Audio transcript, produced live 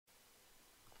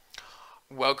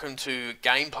Welcome to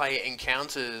Gameplay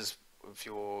Encounters with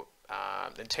your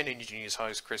Nintendo News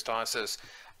host, Chris Dices.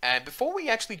 And before we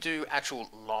actually do actual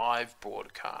live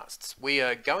broadcasts, we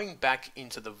are going back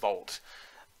into the vault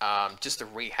just to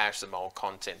rehash some old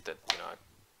content that,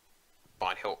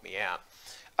 might help me out.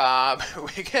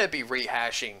 We're going to be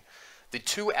rehashing the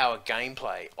 2-hour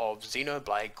gameplay of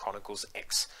Xenoblade Chronicles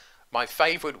X. My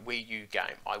favourite Wii U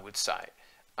game, I would say.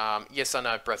 Yes, I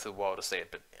know Breath of the Wild is there,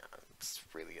 but it's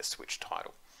really a Switch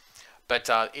title. But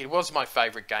it was my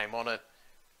favourite game on it.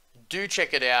 Do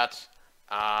check it out.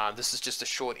 This is just a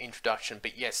short introduction,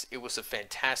 but yes, it was a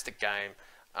fantastic game.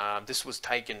 This was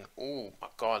taken, oh my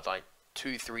god, like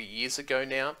 2-3 years ago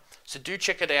now. So do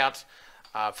check it out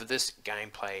for this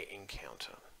gameplay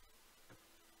encounter.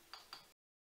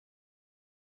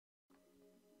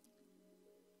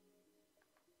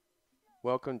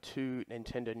 Welcome to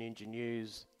Nintendo Ninja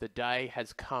News. The day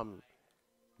has come.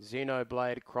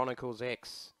 Xenoblade Chronicles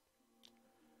X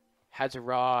has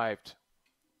arrived.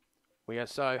 We are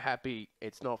so happy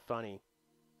it's not funny.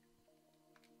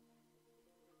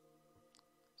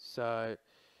 So,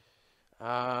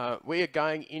 we are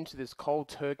going into this cold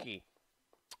turkey.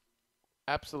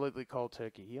 Absolutely cold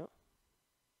turkey here.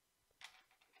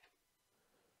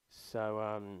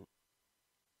 So,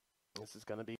 this is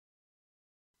going to be...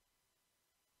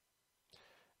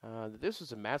 this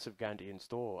was a massive game to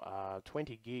install,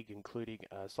 20 gig including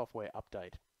a software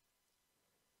update.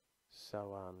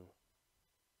 So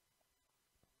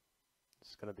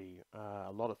it's going to be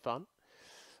a lot of fun.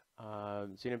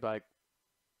 Xenoblade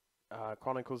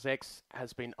Chronicles X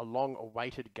has been a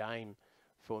long-awaited game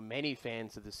for many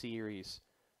fans of the series,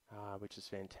 which is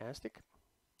fantastic.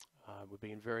 We've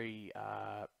been very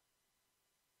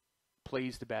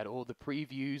pleased about all the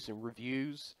previews and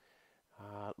reviews.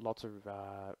 Lots of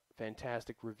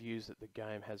fantastic reviews that the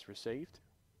game has received.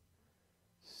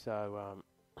 So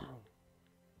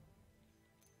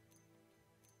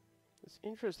it's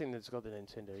interesting that it's got the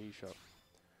Nintendo eShop.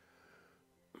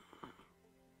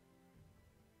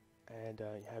 And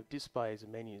you have displays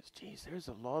and menus. Geez, there's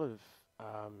a lot of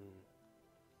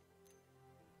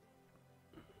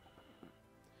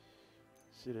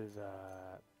sort of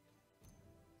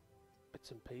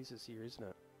bits and pieces here, isn't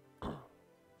it?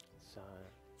 So,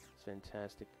 it's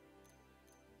fantastic.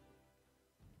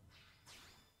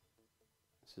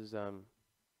 This is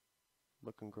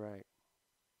looking great.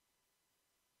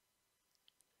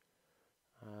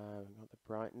 We've got the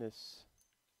brightness.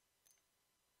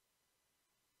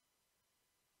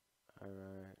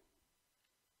 Alright.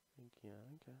 Okay.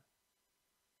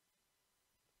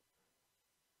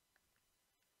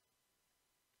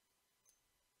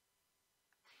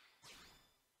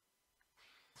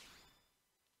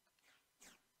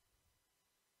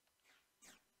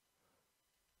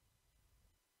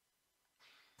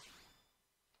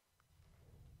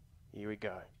 Here we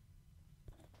go.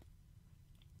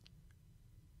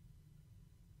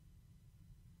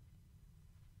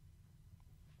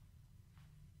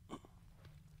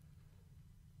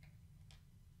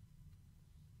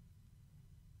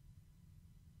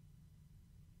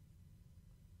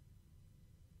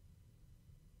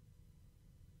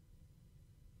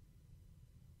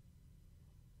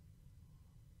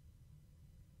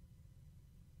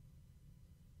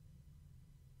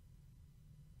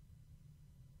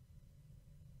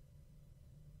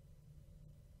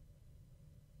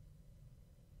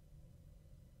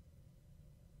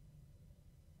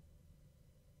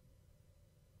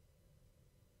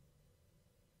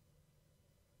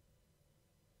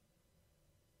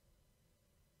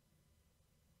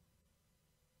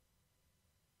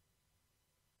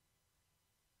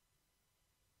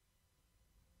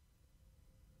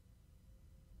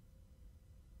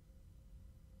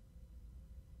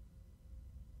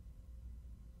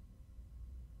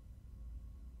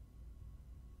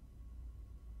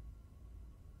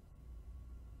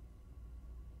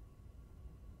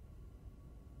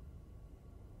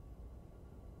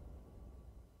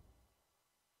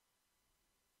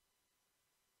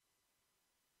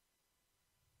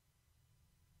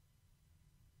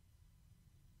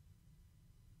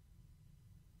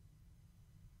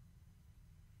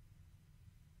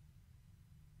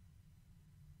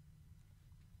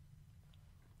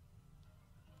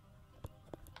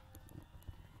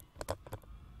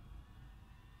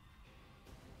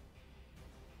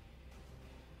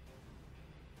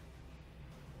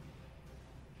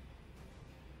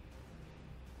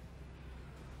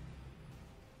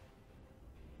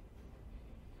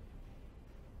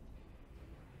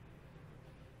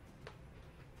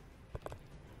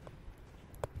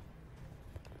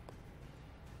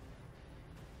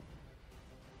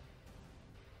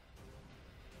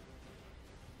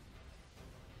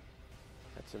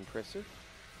 That's impressive.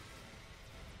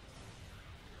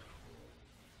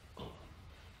 July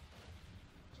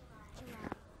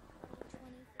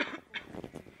 2044.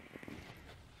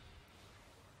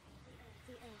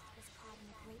 The Earth was caught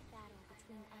in a great battle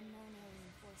between unknown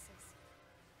alien forces.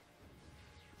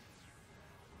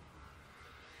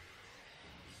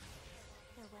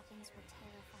 Their weapons were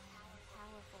terrifying and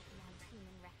powerful beyond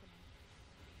human reckoning.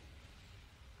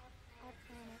 Our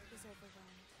planet was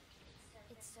overwhelmed,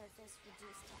 its surface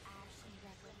reduced to ash and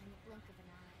rubble in the blink of an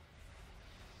eye.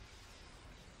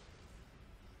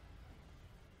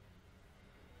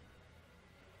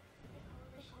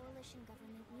 The coalition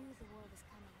government knew the war was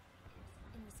coming.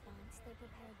 In response, they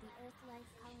prepared the Earth Life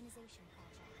Colonization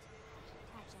Project,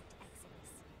 Project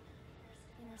Exodus.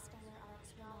 Interstellar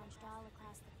arcs were launched all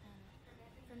across the planet,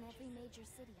 from every major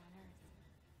city on Earth.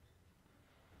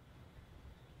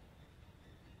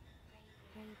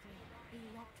 Bravely, we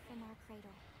leapt from our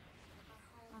cradle,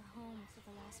 our home for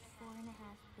the last 4.5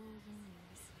 billion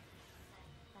years.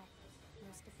 But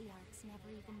most of the arcs never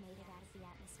even made it out of the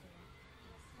atmosphere.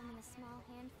 Only a small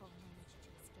handful managed to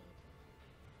escape.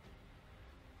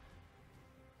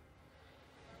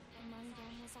 Among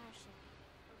them was our ship,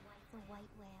 the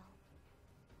White Whale.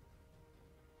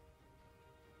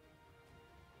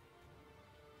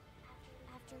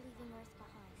 After leaving Earth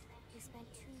behind, we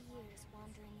spent 2 years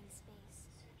wandering in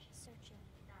space, searching.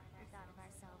 We thought of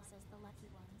ourselves as the lucky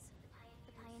ones,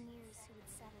 the pioneers who would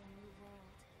settle a new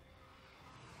world.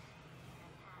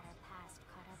 But our past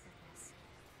caught up with us,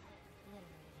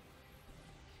 literally.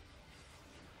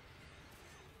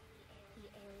 The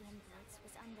alien blitz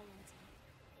was unrelenting.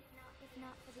 If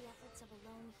not for the efforts of a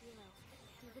lone hero,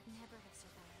 we would never have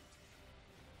survived.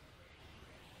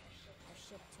 Our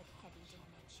ship took heavy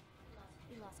damage.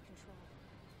 We lost control.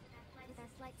 With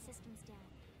our flight systems down,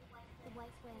 the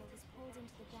White Whale was pulled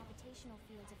into the gravitational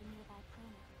fields of a nearby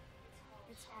planet,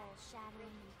 its hull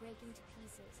shattering and breaking to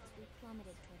pieces as we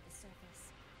plummeted toward the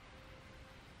surface.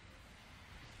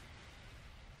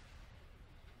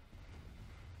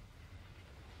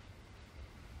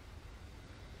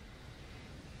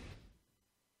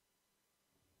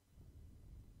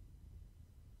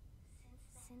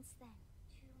 Since then,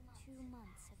 2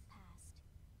 months have passed.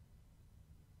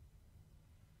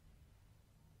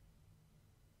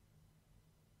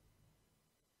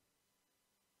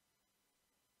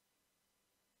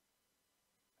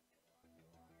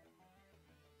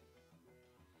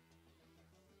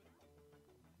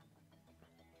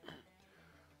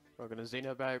 Welcome to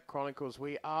Xenoblade Chronicles.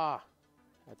 We are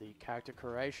at the character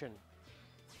creation.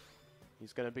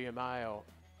 He's going to be a male.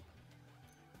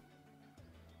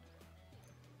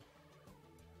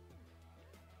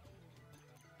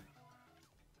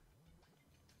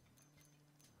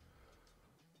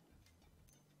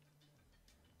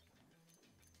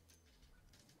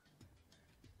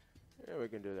 Yeah, we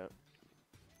can do that.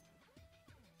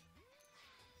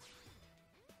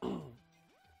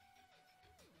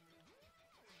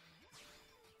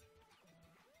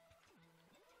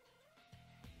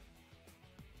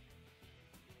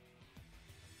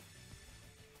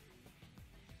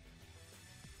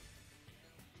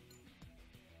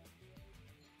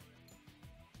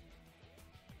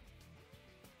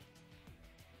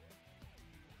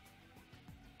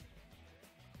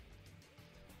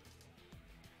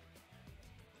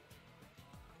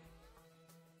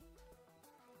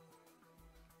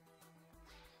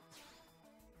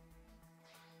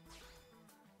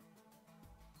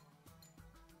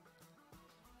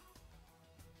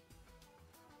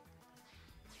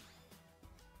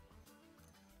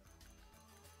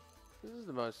 This is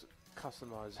the most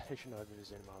customization I've ever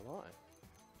seen in my life.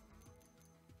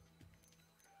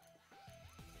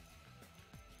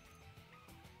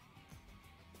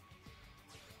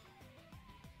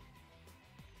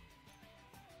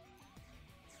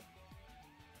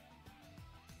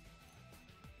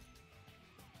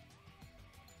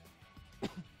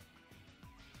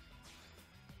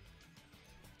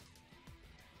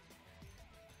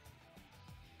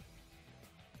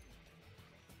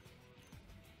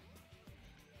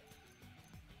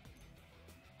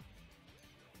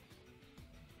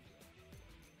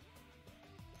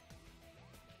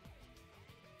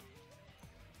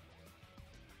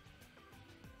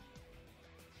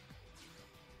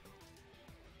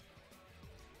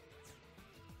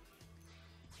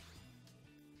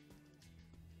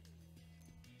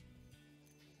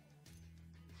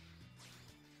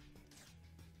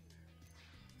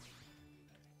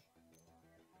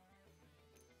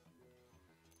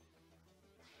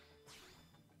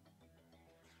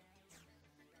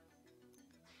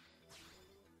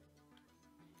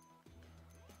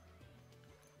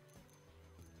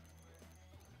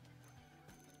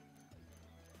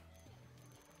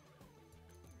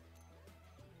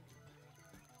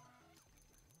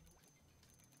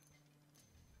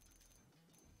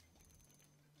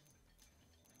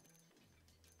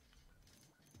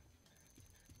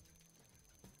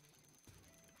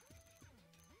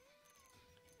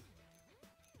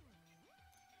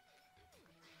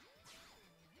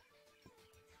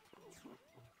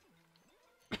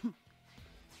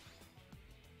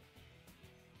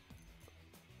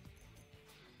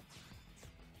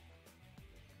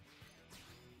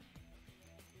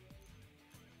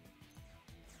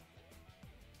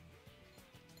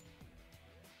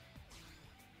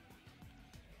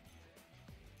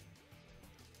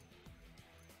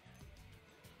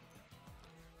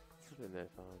 And they're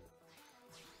fun.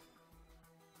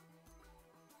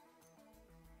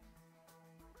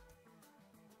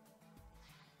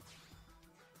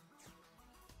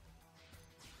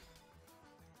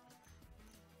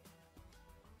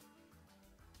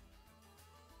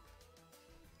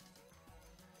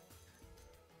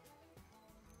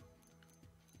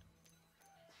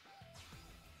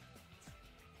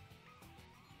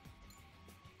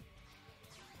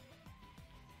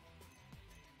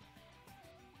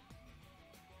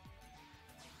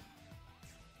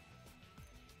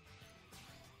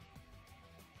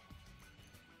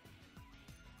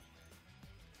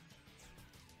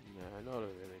 No, not a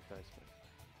really close one.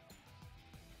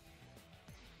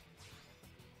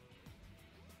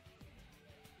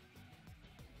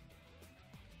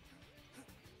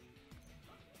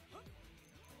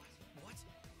 What?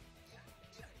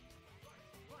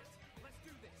 Right, let's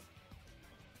do this.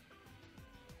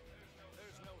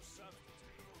 There's no substitute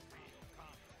for real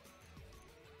combat.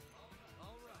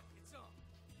 All right, it's on.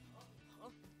 Huh?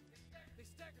 They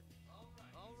staggered.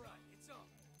 All right, it's on.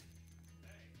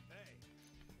 Hey.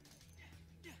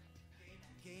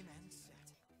 Game and set.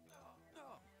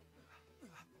 Oh.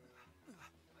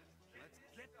 Let's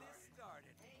get this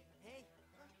started. Hey,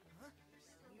 huh?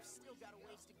 We've still got a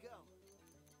ways to go.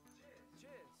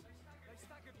 Cheers. They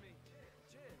staggered me.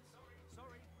 Cheers.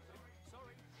 Sorry,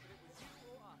 but it was you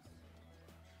or us.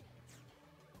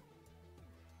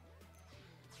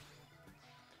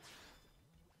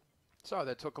 Sorry,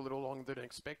 that took a little longer than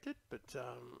expected, but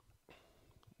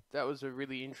that was a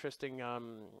really interesting.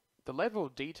 The level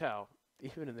of detail,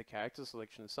 even in the character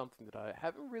selection, is something that I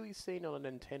haven't really seen on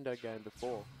a Nintendo game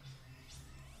before.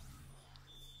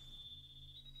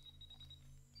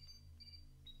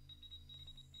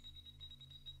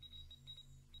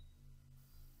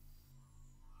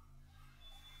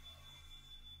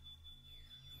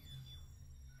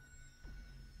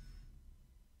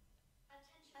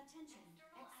 Attention,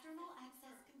 external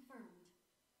access confirmed.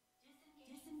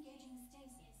 Disengaging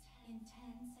stasis in 10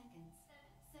 seconds.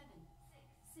 7,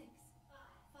 6,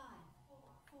 5,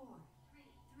 4,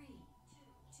 3,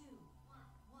 2,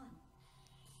 1.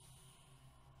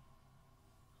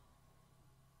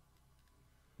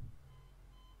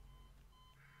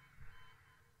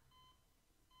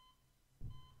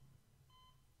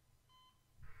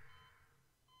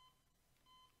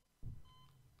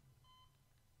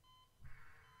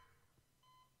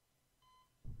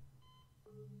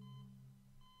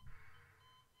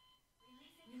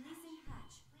 Releasing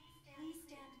hatch. Please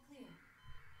stand clear.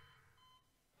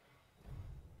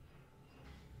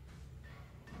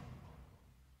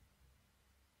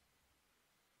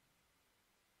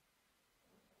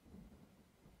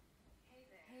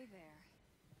 Hey there.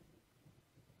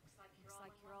 Looks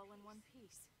like you're all in one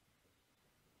piece.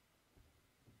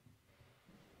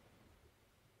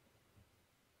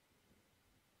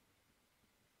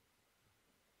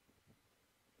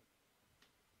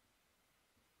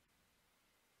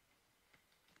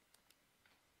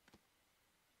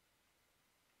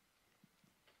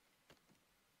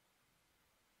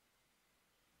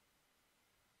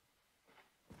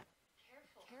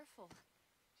 Careful.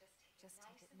 Just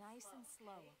take it nice and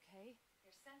slow, okay?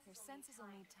 Your senses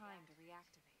will need time to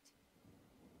reactivate.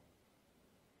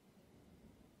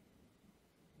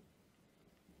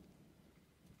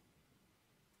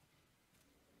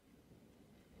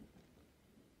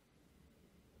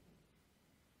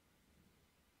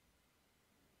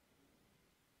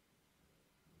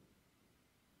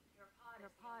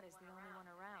 Your pod is the only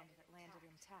one around that landed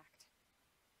intact.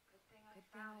 Good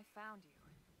thing I found you.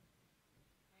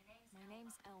 My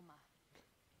name's Elma.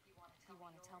 You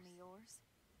want to tell me yours?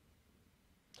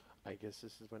 I guess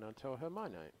this is when I tell her my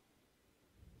name.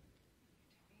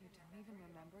 You don't even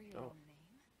remember your own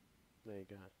name? There you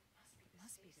go. It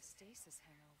must be the stasis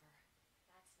hangover.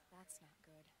 That's not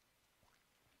good.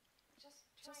 Just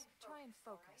try and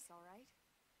focus, all right?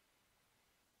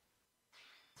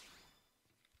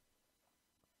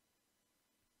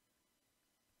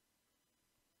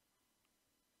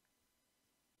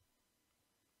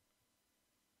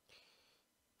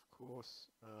 Of course,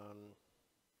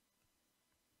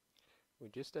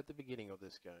 we're just at the beginning of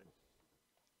this game.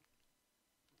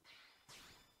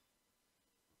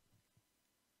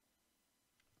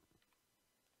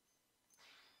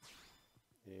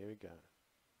 There we go.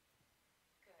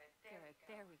 Good,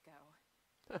 there we go.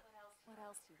 What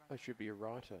else do you want? I should be a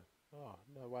writer. Oh,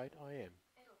 no, wait, I am.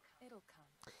 It'll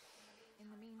come.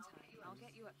 In the meantime, I'll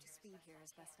get you up to speed here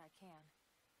as best I can.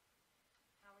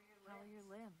 How are your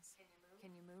limbs?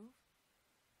 Can you move?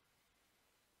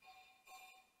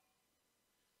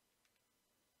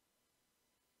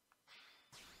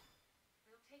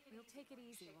 We'll take it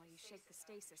easy while you shake the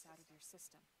stasis out of your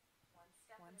system.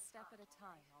 One step at a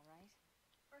time, all right?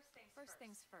 First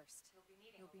things first.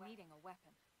 You'll be needing a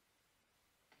weapon.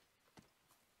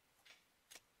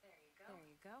 There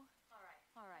you go.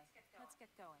 All right, let's get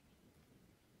going.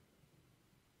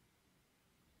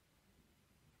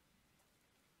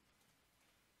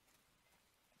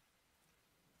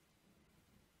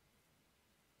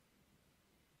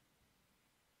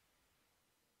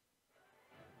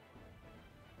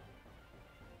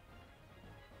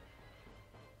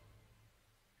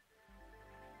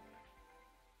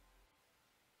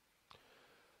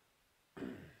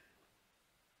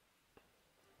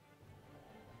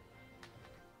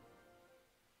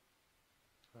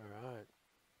 Alright.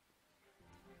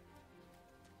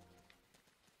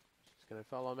 She's gonna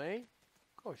follow me?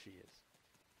 Of course she is.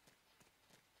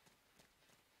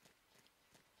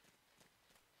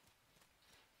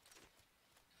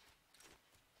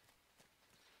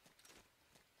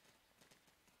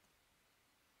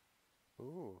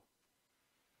 Ooh.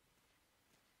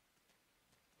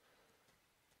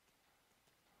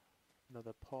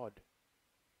 Another pod.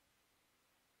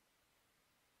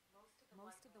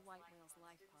 Most of the white whale's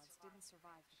life pods didn't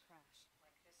survive the crash,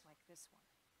 like this one.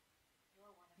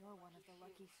 You're one of the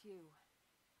lucky few.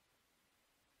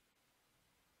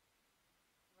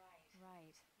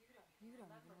 Right. You don't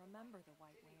even remember the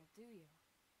white whale, do you?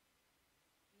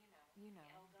 You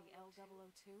know, the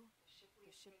L002? The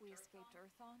ship we escaped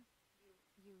Earth on?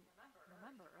 You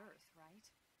remember Earth, right?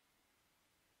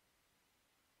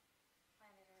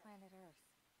 Planet Earth.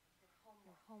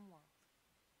 Your homeworld.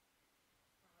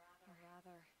 Or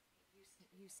rather, it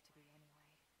used to be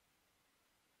anyway.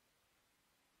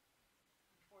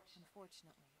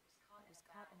 Unfortunately, it was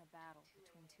caught in a battle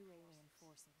between two alien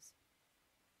forces.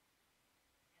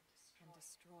 And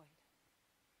destroyed.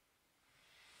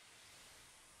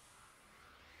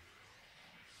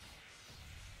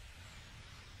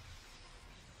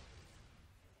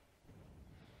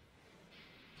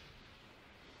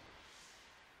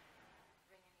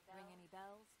 Ring any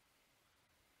bells?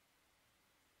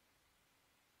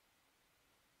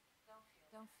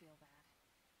 Don't feel bad.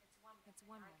 It's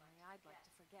one memory I'd like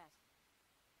to forget.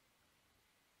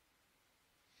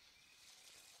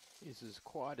 This is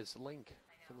quite as Link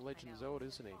from The Legend of Zelda,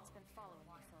 isn't he? It's been following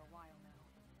me for a while now.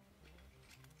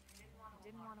 I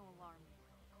didn't want to alarm you,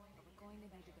 but we're going to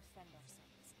need to defend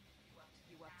ourselves.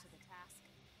 You up to the task?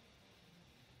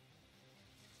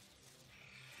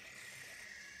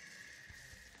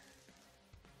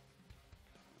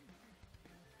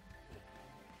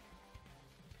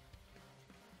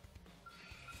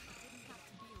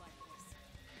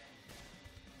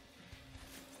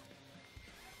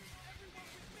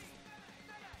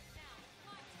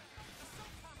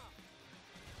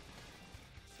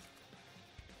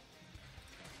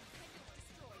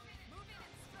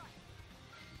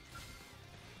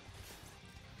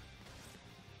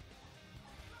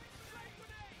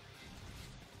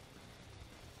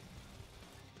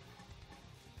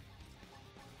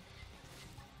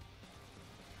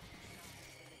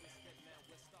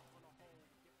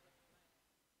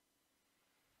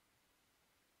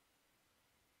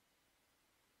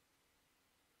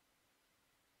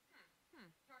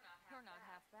 You're not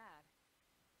half bad.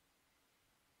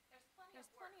 There's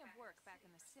plenty of work back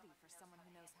in the city for someone who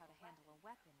knows how to handle a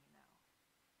weapon, you know.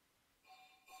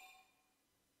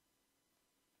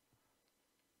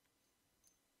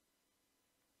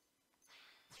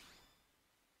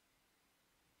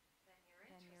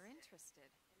 Then you're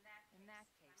interested. In that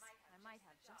case, I might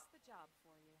have just the job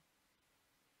for you.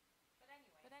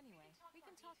 But anyway, we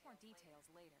can talk more details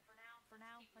later. For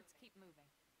now, let's keep moving.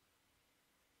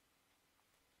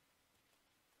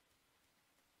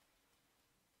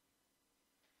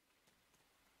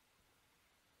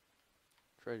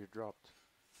 Treasure dropped.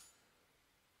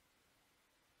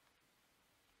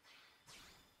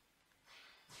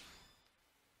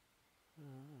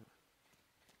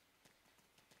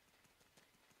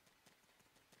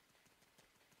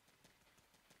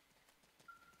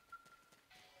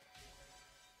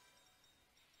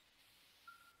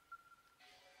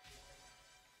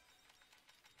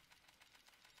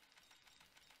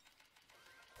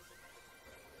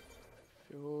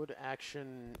 Field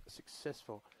action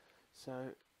successful. So,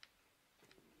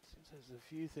 seems there's a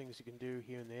few things you can do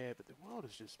here and there, but the world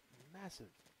is just massive.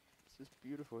 It's just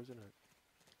beautiful, isn't it?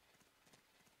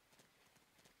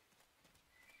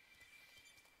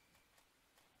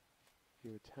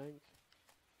 You're a tank.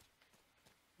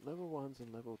 Level 1s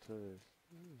and level 2s.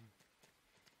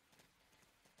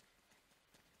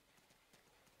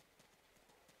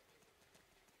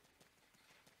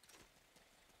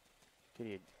 Can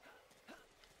you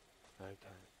Okay.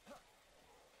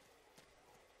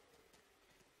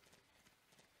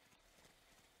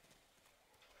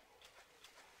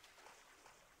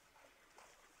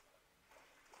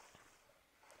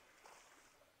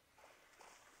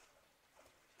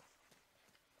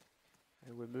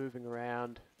 And we're moving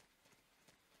around.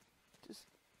 Just,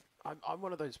 I'm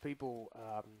one of those people,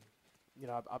 you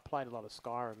know, I played a lot of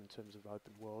Skyrim in terms of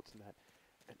open worlds and that,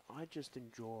 and I just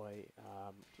enjoy,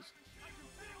 just...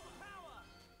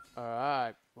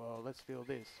 Alright, well, let's feel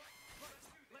this.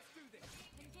 Let's do this.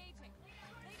 Engaging.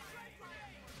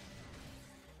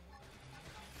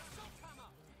 Assault hammer.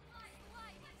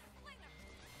 Lightning slinger.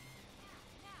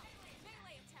 Now,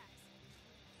 melee attacks.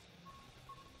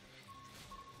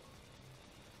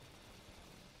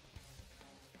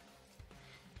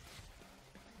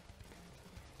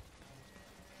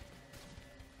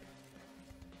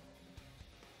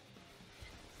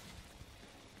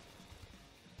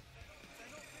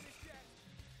 They're not finished yet.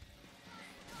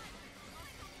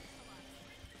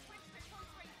 Switch to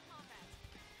close range combat.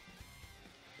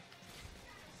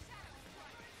 Shadow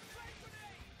strike. Flame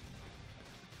grenade.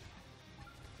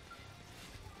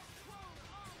 Clone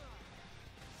armor.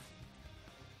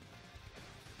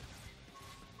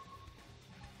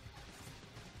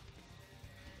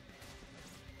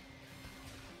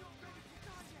 I'm not ready to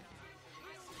die yet. I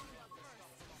only love this stuff from a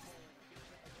hole.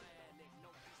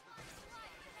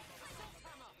 Assault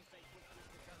hammer.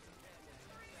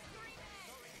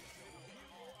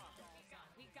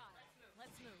 We got it.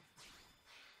 Let's move.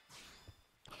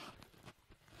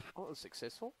 Oh, it was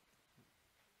successful.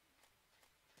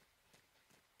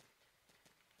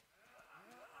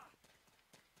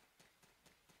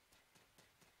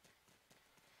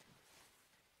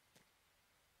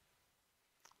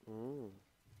 Mm.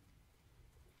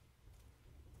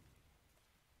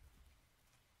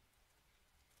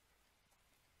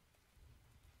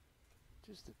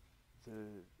 Just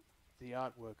the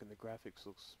artwork and the graphics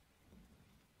looks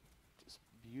just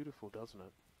beautiful, doesn't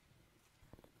it?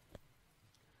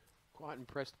 Quite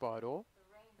impressed by it all.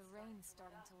 The rain's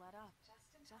starting to let up.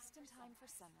 Just in time for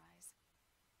sunrise.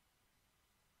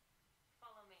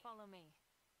 Follow me.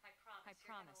 I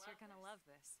promise you're gonna love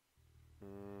this.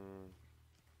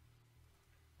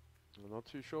 I'm not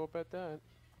too sure about that.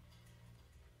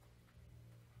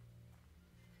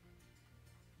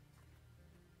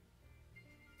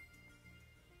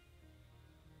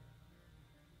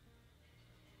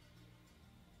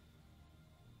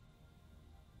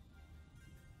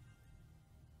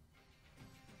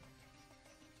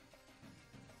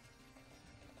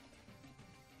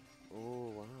 Oh,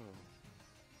 wow.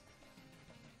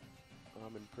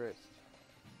 I'm impressed.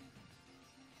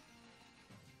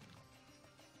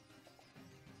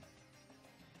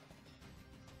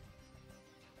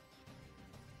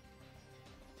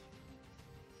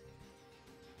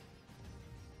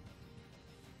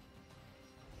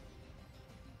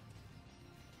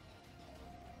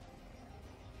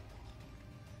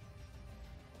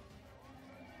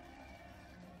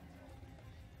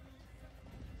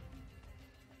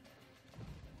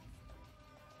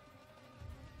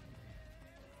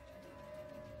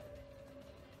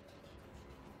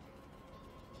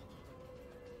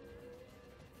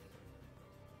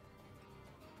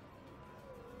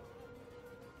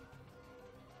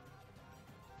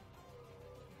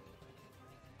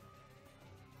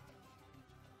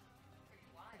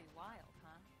 Pretty wild,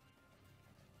 huh?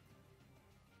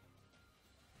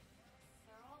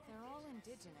 They're all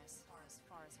indigenous, as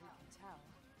far as we can tell.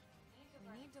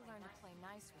 We need to learn to play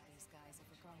nice with these guys if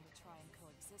we're going to try and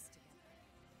coexist together.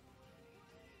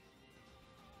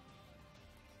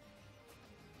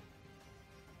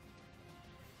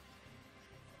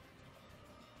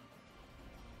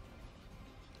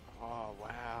 Oh,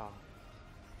 wow.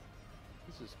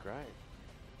 This is great.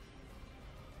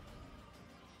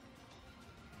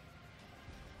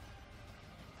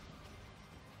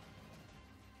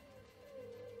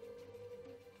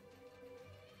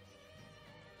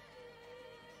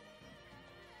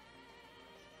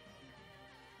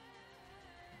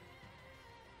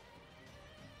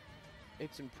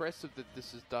 It's impressive that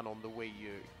this is done on the Wii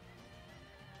U.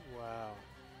 Wow.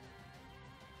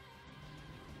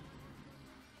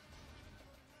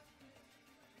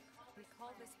 We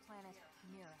call this planet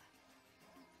Mira.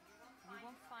 You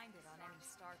won't find it on any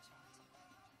star chart.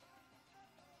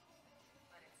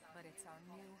 But it's our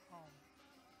new home.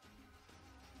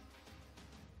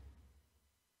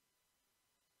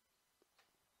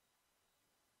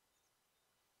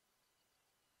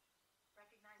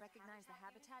 Recognize the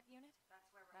habitat unit?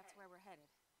 That's where we're headed.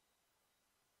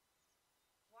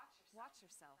 Watch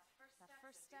yourself. That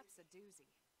first step's a doozy.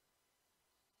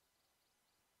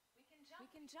 We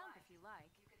can jump if you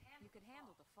like. You could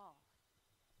handle the fall.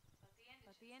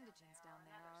 But the indigents down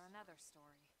there are another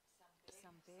story.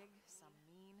 Some big, some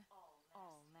mean,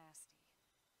 all nasty.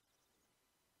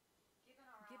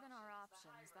 Given our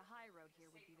options, the high road here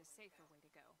would be the safer way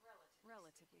to go,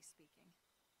 relatively speaking.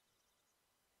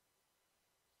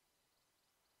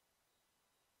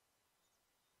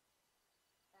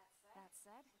 That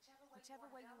said, whichever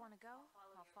way you want to go,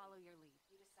 I'll follow your lead.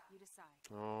 You decide.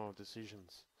 Oh,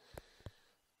 decisions.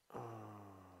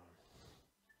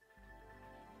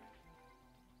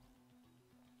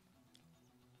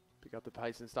 Pick up the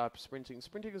pace and start sprinting.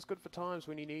 Sprinting is good for times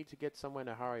when you need to get somewhere in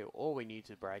a hurry or we need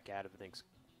to break out of an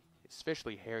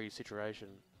especially hairy situation.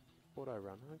 Auto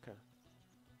run, okay.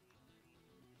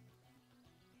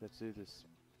 Let's do this.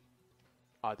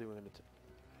 I think we're going to...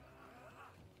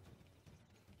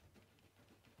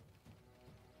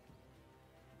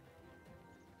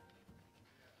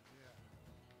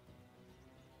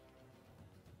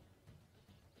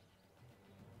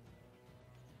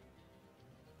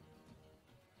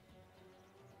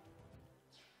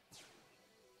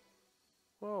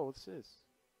 Whoa, what's this?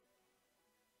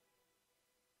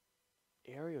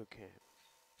 Aerial cam.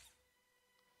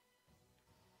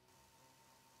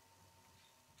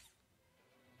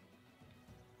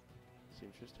 It's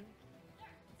interesting.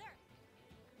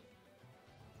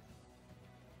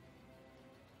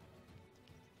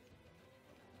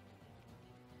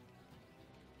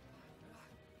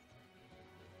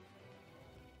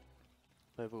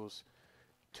 Levels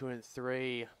 2 and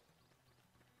 3.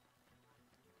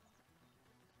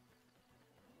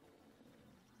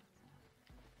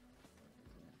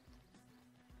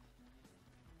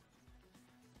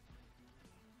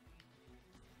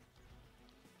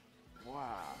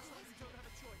 Wow.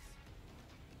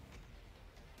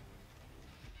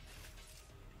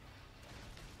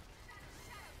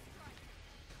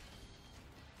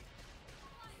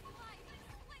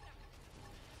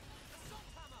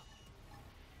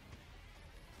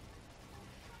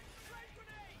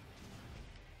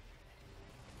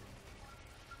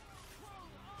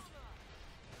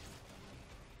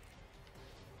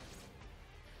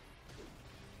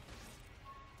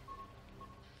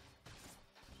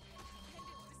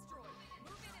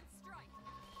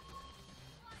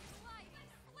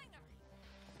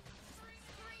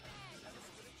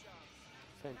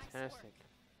 Fantastic.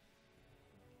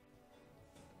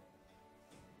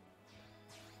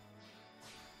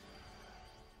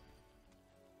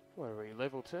 What are we,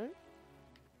 level 2? I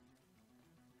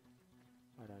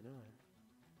don't know.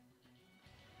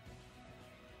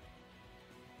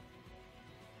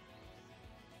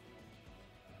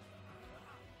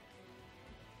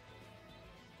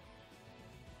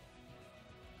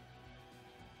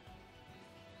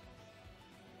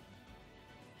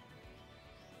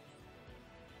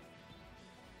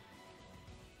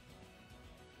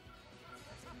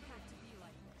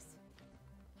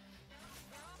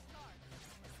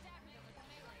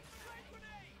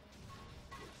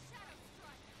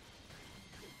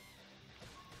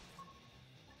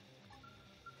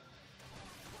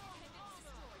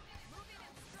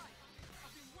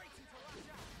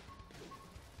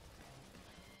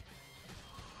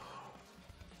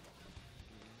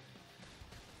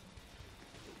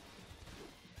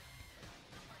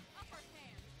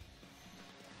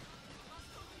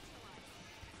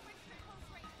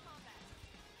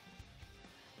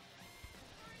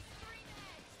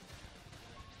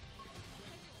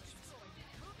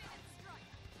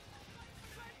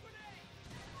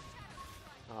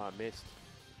 Oh, I missed.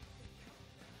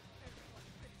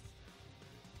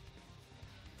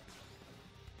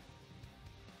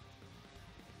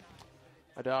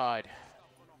 I died.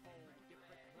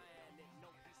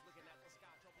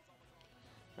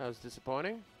 That was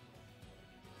disappointing.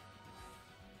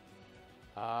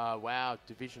 Wow,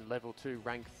 Division Level 2,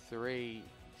 Rank 3.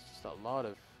 It's just a lot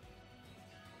of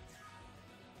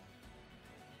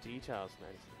details,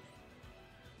 man.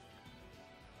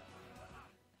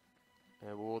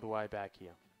 And we're all the way back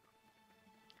here.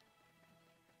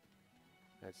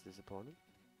 That's disappointing.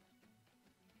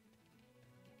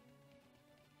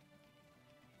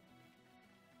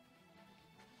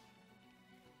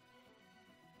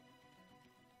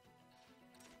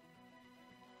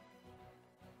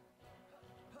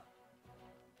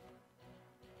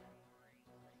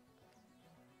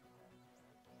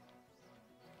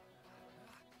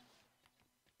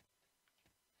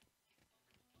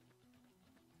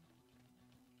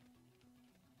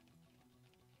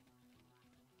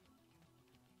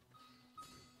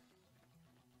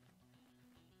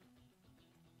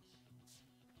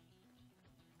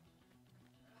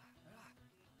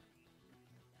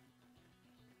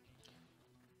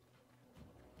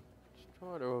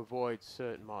 Trying to avoid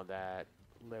certain mod that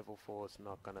level 4 is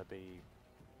not going to be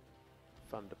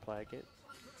fun to play against.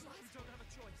 Looks like we don't have a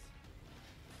choice.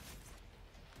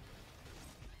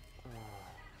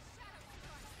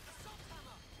 Assault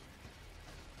hammer!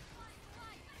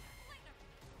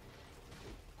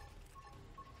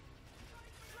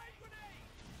 Flame grenade!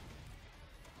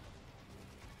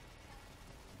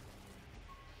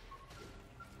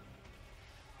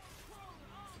 Prone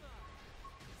armor!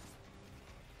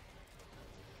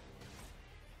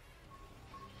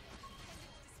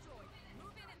 Destroyed.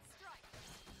 Move in and strike.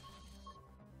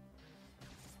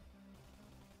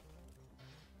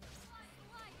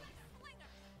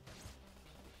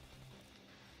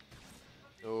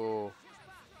 Oh,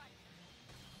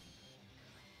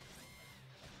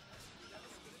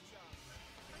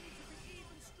 I need to be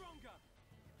even stronger!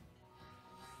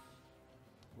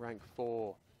 rank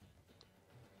 4.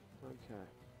 Okay.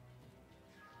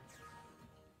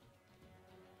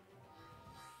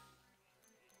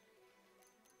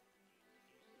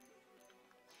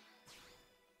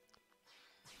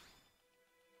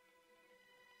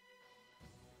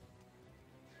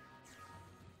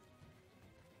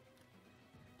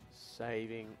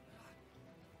 Saving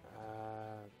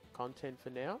content for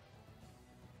now.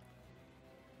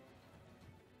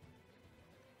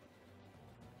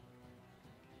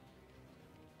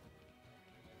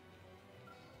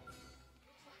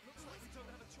 Looks like we don't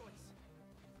have a choice.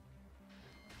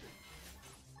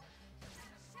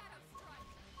 Shadow strike.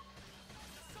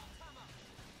 Assault hammer!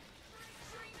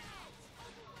 Extreme edge.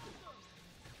 Overwhelm them.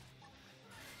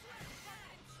 Threat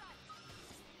in sight.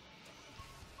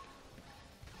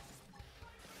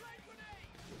 Flame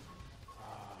grenade!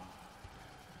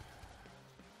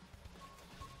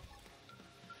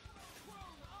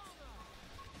 Prone armor!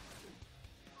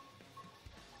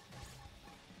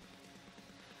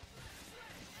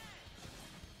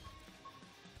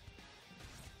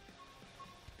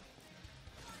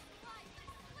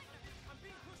 I'm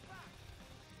being pushed back!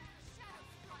 Shadow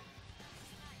strike.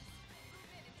 Nice.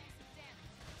 Move in and do some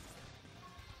damage.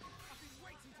 I've been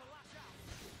waiting to lash out!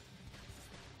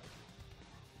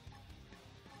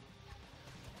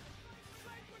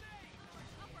 Flame grenade!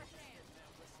 Upper hand.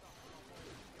 Nice.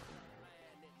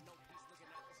 Move in and do some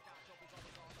damage.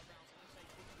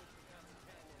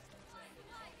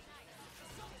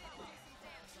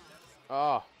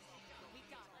 Oh, We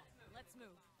got it. Let's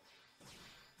move.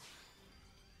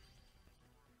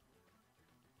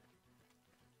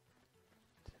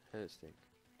 fantastic.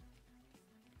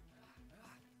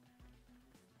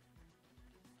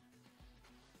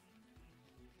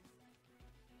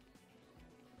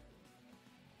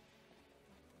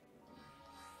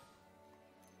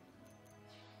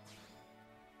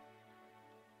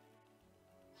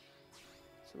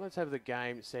 So let's have the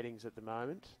game settings at the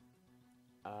moment.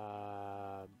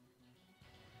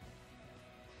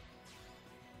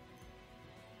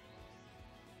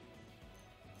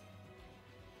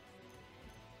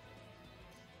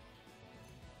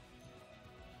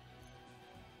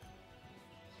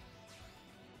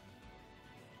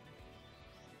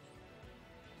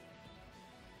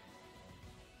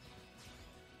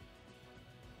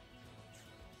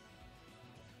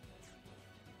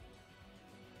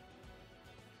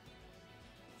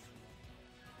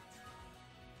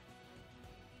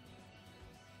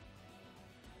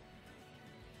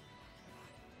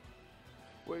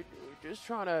 We're just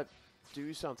trying to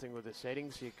do something with the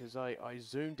settings here because I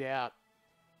zoomed out,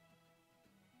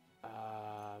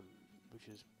 which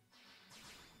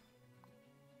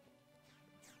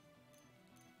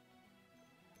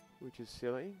is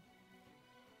silly.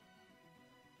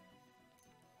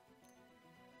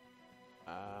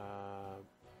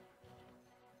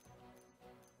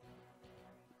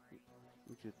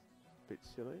 Which is a bit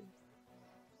silly.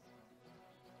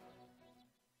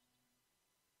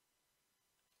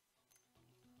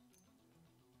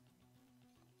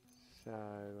 So,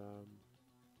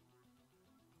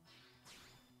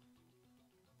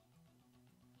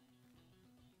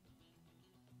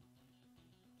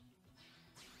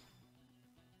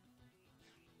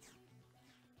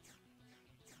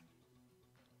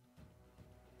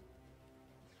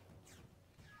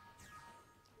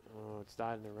 oh, it's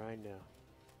starting to rain now.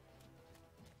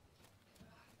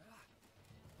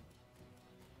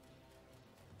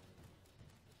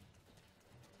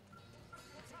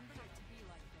 What's happening to be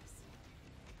like this?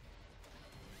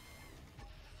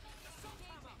 Assault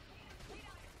hammer! Lead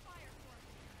out your fire for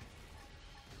me.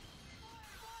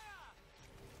 Fire!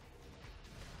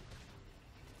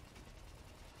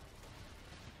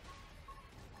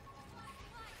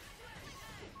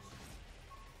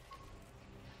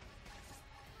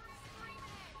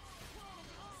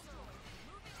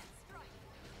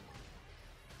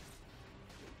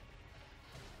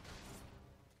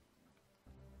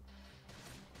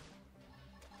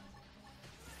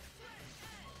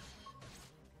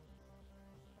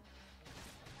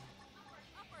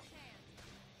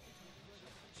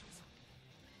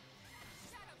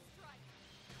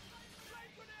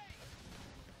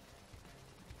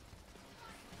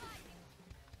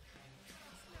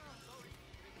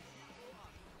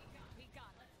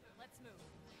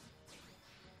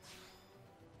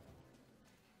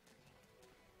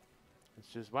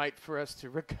 just wait for us to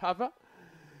recover.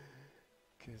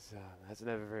 Because that's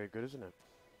never very good, isn't it?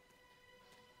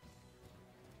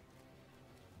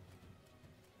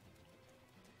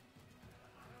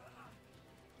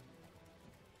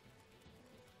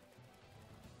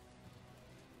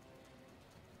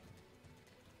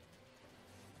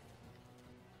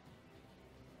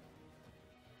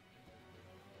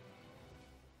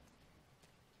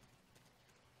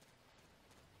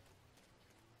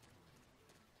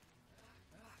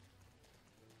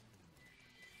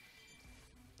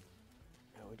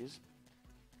 Now we just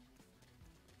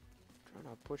trying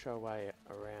to push our way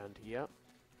around here.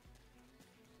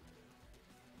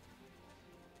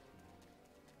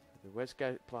 The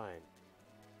Westgate Plain.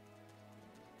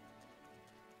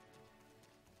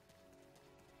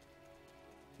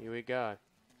 Here we go.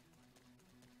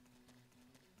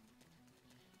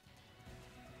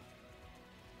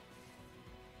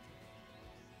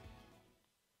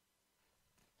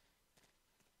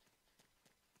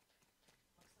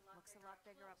 Looks a lot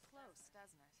bigger up close,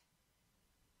 doesn't it?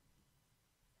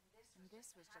 And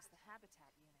this was just the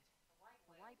habitat unit.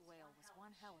 The white whale was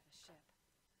one hell of a ship.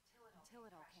 Until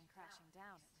it all came crashing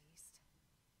down, at least.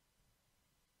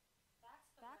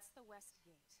 That's the West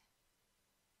Gate.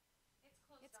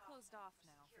 It's closed off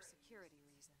now for security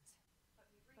reasons.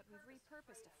 But we've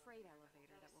repurposed a freight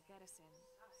elevator that will get us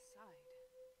inside.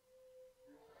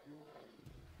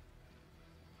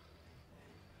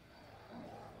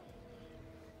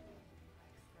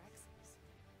 Rexes.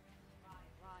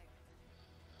 Riot.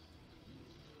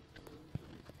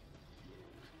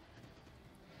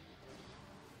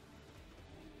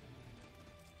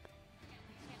 We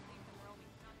can't leave them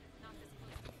roaming, not this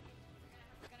close.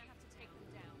 We're gonna have to take them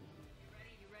down.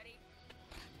 You ready?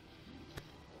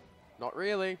 Not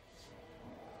really.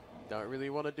 Don't really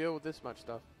want to deal with this much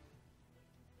stuff.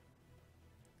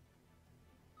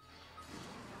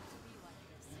 Be like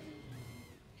this.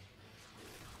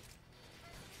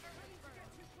 Target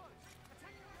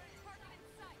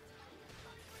in sight.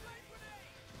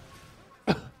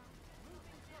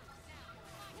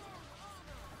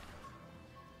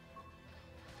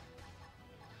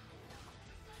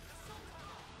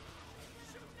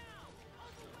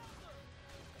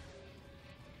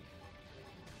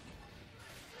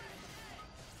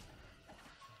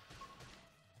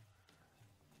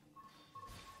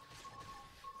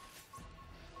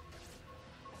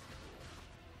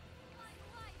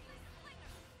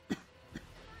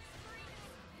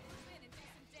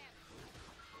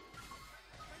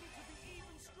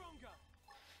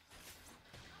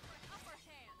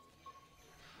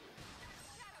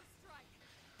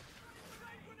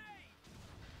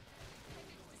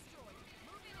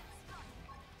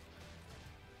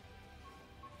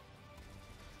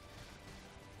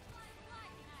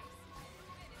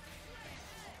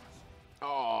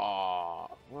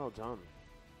 Oh, well done.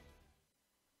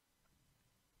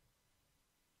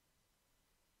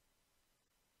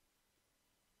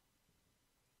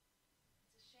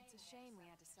 It's a shame we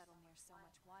had to settle near so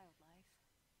much wildlife.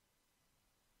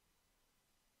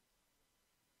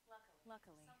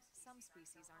 Luckily, some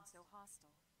species aren't so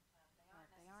hostile, but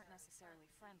they aren't necessarily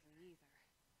friendly either.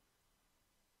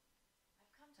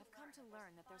 I've come to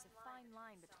learn that there's a fine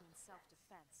line between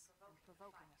self-defense and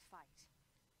provoking a fight.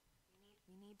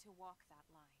 We need to walk that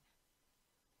line.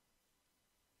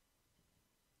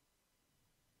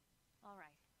 All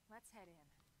right, let's head in.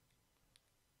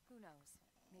 Who knows?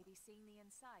 Maybe seeing the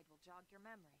inside will jog your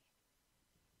memory.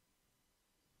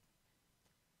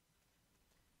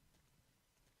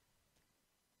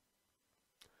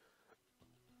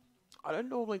 I don't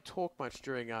normally talk much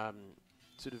during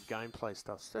sort of gameplay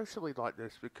stuff, especially like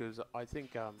this, because I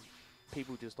think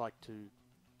people just like to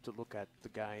look at the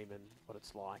game and what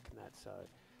it's like and that. So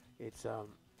it's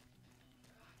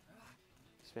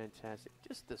fantastic.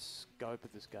 Just the scope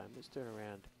of this game. Let's turn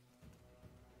around.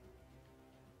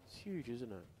 It's huge,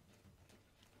 isn't it?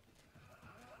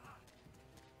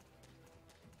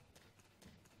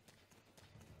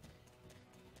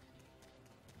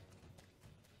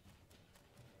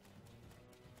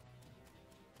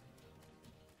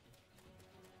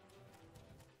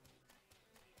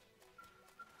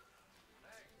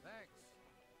 Thanks.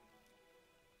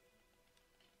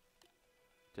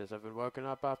 Just haven't woken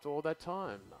up after all that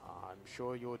time. I'm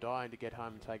sure you're dying to get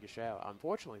home and take a shower.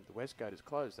 Unfortunately, the West Gate is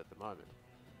closed at the moment.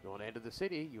 If you want to enter the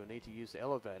city, you will need to use the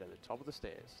elevator at the top of the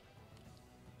stairs.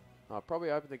 I'll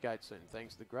probably open the gate soon,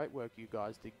 thanks to the great work you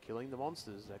guys did killing the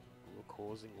monsters that were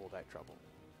causing all that trouble.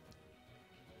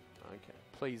 Okay,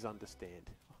 please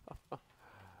understand.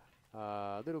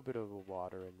 A little bit of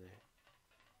water in there.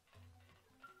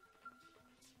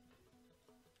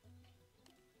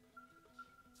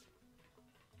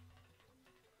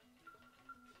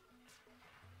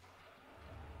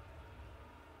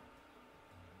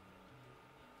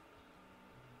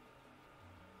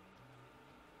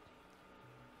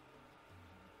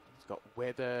 It's got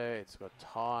weather, it's got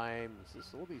time, it's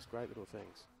just all these great little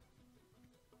things.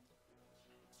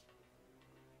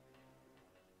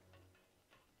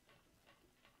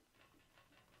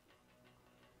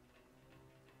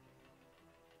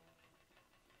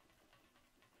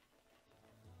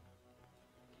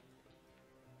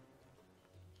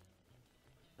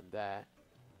 And that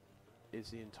is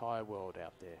the entire world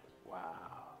out there.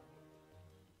 Wow.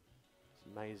 It's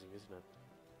amazing, isn't it?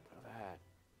 Look at that.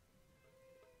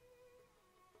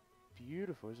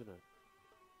 Beautiful, isn't it?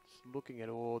 Just looking at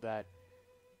all that.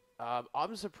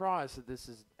 I'm surprised that this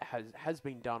has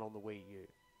been done on the Wii U.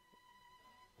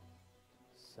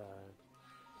 So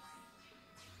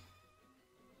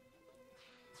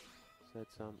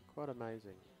it's quite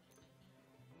amazing.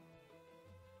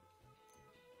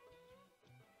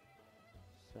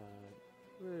 So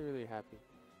really, really happy.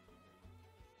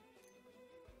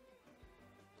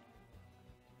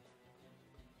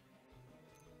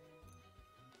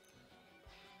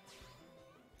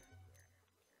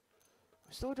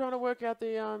 I'm still trying to work out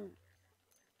the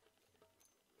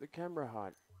camera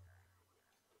height.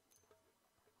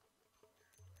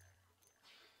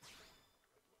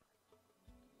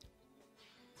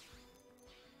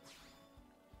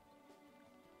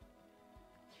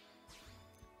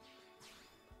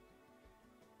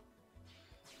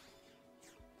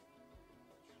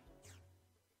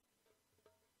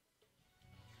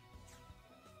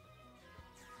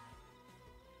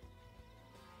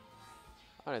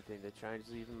 I don't think the change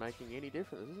is even making any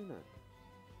difference, isn't it?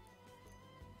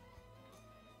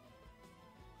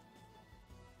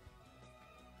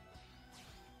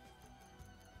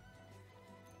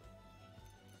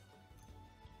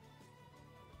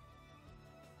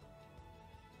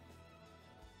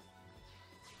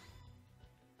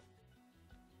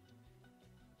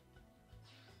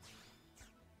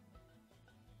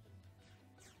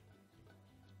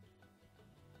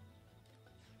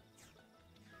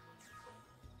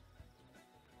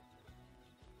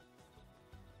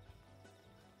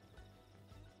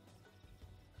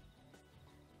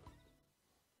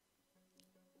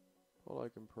 All I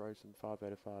can pro some 5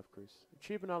 out of 5, Chris.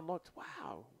 Achievement unlocked.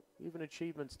 Wow. Even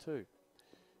achievements too.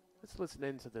 Let's listen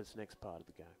into this next part of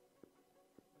the game.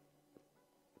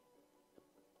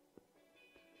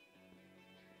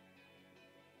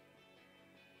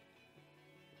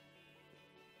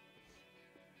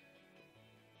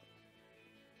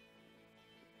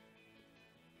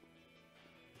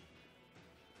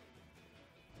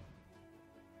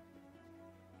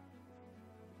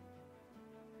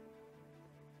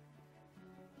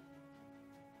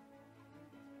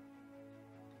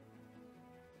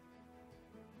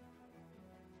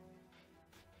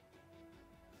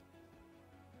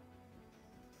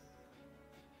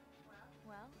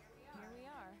 Well, here we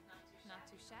are. Not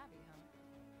too shabby, huh?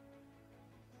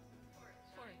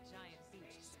 For a giant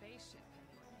beach spaceship,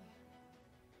 anyway.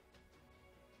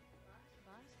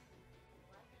 But,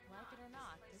 like it or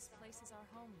not, this place is our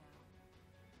home now.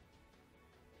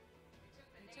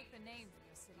 We took the name from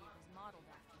the city it was modeled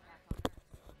after back on Earth.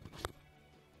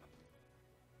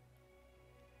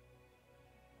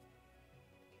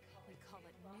 We call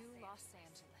it New Los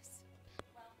Angeles.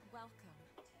 Welcome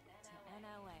to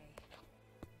NLA.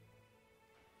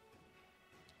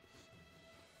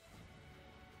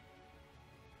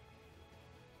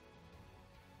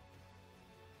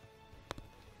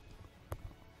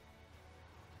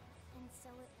 And so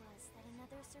it was that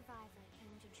another survivor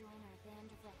came to join our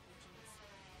band of refugees.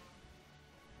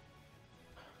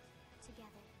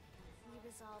 Together, we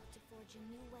resolved to forge a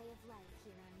new way of life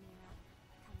here on Mira.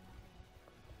 Come LA.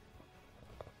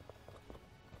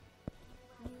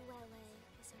 New LA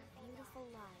is our beautiful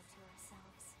lie to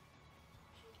ourselves.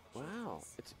 Wow.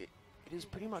 It is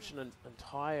pretty much an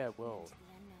entire world Into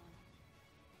the unknown.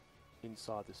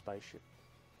 inside the spaceship.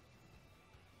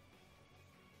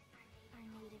 Our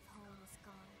native home was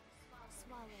gone,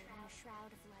 swallowed in a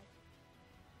shroud of light.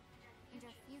 And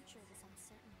our future was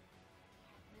uncertain.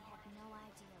 We had no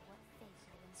idea what fate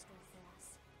lay in store for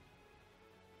us.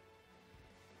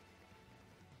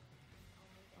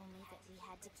 Only that we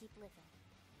had to keep living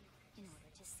in order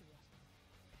to see it.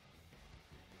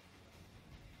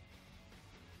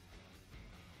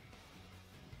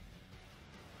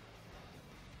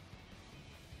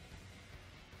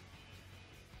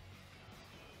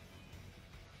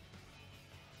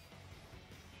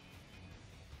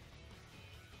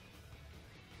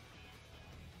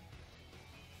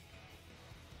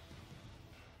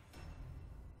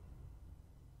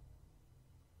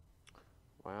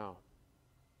 Wow.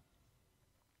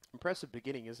 Impressive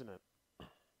beginning, isn't it?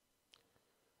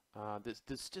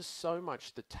 There's just so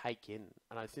much to take in,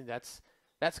 and I think that's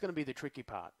going to be the tricky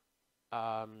part.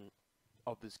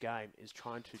 of this game is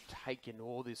trying to take in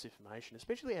all this information,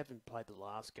 especially having played the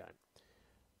last game.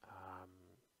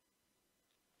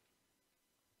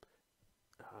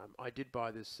 I did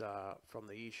buy this from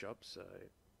the eShop, so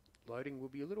loading will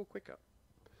be a little quicker.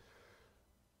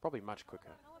 Probably much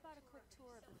quicker. How about a quick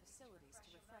tour of the facilities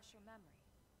to refresh your memory?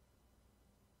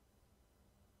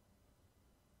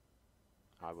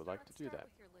 I would like to do Let's that.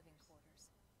 start with your living quarters.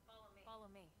 Follow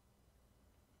me.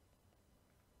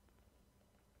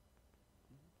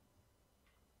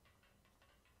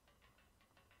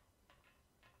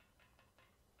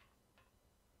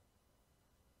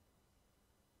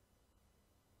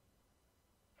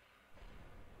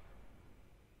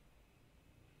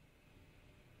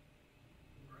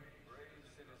 Brave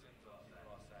citizens of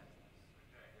Los Angeles,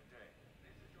 good day.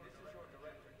 This is your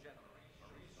Director General,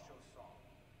 Maurice Chausson.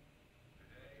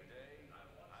 Today,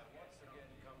 I once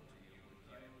again come to you with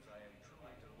news I am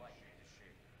truly delighted to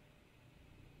share.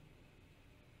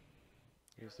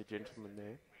 Here's the gentleman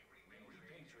there. We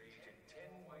repatriated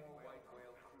 10 more White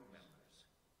Whale crew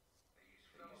members. These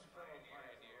fellow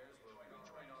pioneers will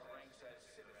rejoin our ranks as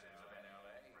citizens of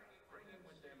NLA, bringing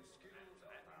with them skills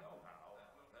and know-how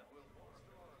that will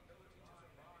bolster our ability to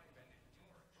survive and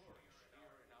indeed flourish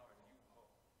here in our new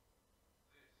home.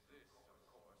 This, of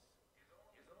course,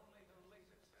 is only the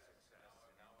latest success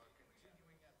in our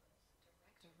continuing efforts.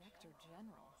 Director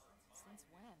General? Since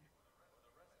when?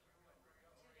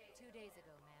 2 days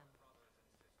ago, ma'am.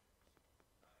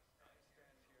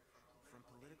 From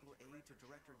political aide to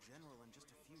Director General in just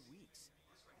a few weeks.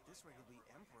 At this rate, he'll be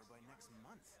Emperor by next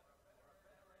month.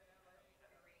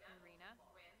 Irina?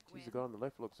 Geez, the guy on the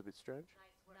left looks a bit strange.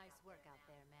 Nice work out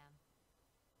there, ma'am.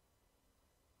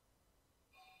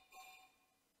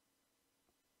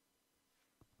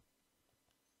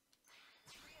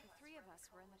 The three of us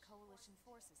were in the Coalition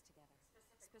forces together.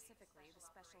 Specifically, the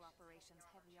Special Operations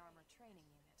Heavy Armor Training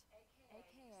Unit,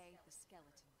 aka the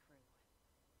Skeleton Crew.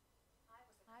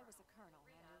 I was a colonel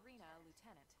and Irina a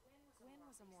lieutenant. Gwyn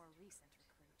was a more recent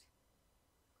recruit.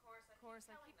 Of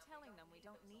course, I keep telling them we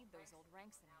don't need those old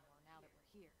ranks anymore now that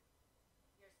we're here.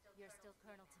 You're still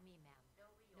colonel to me, ma'am.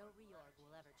 No reorg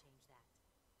will ever change that.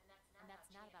 And that's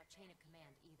not about chain of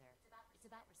command either. It's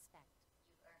about respect.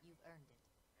 You've earned it.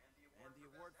 And the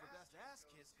award for best ass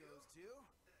kiss goes to...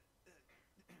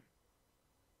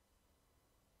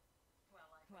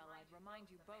 Well, I'd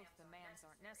remind you both the mans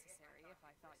aren't necessary if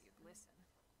I thought you'd listen.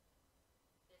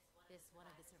 This one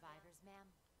of the survivors, ma'am?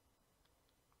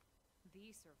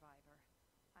 The survivor.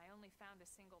 I only found a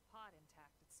single pod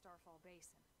intact at Starfall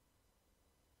Basin.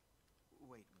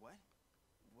 Wait, what?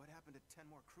 What happened to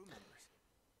 10 more crew members?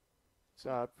 It's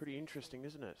pretty interesting,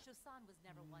 isn't it? Chausson was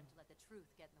never one to let the truth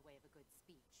get in the way of a good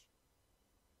speech.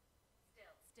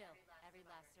 Still, every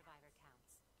last survivor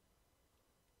counts.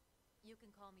 You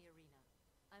can call me Irina.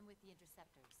 I'm with the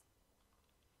Interceptors.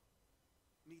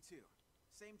 Me too.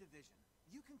 Same division.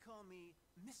 You can call me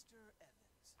Mr.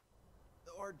 Evans.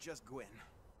 Or just Gwyn.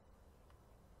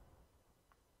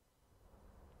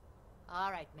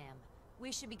 All right, ma'am.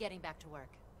 We should be getting back to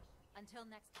work. Until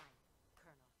next time,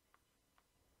 Colonel.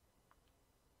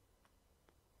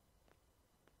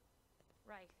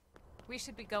 Right. We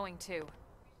should be going too.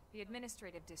 The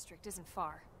administrative district isn't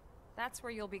far. That's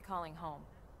where you'll be calling home.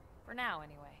 For now,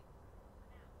 anyway.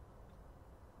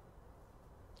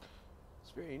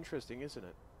 It's very interesting, isn't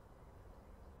it?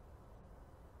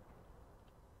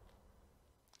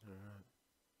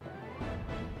 Alright.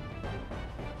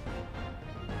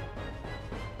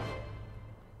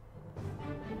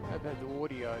 I've had the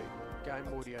audio, game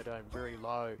audio down very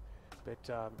low, but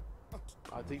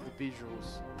I think the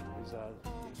visuals is the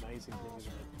amazing thing,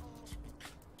 isn't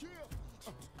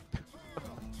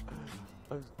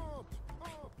it?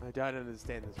 I don't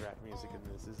understand this rap music in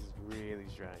this. This is really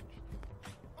strange.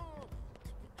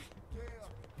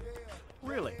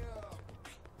 Really?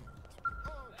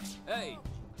 Hey!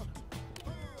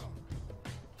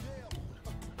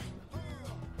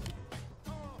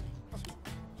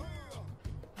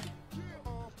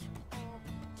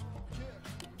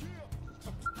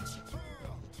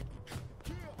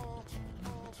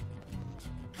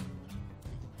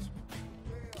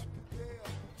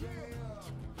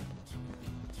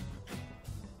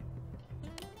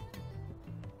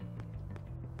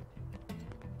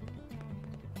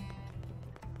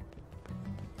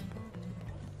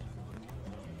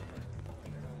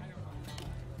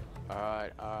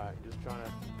 Alright, just trying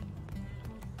to...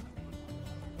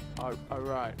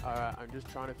 Alright, I'm just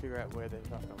trying to figure out where the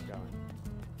fuck I'm going.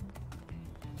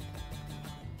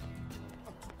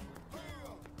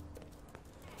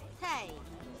 Hey!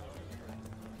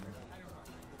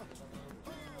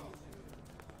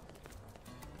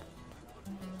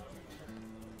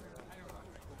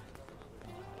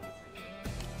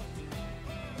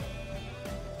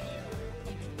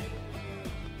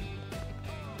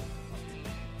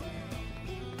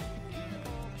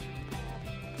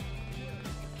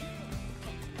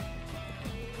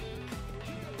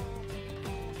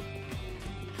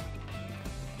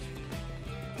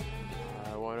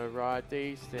 ride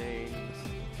these things.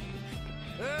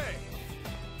 Hey!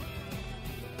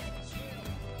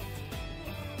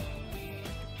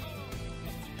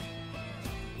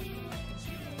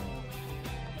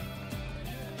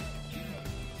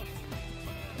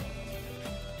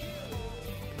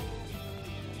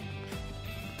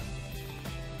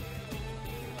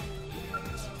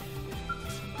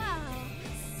 Wow,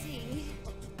 let's see.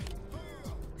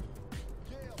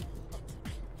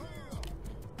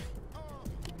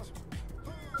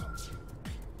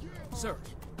 Sir.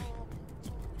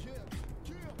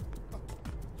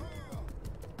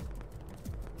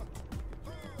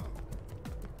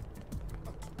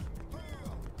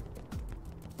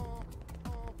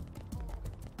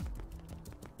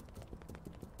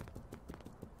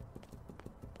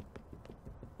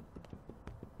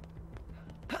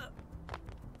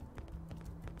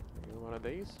 You want one of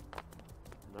these?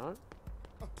 No?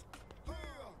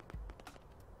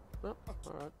 No?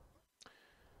 Alright.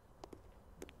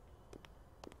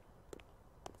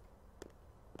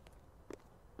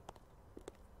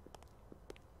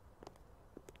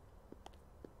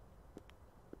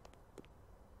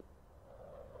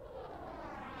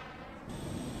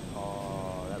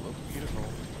 Oh, that looks beautiful.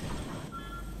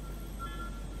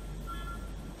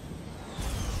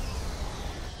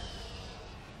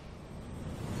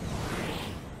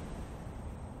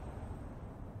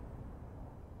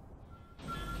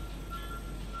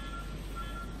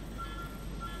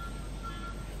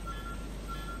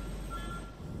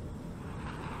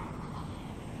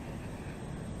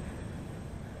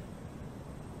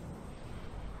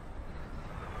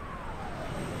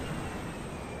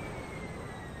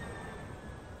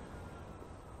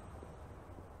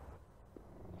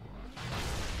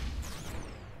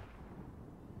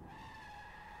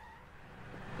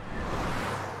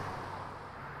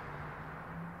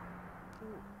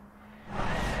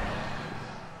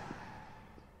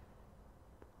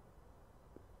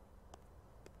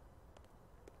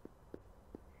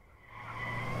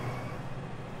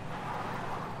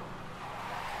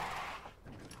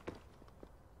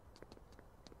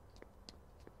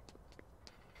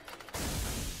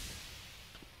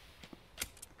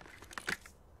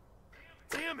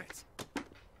 Damn it!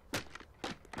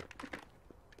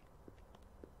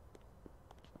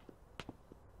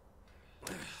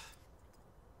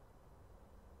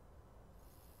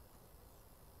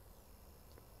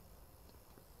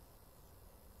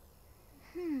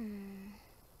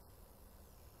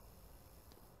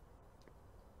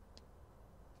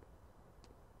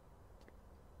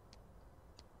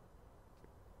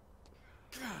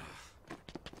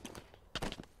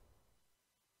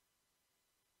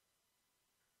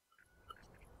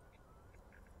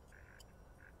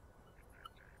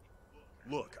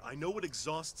 Look, I know what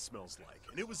exhaust smells like,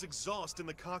 and it was exhaust in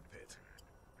the cockpit.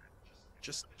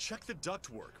 Just check the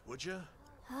ductwork, would ya?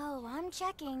 Oh, I'm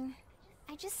checking.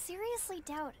 I just seriously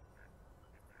doubt.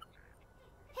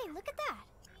 Hey, look at that!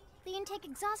 The intake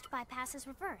exhaust bypass is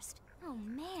reversed. Oh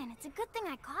man, it's a good thing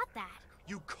I caught that.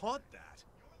 You caught that?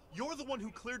 You're the one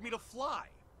who cleared me to fly.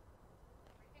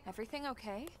 Everything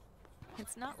okay?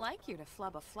 It's not like you to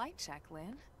flub a flight check,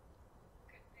 Lynn.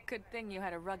 Good thing you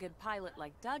had a rugged pilot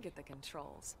like Doug at the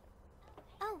controls.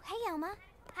 Oh, hey Elma.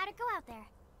 How'd it go out there?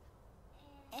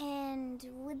 And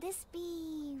would this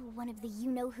be one of the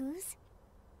you-know-who's?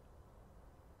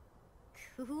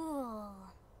 Cool.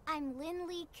 I'm Lynn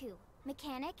Lee Koo,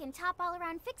 mechanic and top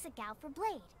all-around fix-it gal for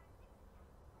Blade.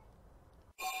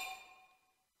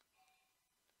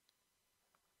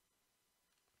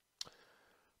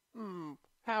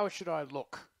 How should I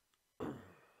look?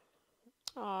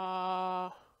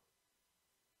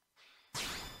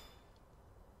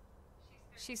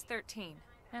 She's 13,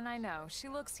 and I know, she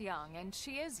looks young, and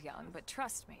she is young, but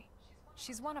trust me,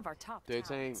 she's one of our top 13.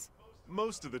 talents.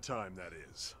 Most of the time, that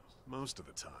is. Most of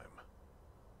the time.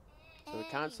 So we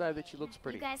can't say that she looks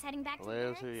pretty. You guys heading back A to the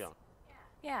little too barracks? young.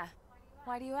 Yeah,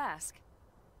 why do you ask?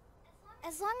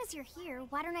 As long as you're here,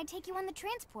 why don't I take you on the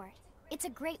transport? It's a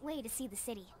great way to see the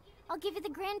city. I'll give you the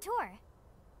grand tour.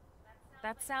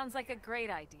 That sounds like a great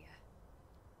idea.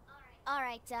 All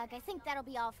right, Doug, I think that'll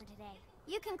be all for today.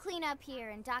 You can clean up here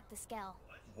and dock the Skell.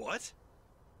 What?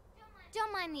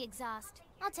 Don't mind the exhaust.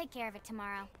 I'll take care of it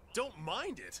tomorrow. Don't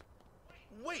mind it?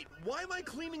 Wait, why am I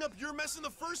cleaning up your mess in the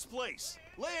first place?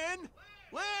 Lynn!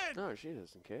 Lynn! No, she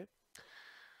doesn't care.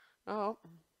 Oh.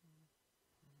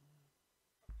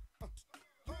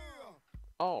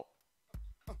 Oh.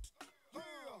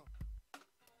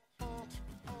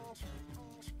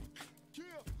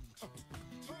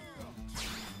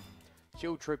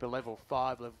 Shield Trooper level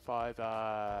 5,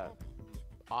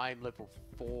 I'm level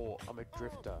 4, I'm a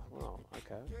drifter. Well,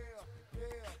 okay.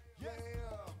 Look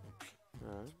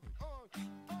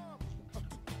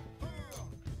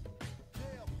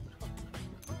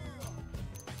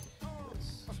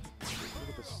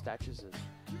at the statues and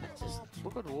just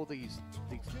look at all these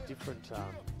different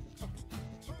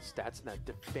stats in that: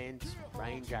 defense,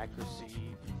 range,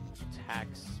 accuracy,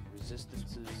 attacks,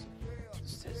 resistances.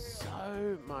 There's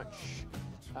so much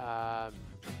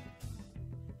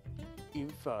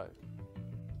info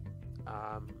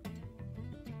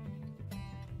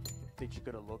that you're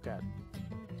going to look at.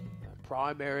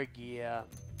 Primary gear,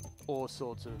 all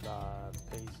sorts of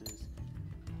pieces,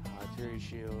 artillery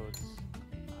shields,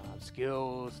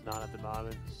 skills, none at the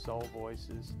moment, soul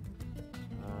voices.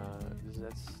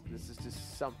 This is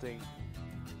just something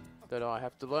that I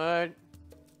have to learn.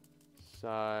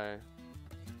 So,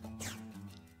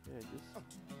 yeah, just...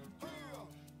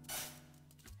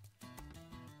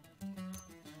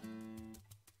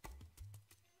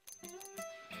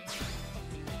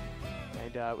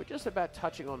 And we're just about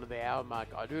touching on the hour mark.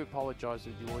 I do apologise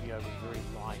if the audio was very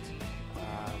light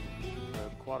for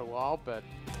quite a while, but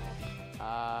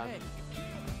I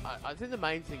think the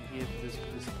main thing here for this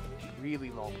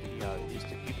really long video is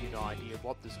to give you an idea of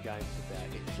what this game's about.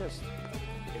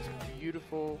 It's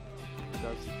beautiful, it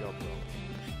does the job well.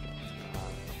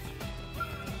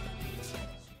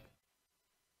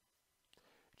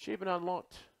 Achievement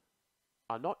unlocked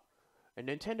are not, and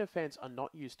Nintendo fans are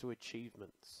not used to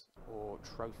achievements or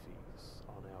trophies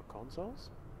on our consoles.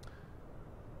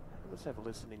 Let's have a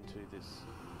listen into this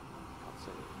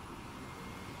cutscene.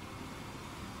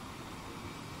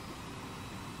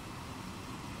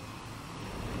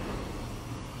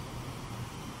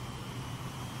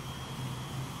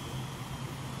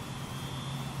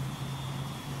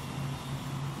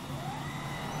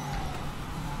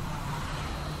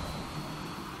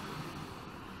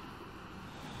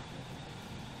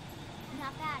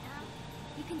 Not bad, huh?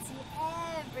 You can see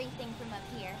everything from up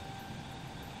here.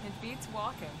 It beats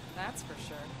walking, that's for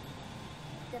sure.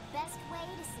 The best way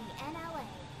to see NLA.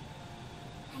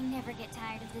 I never get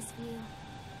tired of this view.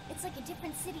 It's like a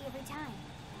different city every time.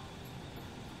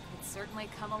 It's certainly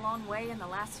come a long way in the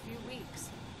last few weeks.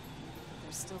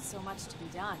 There's still so much to be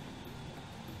done.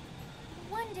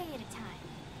 One day at a time.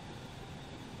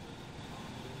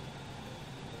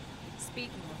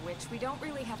 Speaking of which, we don't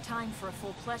really have time for a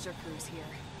full pleasure cruise here.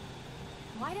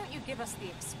 Why don't you give us the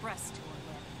express tour,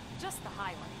 Lynn? Just the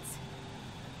highlights.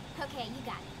 Okay, you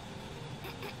got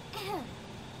it.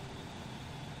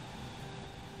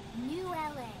 New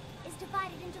LA is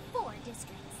divided into 4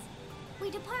 districts. We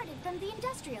departed from the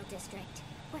Industrial District,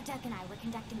 where Doug and I were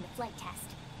conducting the flight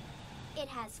test. It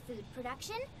has food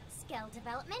production, skill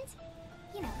development,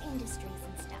 you know, industries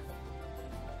and stuff.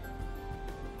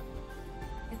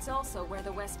 It's also where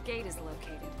the West Gate is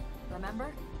located,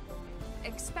 remember?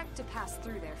 Expect to pass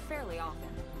through there fairly often.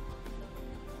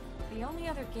 The only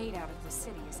other gate out of the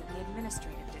city is in the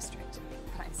Administrative District,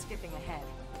 but I'm skipping ahead.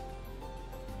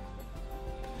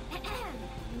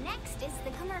 Next is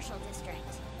the Commercial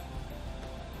District.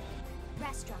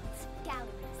 Restaurants,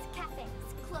 galleries,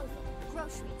 cafes, clothing,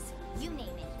 groceries, you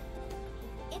name it.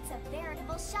 It's a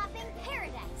veritable shopping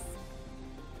paradise.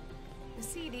 The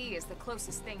CD is the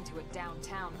closest thing to a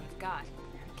downtown we've got.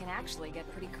 It can actually get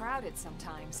pretty crowded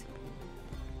sometimes.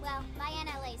 Well, by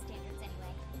NLA standards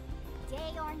anyway.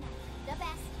 Day or night, the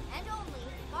best and only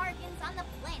bargains on the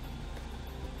planet.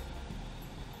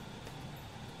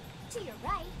 To your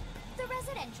right, the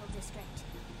Residential District.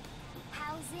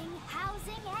 Housing,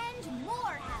 housing, and more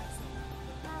housing.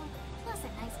 Well, plus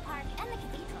a nice park and the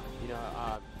cathedral. You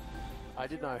know, I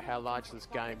didn't know how large this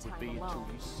game would be until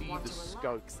you see the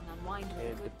scope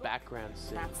and the background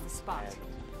scene. That's the spot.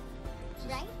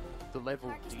 Right? The level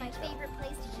Park is detail. my favorite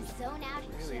place to just zone out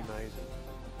and Really chill. amazing.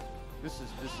 This is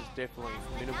definitely Last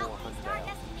but minimal not least, 100 our hours.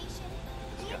 destination,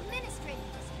 the go. Administrative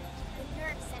District, the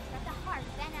nerve center of the heart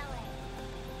of NLA.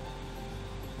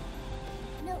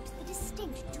 Note the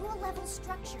distinct dual-level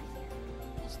structure here.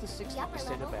 What's the The upper 60%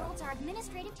 level about? holds our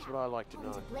administrative That's tower, what I like to home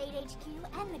know. to Blade HQ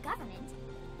and the government.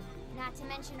 Not to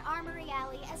mention Armory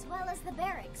Alley as well as the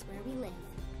barracks where we live.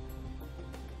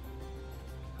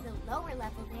 The lower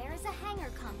level there is a hangar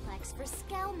complex for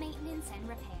Skell maintenance and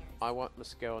repairs. I want my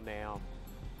scale now.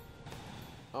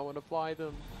 I want to fly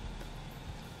them.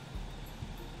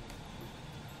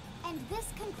 And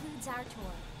this concludes our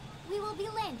tour. We will be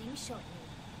landing shortly.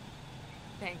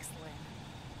 Thanks, Lynn.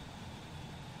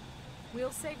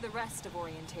 We'll save the rest of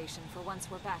orientation for once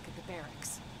we're back at the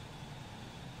barracks.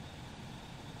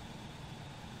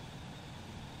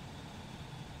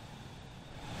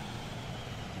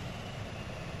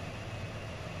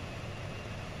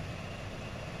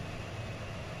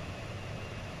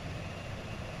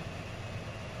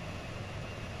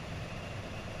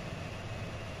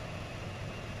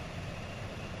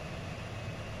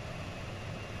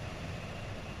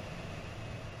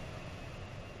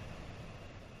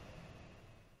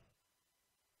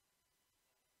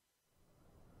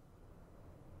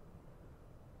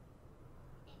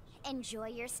 Enjoy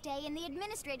your stay in the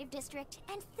administrative district,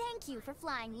 and thank you for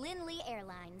flying Linley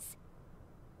Airlines.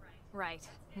 Right.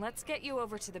 Let's get you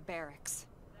over to the barracks.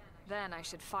 Then I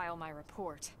should file my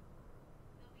report.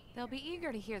 They'll be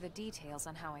eager to hear the details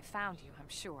on how I found you, I'm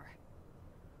sure.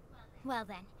 Well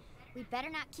then, we better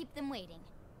not keep them waiting.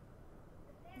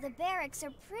 The barracks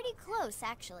are pretty close,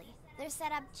 actually. They're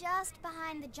set up just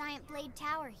behind the giant blade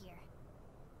tower here.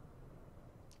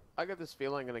 I got this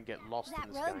feeling I'm gonna get lost That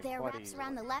in this road game there quite wraps easily.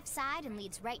 around the left side and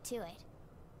leads right to it.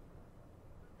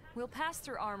 We'll pass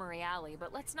through Armory Alley,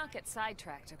 but let's not get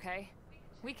sidetracked, okay?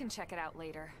 We can check it out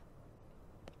later.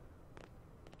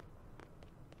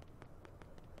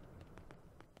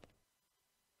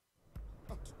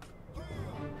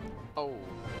 Oh,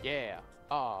 yeah.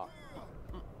 Ah.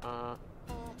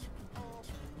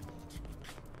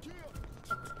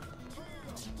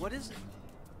 What is it?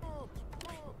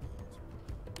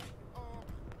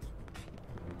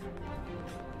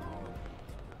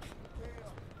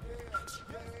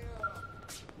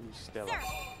 Stella. Sir!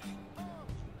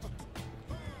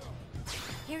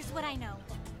 Here's what I know.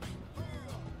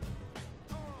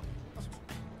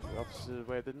 The officers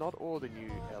aware that not all the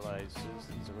new LA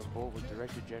citizens are on board with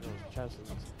Director General Chasten's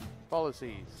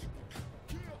policies.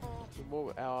 The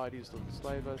more our ideas to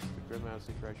enslave us, the grimmer our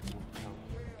situation will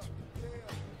become.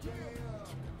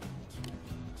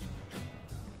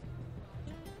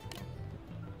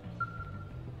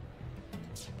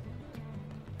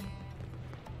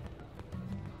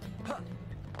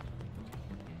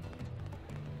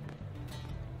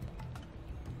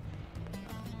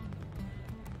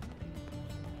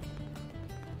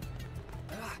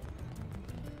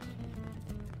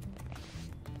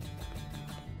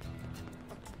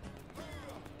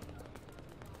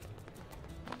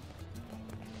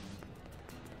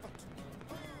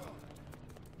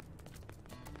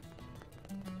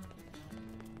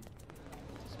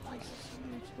 This place is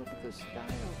huge. Look at the scale.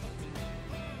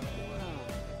 Wow.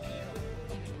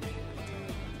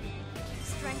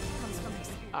 Strength comes from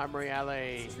experience. Armory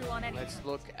Alley. True on any- Let's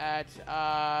look at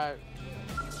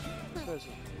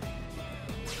person.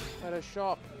 At a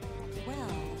shop. Well,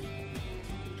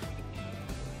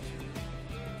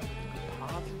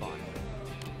 Pathfinder.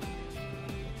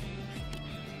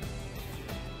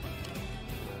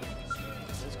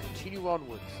 Let's continue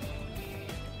onwards.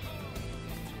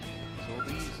 So all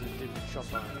these are different shop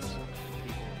owners.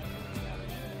 People.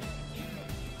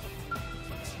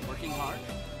 Working hard?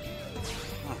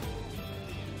 Huh.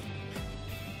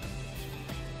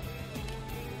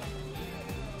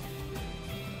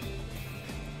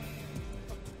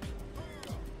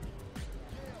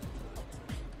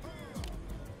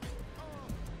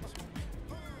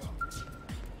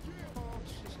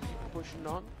 Let's just keep pushing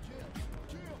on.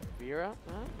 Vera,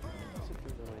 huh? That's a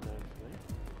familiar name for me.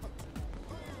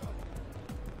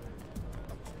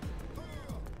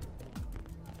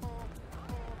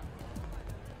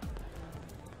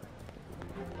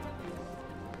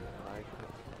 Right,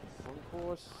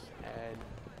 concourse, and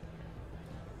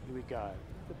here we go.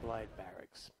 The Blade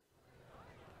Barracks.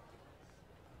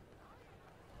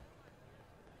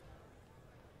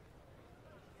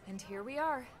 And here we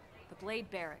are, the Blade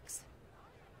Barracks.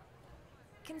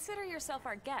 Consider yourself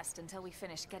our guest until we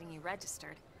finish getting you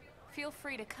registered. Feel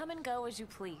free to come and go as you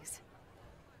please.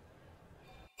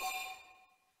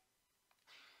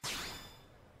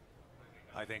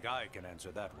 I think I can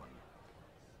answer that one.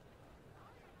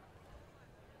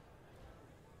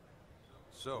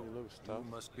 So, He looks tough. you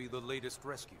must be the latest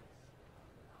rescue.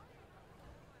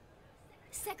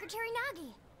 Secretary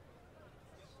Nagi!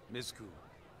 Mizku.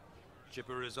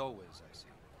 Chipper as always, I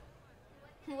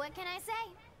see. What can I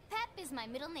say? Pep is my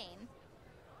middle name.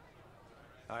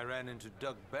 I ran into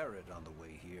Doug Barrett on the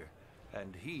way here,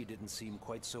 and he didn't seem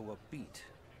quite so upbeat.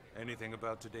 Anything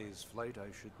about today's flight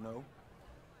I should know?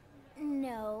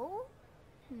 No.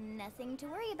 Nothing to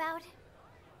worry about.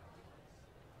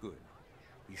 Good.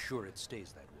 Be sure it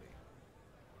stays that way.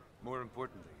 More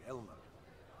importantly, Elma,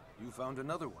 you found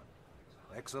another one.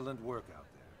 Excellent work out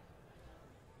there.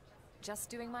 Just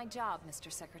doing my job,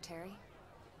 Mr. Secretary.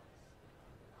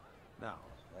 Now,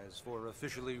 as for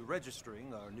officially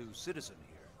registering our new citizen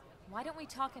here, Why don't we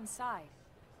talk inside?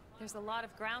 There's a lot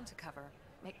of ground to cover.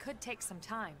 It could take some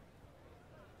time.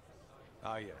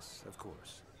 ah yes, of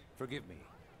course. Forgive me.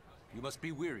 You must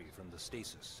be weary from the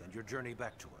stasis and your journey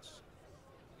back to us.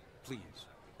 Please,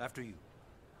 after you.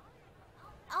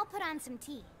 I'll put on some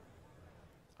tea.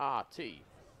 Ah, tea.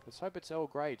 Let's hope it's Earl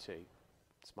Grey tea.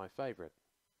 It's my favourite.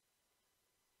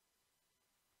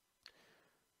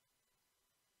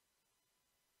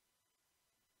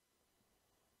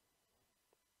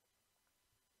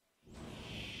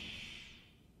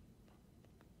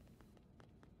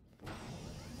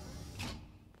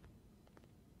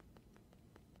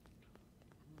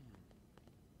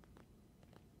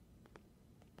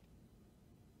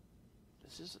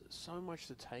 just so much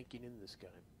to take in this game.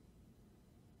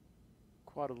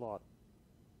 Quite a lot.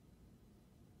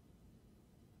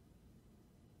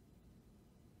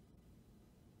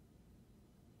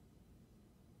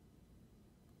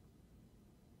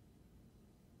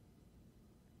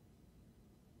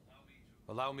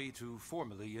 Allow me to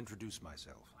formally introduce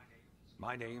myself.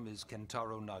 My name is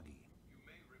Kentaro Nagi.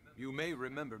 You may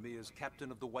remember me as captain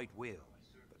of the White Whale,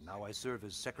 but now I serve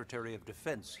as Secretary of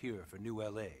Defense here for New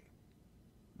LA.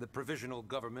 The provisional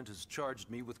government has charged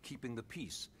me with keeping the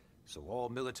peace, so all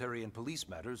military and police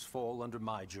matters fall under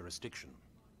my jurisdiction.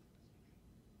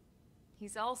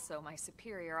 He's also my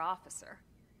superior officer.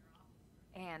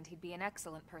 And he'd be an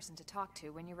excellent person to talk to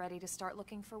when you're ready to start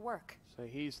looking for work. So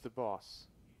he's the boss.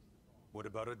 What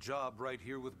about a job right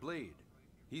here with Blade?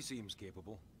 He seems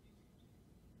capable.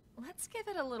 Let's give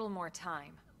it a little more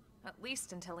time. At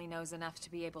least until he knows enough to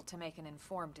be able to make an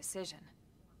informed decision.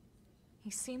 He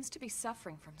seems to be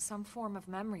suffering from some form of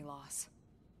memory loss.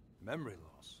 Memory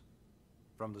loss?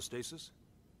 From the stasis?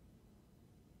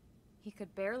 He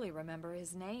could barely remember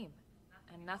his name,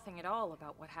 and nothing at all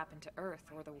about what happened to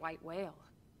Earth or the White Whale.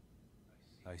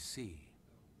 I see.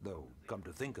 Though, come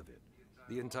to think of it,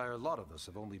 the entire lot of us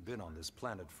have only been on this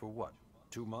planet for what,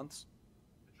 2 months?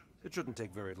 It shouldn't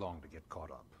take very long to get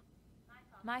caught up.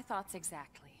 My thoughts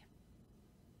exactly.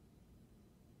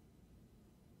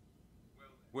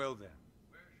 Well then,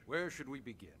 where should we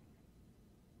begin?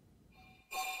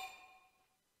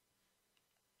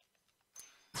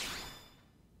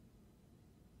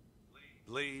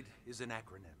 Blade is an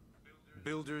acronym.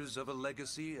 Builders of a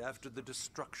legacy after the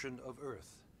destruction of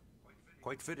Earth.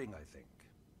 Quite fitting, I think.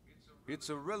 It's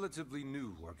a relatively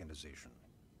new organization.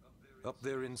 Up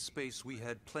there in space, we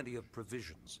had plenty of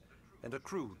provisions, and a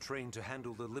crew trained to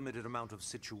handle the limited amount of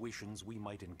situations we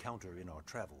might encounter in our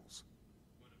travels.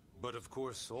 But of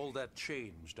course, all that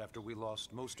changed after we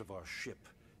lost most of our ship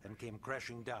and came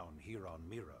crashing down here on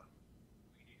Mira.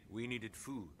 We needed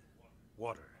food,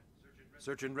 water,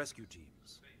 search and rescue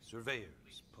teams,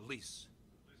 surveyors, police.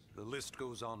 The list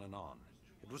goes on and on.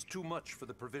 It was too much for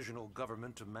the provisional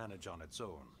government to manage on its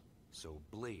own, so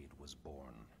Blade was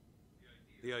born.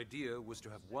 The idea was to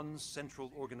have one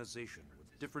central organization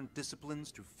with different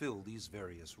disciplines to fill these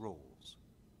various roles.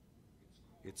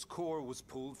 Its core was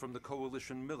pulled from the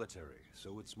Coalition military,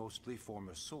 so it's mostly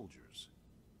former soldiers.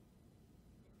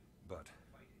 But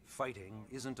fighting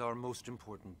isn't our most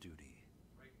important duty.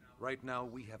 Right now,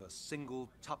 we have a single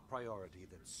top priority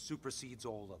that supersedes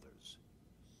all others.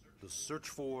 The search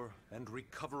for and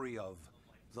recovery of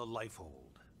the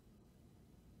Lifehold.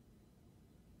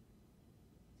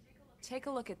 Take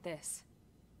a look at this.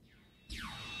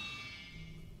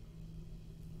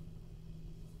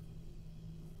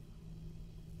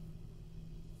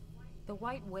 The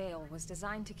White Whale was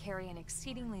designed to carry an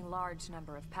exceedingly large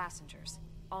number of passengers,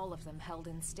 all of them held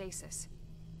in stasis.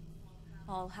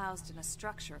 All housed in a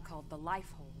structure called the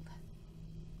Lifehold.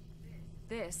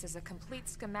 This is a complete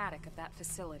schematic of that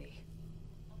facility.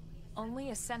 Only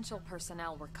essential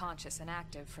personnel were conscious and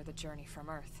active for the journey from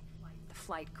Earth. The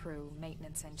flight crew,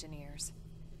 maintenance engineers,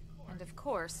 and of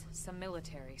course, some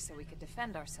military so we could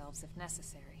defend ourselves if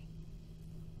necessary.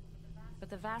 But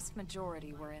the vast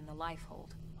majority were in the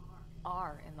Lifehold.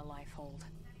 Are in the Lifehold.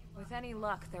 With any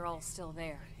luck, they're all still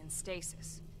there, in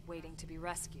stasis, waiting to be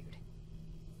rescued.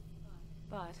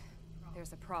 But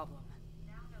there's a problem.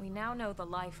 We now know the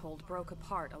Lifehold broke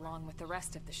apart along with the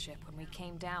rest of the ship when we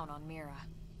came down on Mira.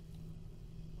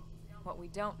 What we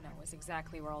don't know is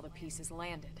exactly where all the pieces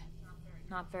landed.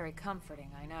 Not very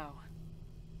comforting, I know.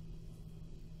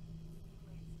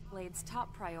 Blade's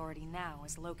top priority now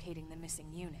is locating the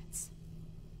missing units.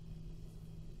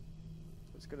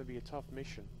 It's going to be a tough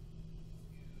mission.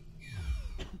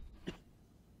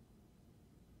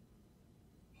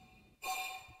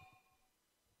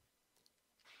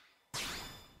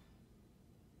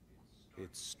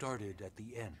 It started at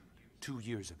the end, 2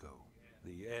 years ago.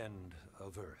 The end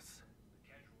of Earth.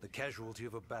 The casualty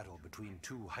of a battle between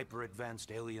two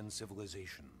hyper-advanced alien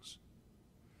civilizations.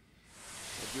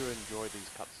 I do enjoy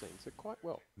these cutscenes. They're quite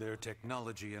well. Their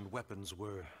technology and weapons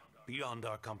were beyond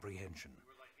our comprehension.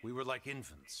 We were like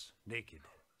infants, naked,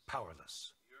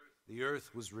 powerless. The Earth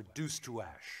was reduced to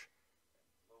ash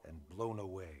and blown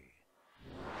away.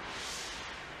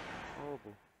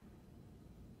 Horrible.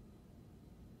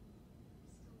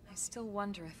 I still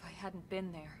wonder if I hadn't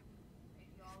been there.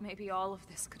 If maybe all of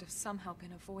this could have somehow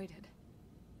been avoided.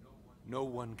 No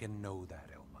one can know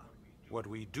that, Elma. What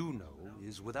we do know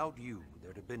is without you,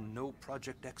 there'd have been no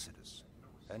Project Exodus,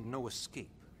 and no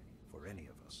escape for any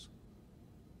of us.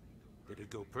 Did it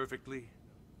go perfectly?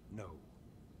 No.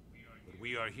 But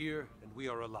we are here, and we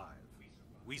are alive.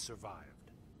 We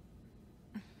survived.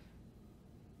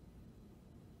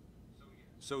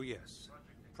 So yes,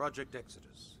 Project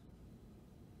Exodus.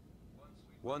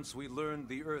 Once we learned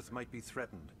the Earth might be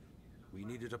threatened, we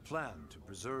needed a plan to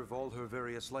preserve all her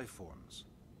various life forms.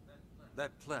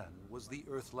 That plan was the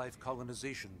Earth Life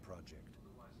Colonization Project,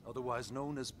 otherwise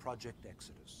known as Project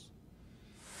Exodus.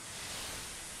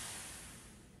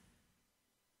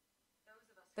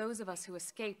 Those of us who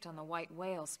escaped on the White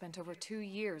Whale spent over 2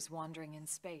 years wandering in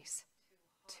space.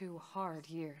 2 hard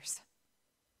years.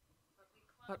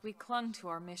 But we clung to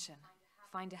our mission,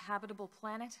 find a habitable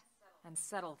planet and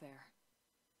settle there.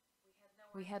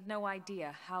 We had no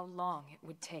idea how long it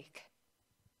would take.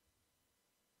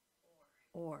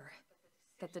 Or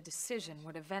that the decision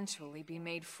would eventually be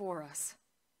made for us.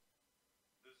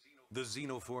 The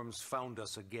xenoforms found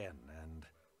us again, and,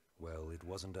 well, it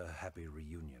wasn't a happy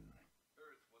reunion.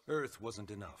 Earth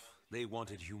wasn't enough. They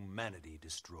wanted humanity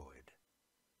destroyed.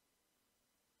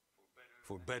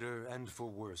 For better and for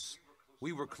worse,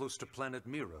 we were close to planet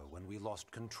Mira when we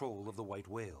lost control of the White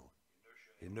Whale.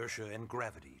 Inertia and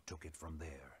gravity took it from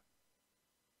there.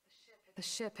 The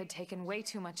ship had taken way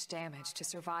too much damage to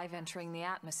survive entering the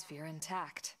atmosphere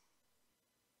intact.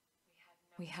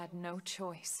 We had no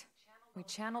choice. We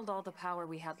channeled all the power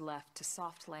we had left to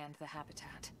soft land the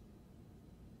habitat.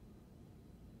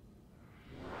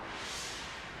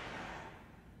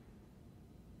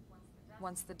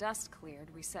 Once the dust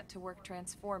cleared, we set to work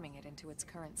transforming it into its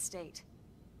current state.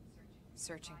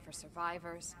 Searching for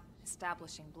survivors,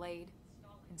 establishing Blade,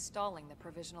 installing the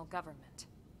provisional government.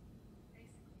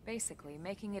 Basically,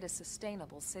 making it a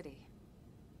sustainable city.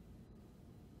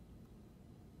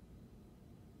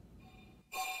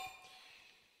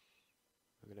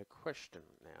 I'm going to question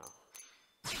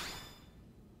now.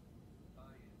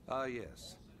 Ah,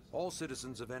 yes. All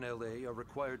citizens of NLA are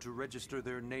required to register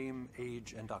their name,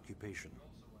 age, and occupation.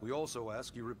 We also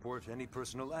ask you report any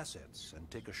personal assets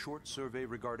and take a short survey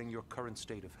regarding your current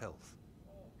state of health.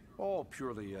 All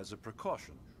purely as a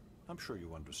precaution. I'm sure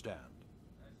you understand.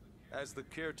 As the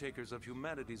caretakers of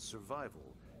humanity's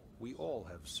survival, we all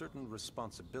have certain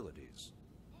responsibilities.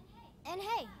 And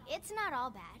hey, it's not all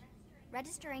bad.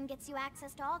 Registering gets you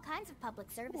access to all kinds of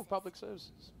public services. Ooh, public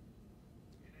services.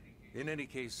 In any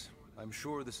case, I'm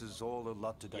sure this is all a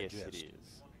lot to digest. Yes, it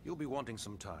is. You'll be wanting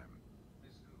some time.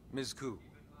 Ms. Koo,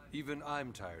 even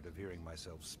I'm tired of hearing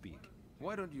myself speak.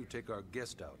 Why don't you take our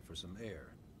guest out for some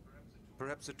air?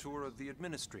 Perhaps a tour of the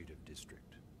administrative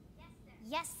district.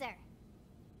 Yes, sir.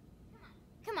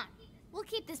 Come on, we'll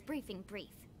keep this briefing brief.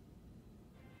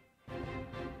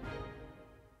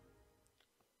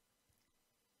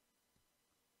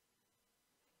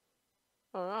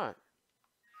 Alright.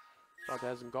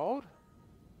 5,000 gold.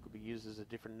 Could be used as a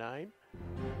different name.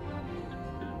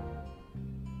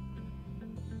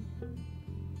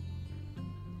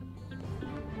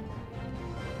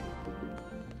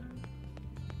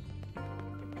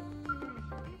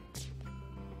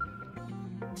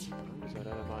 I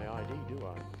don't have my ID, do I?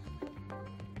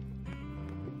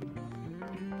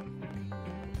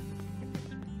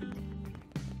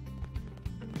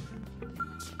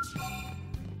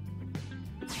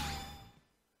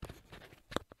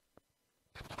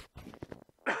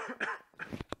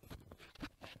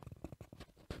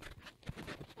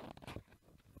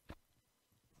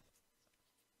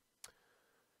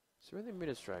 So we're in the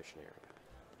administration area.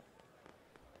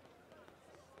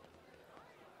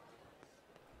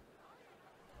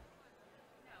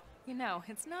 You know,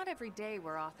 it's not every day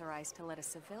we're authorized to let a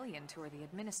civilian tour the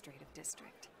administrative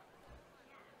district.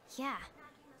 Yeah.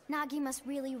 Nagi must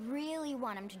really, really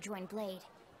want him to join Blade.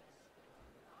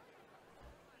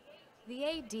 The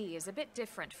AD is a bit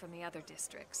different from the other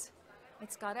districts.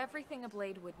 It's got everything a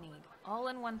Blade would need, all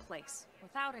in one place,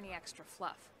 without any extra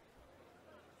fluff.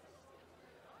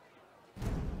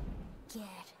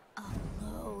 Get a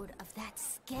load of that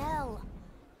scale.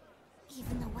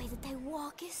 Even the way that they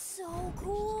walk is so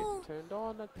cool. Just get turned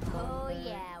on at the Oh moment.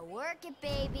 yeah, work it,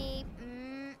 baby.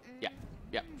 Yeah,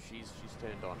 she's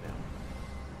turned on now.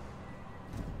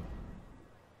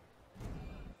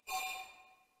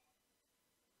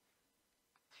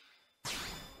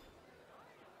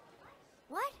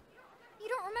 What? You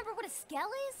don't remember what a skell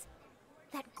is?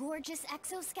 That gorgeous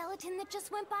exoskeleton that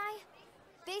just went by?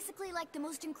 Basically like the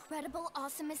most incredible,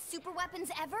 awesomest super weapons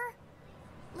ever?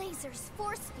 Lasers,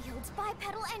 force fields,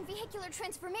 bipedal and vehicular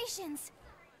transformations.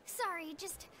 Sorry,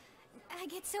 just... I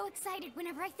get so excited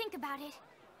whenever I think about it.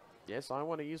 Yes, I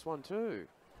want to use one too.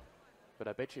 But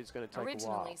I bet you it's going to take a while.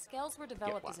 Originally, scales were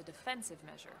developed one. as a defensive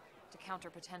measure to counter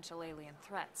potential alien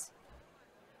threats.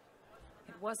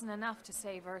 It wasn't enough to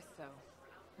save Earth, though.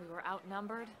 We were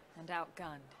outnumbered and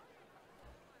outgunned.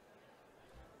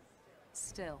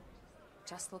 Still,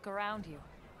 just look around you.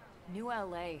 New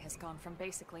LA has gone from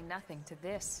basically nothing to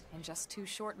this in just 2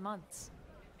 short months.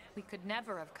 We could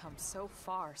never have come so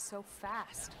far so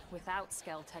fast without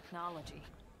Skell technology.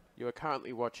 You are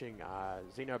currently watching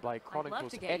Xenoblade Chronicles I'd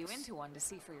love to get X you into one to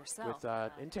see for yourself. with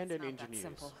Nintendo Ninja News.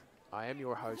 Simple. I am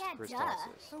your host, Yeah, Chris duh.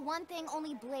 Dysis. For one thing,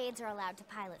 only blades are allowed to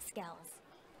pilot Skells.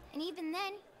 And even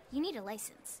then, you need a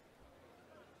license.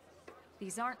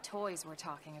 These aren't toys we're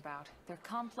talking about. They're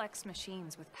complex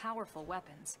machines with powerful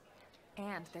weapons.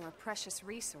 And they're a precious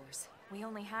resource. We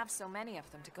only have so many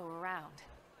of them to go around.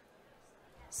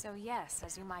 So yes,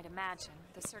 as you might imagine,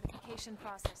 the certification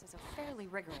process is a fairly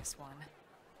rigorous one.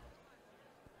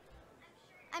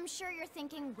 I'm sure you're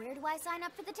thinking, where do I sign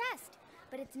up for the test?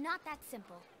 But it's not that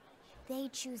simple. They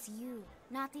choose you,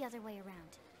 not the other way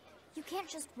around. You can't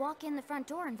just walk in the front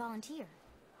door and volunteer.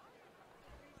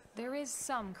 There is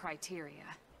some criteria.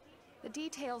 The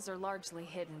details are largely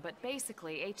hidden, but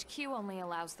basically, HQ only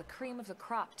allows the cream of the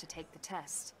crop to take the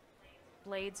test.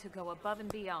 Blades who go above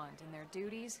and beyond in their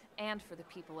duties, and for the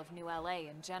people of New LA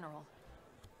in general.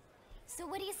 So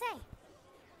what do you say?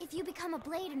 If you become a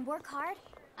blade and work hard,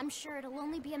 I'm sure it'll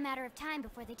only be a matter of time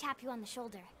before they tap you on the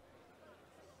shoulder.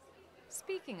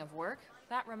 Speaking of work,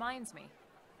 that reminds me.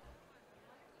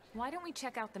 Why don't we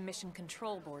check out the mission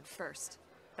control board first?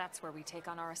 That's where we take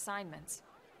on our assignments.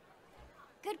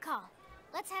 Good call.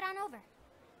 Let's head on over.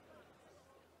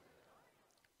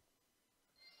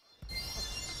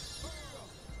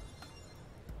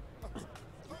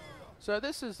 So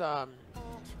this is how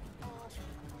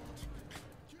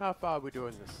far we're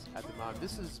doing this at the moment.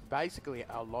 This is basically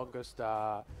our longest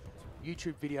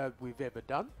YouTube video we've ever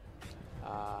done.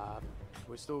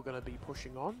 We're still going to be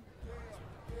pushing on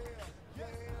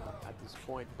at this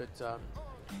point, but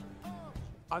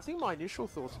I think my initial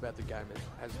thoughts about the game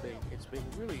has been it's been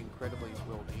really incredibly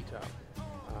well detailed.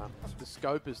 The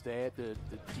scope is there, the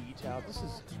detail. This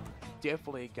is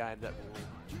definitely a game that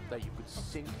you could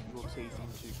sink your teeth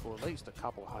into for at least a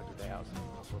couple 100 hours.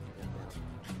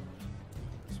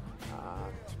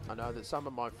 I know that some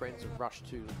of my friends have rushed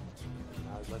to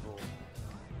level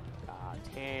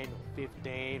 10 or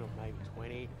 15 or maybe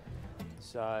 20,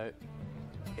 so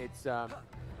it's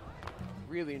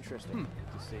really interesting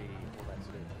to see all that to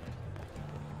do.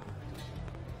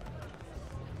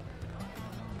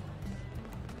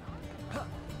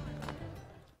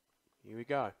 Here we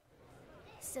go.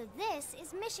 So this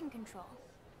is mission control.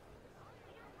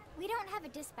 We don't have a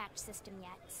dispatch system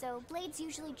yet, so blades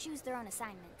usually choose their own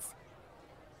assignments.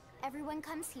 Everyone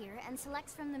comes here and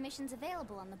selects from the missions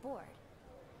available on the board.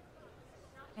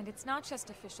 And it's not just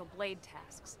official blade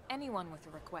tasks. Anyone with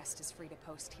a request is free to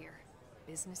post here.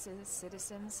 Businesses,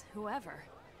 citizens, whoever.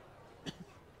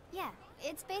 Yeah,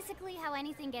 it's basically how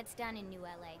anything gets done in New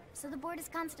LA, so the board is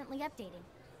constantly updating.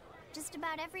 Just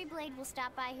about every blade will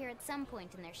stop by here at some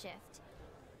point in their shift.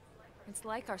 It's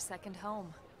like our second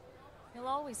home. You'll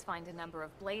always find a number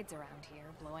of blades around here,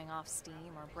 blowing off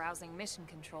steam or browsing mission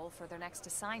control for their next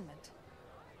assignment.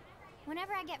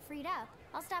 Whenever I get freed up,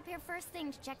 I'll stop here first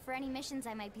thing to check for any missions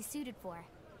I might be suited for.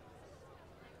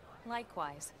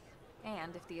 Likewise.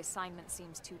 And if the assignment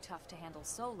seems too tough to handle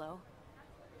solo,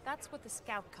 that's what the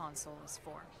scout console is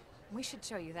for. We should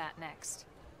show you that next.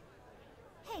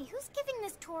 Hey, who's giving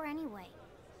this tour anyway?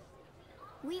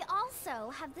 We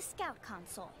also have the scout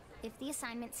console, if the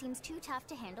assignment seems too tough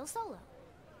to handle solo.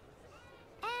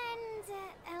 And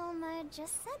Elma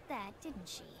just said that, didn't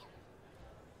she?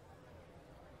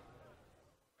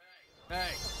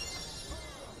 Hey!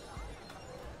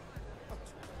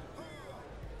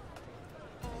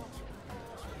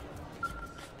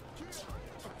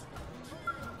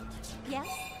 Yes?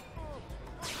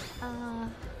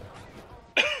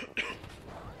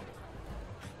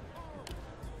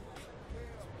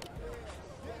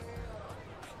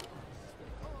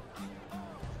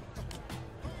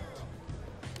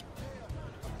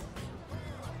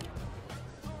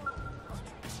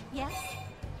 Yes?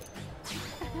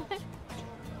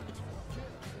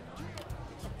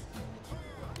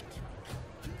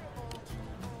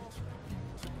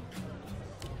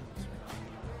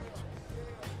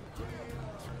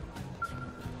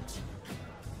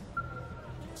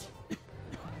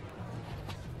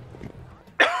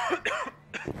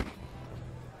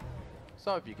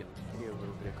 So if you can hear a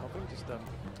little bit of coughing, just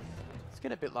it's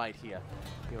getting a bit late here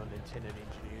on Nintendo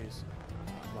Ninja News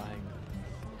playing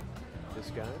this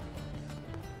game.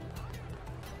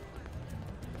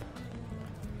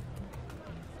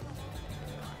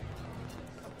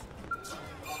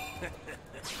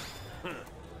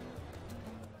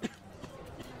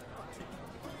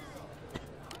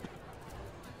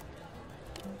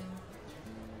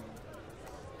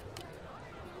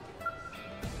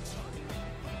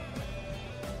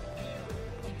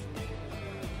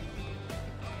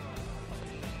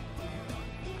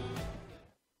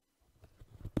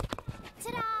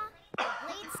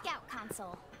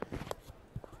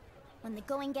 When the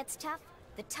going gets tough,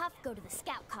 the tough go to the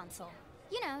scout console.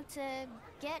 You know, to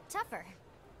get tougher.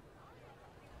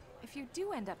 If you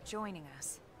do end up joining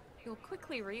us, you'll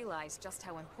quickly realize just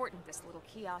how important this little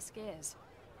kiosk is.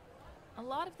 A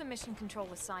lot of the mission control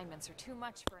assignments are too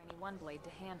much for any one blade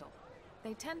to handle.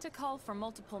 They tend to call for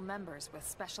multiple members with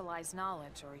specialized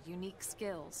knowledge or unique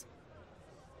skills.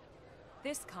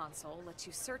 This console lets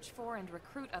you search for and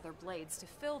recruit other blades to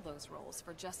fill those roles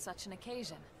for just such an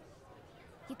occasion.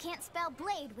 You can't spell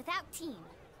blade without team.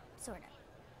 Sort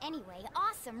of. Anyway,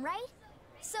 awesome, right?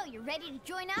 So, you ready to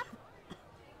join up?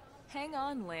 Hang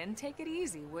on, Lynn. Take it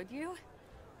easy, would you?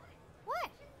 What?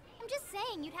 I'm just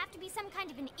saying you'd have to be some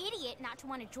kind of an idiot not to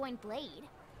want to join Blade.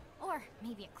 Or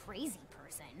maybe a crazy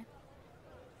person.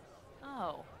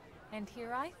 Oh, and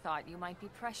here I thought you might be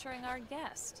pressuring our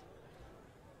guest.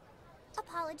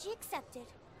 Apology accepted.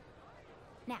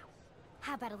 Now,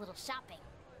 how about a little shopping?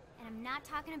 And I'm not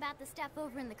talking about the stuff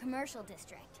over in the commercial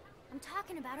district. I'm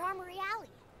talking about Armory Alley.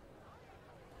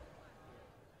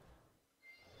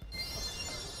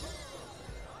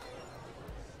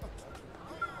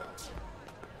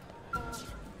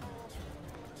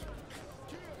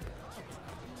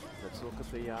 Let's look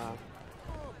at the,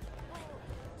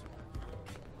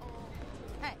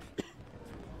 Hey.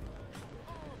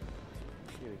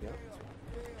 Here we go.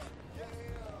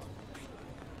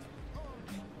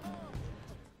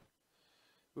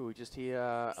 We were just here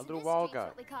a So little this while street's ago.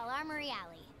 what we call Armory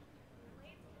Alley.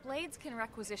 Blades can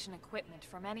requisition equipment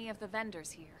from any of the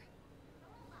vendors here.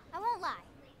 I won't lie,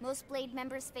 most Blade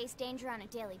members face danger on a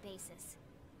daily basis.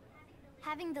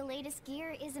 Having the latest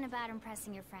gear isn't about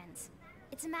impressing your friends.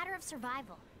 It's a matter of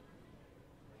survival.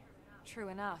 True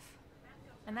enough.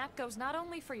 And that goes not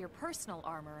only for your personal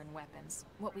armor and weapons,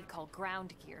 what we call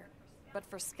ground gear, but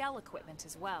for skell equipment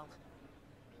as well.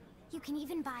 You can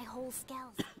even buy whole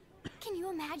skells. Can you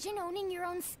imagine owning your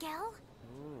own skell?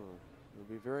 Oh, it'll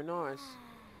be very nice.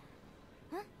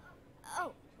 Huh?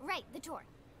 Oh, right, the tour.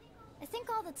 I think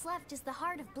all that's left is the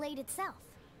heart of Blade itself.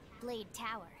 Blade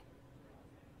Tower.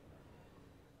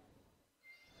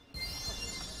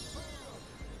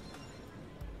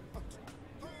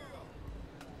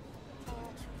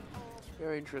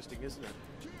 Very interesting, isn't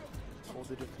it? All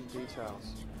the different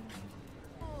details.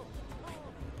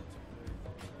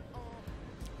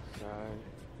 So...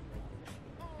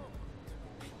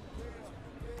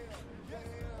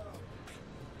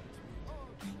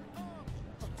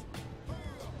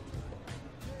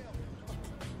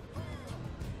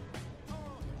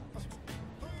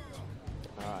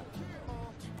 Alright.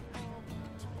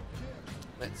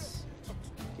 Let's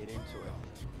get into it.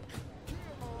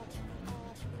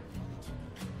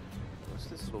 What's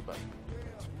this little button?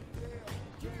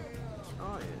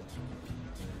 Oh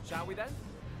yeah. Shall we then?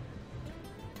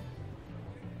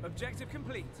 Objective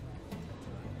complete.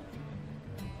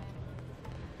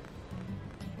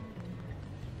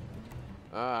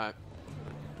 Alright.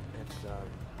 Let's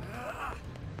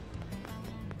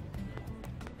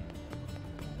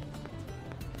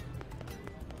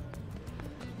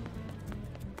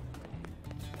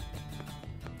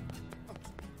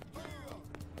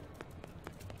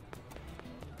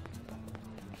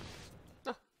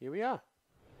here we are.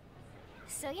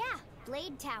 So yeah,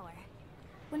 Blade Tower.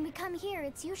 When we come here,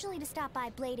 it's usually to stop by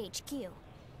Blade HQ.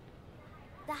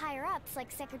 The higher-ups,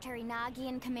 like Secretary Nagi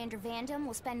and Commander Vandam,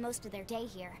 will spend most of their day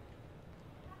here.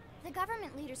 The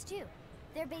government leaders, too.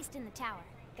 They're based in the tower.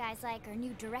 Guys like our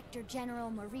new Director General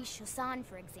Maurice Chassan,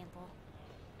 for example.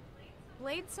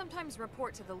 Blades sometimes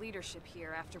report to the leadership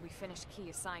here after we finish key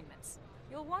assignments.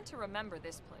 You'll want to remember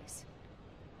this place.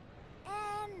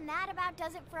 And that about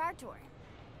does it for our tour.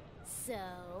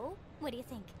 So, what do you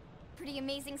think? Pretty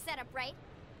amazing setup, right?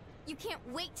 You can't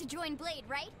wait to join Blade,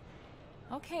 right?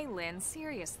 Okay, Lynn,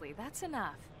 seriously, that's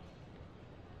enough.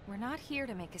 We're not here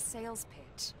to make a sales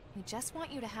pitch. We just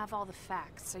want you to have all the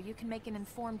facts so you can make an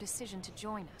informed decision to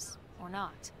join us, or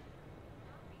not.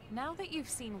 Now that you've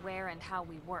seen where and how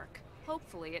we work,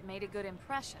 hopefully it made a good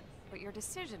impression, but your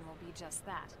decision will be just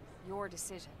that, your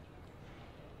decision.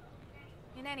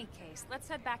 In any case, let's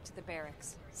head back to the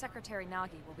barracks. Secretary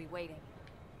Nagi will be waiting.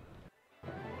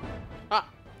 Ah!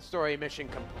 Story mission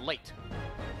complete.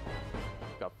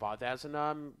 Got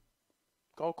 5,000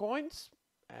 gold coins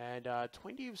and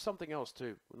 20 of something else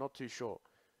too. We're not too sure.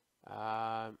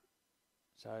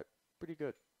 So pretty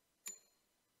good.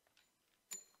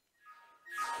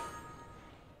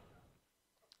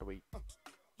 Are we?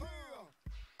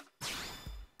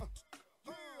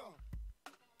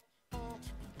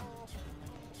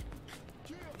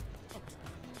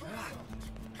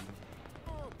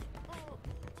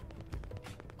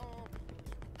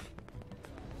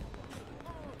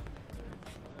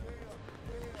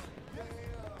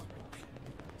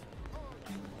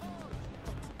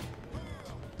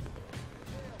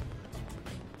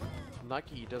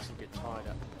 Lucky he doesn't get tied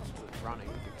up with running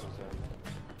because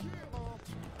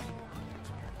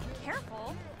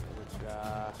Careful! it would be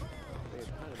a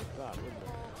pain in the butt, wouldn't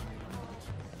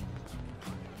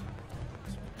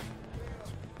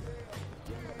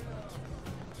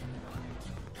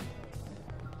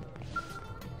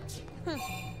it?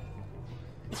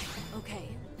 Okay,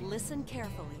 listen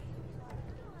carefully.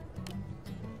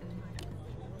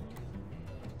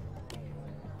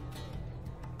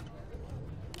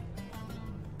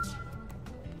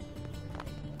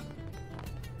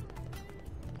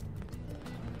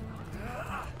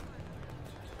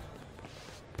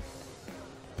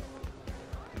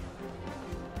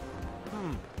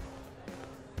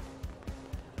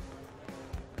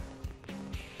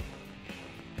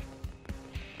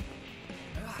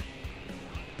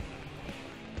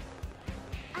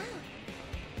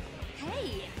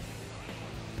 Hey!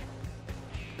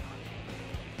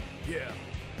 Yeah.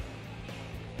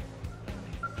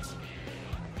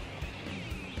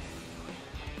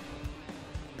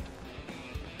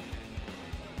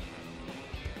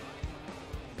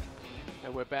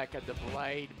 And we're back at the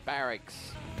Blade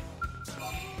Barracks.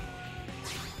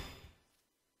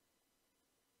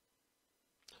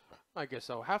 I guess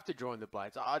I'll have to join the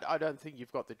Blades. I don't think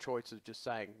you've got the choice of just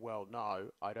saying, well, no,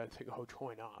 I don't think I'll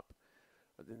join up.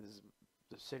 But then there's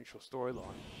the central storyline.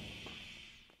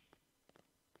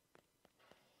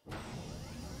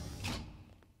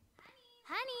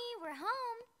 Honey, we're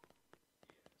home.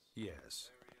 Yes,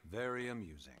 very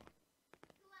amusing.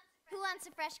 Who wants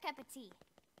a fresh cup of tea?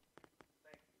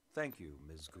 Thank you,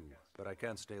 Ms. Gu, but I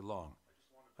can't stay long.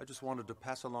 I just wanted to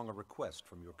pass along a request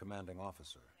from your commanding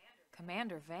officer.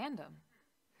 Commander Vandam?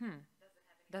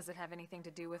 Does it have anything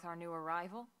to do with our new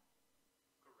arrival?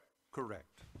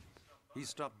 Correct. He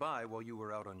stopped by while you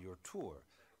were out on your tour.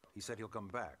 He said he'll come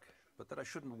back, but that I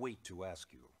shouldn't wait to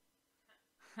ask you.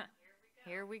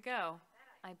 Here we go.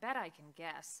 I bet I can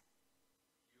guess.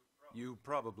 You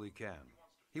probably can.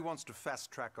 He wants to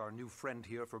fast-track our new friend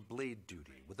here for blade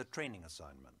duty with a training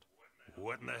assignment.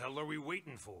 What in the hell are we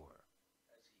waiting for?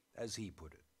 As he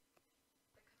put it.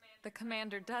 The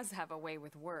commander does have a way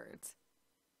with words.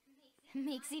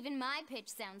 Makes even my pitch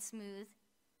sound smooth.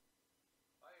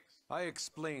 I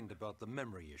explained about the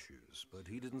memory issues, but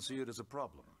he didn't see it as a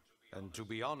problem. And to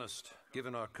be honest,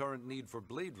 given our current need for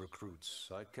blade recruits,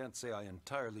 I can't say I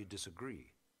entirely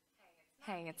disagree.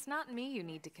 Hey, it's not me you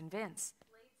need to convince.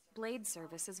 Blade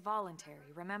service is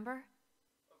voluntary, remember?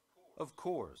 Of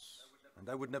course, and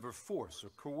I would never force or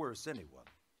coerce anyone.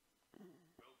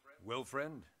 Well,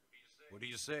 friend, what do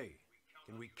you say?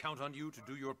 Can we count on you to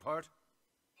do your part?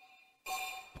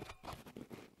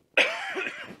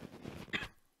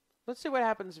 Let's see what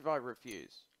happens if I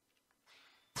refuse.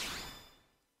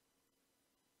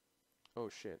 Oh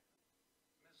shit.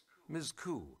 Ms.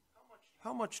 Ku,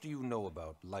 how much do you know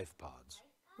about life pods?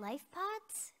 Life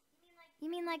pods? You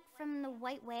mean like from the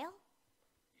white whale?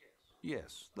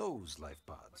 Yes, those life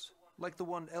pods. Like the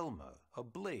one Elma, a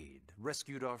blade,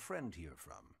 rescued our friend here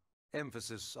from.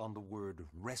 Emphasis on the word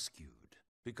rescued.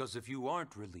 Because if you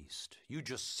aren't released, you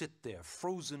just sit there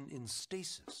frozen in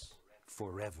stasis.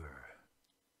 Forever.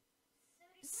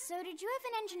 So did you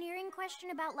have an engineering question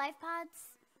about life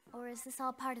pods? Or is this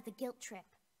all part of the guilt trip?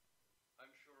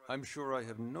 I'm sure I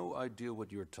have no idea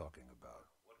what you're talking about.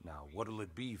 Now, what'll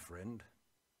it be, friend?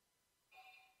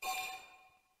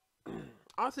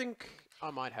 I think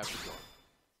I might have to join.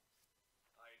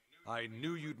 I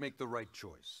knew you'd make the right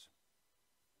choice.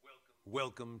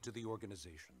 Welcome to the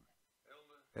organization.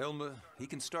 Elma, he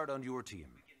can start on your team.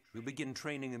 We'll begin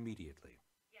training immediately.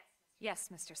 Yes,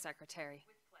 Mr. Secretary.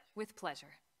 With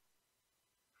pleasure.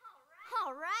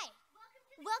 All right.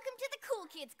 Welcome to the Cool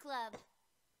Kids Club.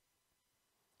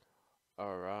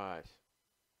 All right.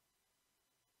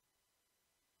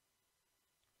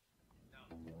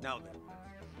 Now then,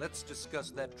 let's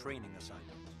discuss that training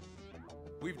assignment.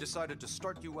 We've decided to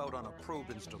start you out on a probe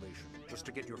installation, just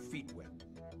to get your feet wet.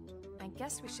 I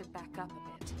guess we should back up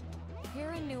a bit.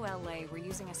 Here in New LA, we're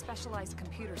using a specialized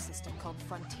computer system called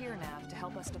Frontier Nav to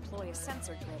help us deploy a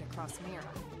sensor grid across Mira.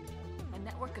 A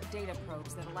network of data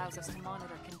probes that allows us to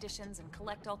monitor conditions and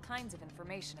collect all kinds of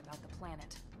information about the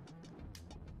planet.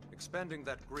 Expanding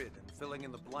that grid and filling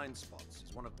in the blind spots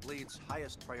is one of Blade's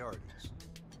highest priorities.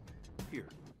 Here,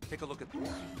 take a look at this.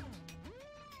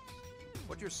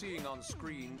 What you're seeing on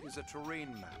screen is a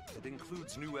terrain map that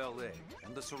includes New LA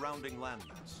and the surrounding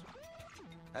landmass.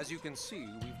 As you can see,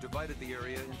 we've divided the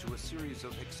area into a series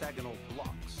of hexagonal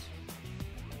blocks.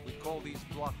 We call these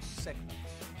blocks segments.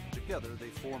 Together, they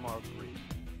form our grid.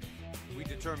 We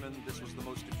determined this was the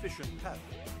most efficient path,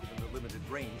 given the limited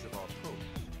range of our probes.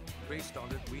 Based on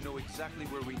it, we know exactly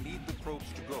where we need the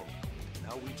probes to go.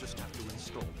 Now we just have to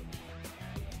install them.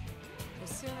 The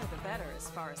sooner the better, as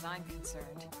far as I'm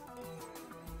concerned.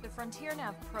 The Frontier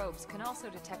Nav probes can also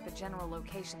detect the general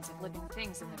locations of living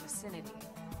things in the vicinity,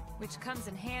 which comes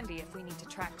in handy if we need to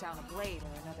track down a Blade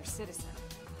or another citizen.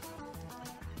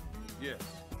 Yes,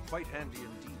 quite handy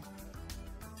indeed.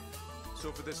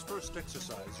 So for this first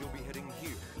exercise, you'll be heading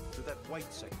here, to that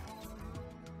white segment.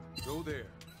 Go there,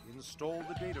 install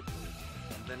the data probe,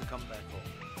 and then come back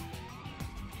home.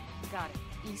 Got it.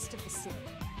 East of the city.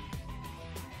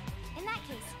 In that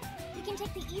case, we can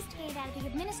take the East Gate out of the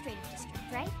administrative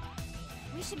district, right?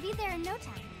 We should be there in no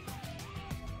time.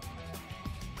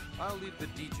 I'll leave the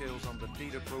details on the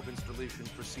data probe installation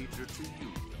procedure to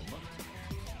you, Elma.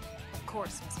 Of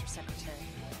course, Mr. Secretary.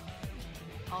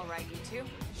 All right, you two,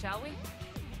 shall we?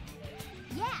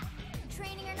 Yeah!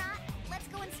 Training or not, let's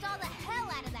go install the hell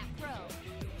out of that probe!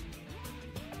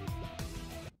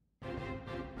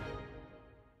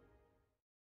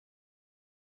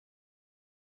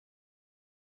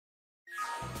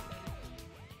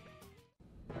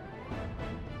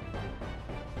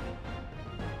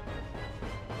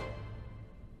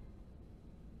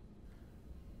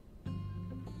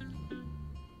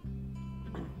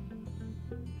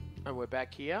 And we're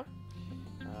back here.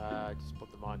 Just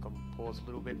put the mic on pause a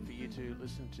little bit for you to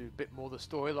listen to a bit more of the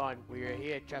storyline. We are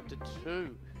here, chapter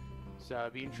 2. So it'll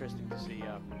be interesting to see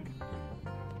how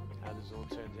this all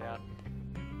turns out.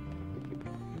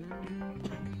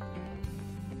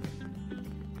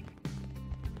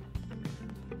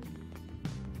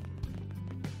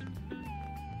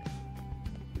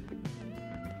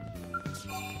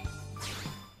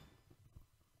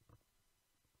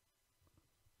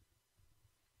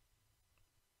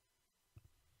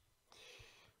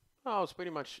 I was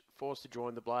pretty much forced to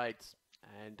join the Blades,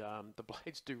 and the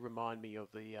Blades do remind me of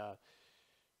the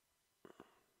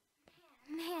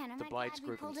Man, am I Blades glad we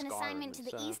group pulled in an Skyrim. assignment to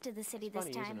the It's, east of the city this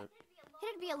funny, time. isn't it?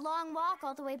 It'd be a long walk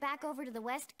all the way back over to the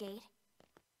West Gate.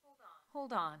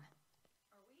 Hold on.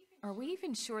 Are we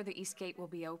even sure the East Gate will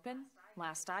be open?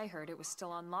 Last I heard, it was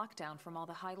still on lockdown from all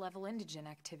the high-level indigen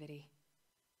activity.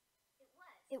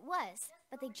 It was,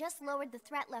 but they just lowered the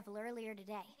threat level earlier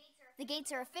today. The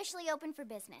gates are officially open for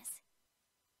business.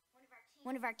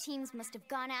 One of our teams must have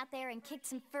gone out there and kicked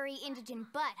some furry indigen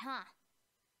butt, huh?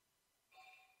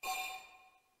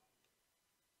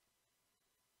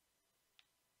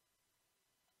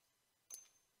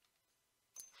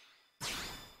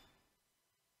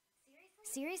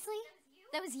 Seriously?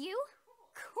 That was you?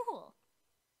 Cool.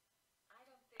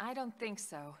 I don't think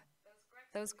so.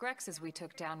 Those Grexes we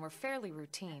took down were fairly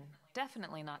routine.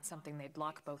 Definitely not something they'd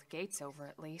lock both gates over,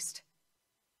 at least.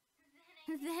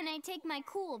 Then I take my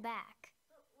cool back.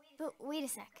 But wait a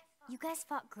sec. You guys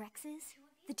fought Grexes?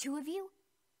 The two of you?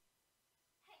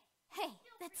 Hey,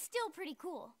 that's still pretty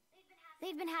cool.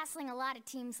 They've been hassling a lot of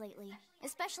teams lately,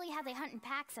 especially how they hunt in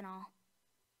packs and all.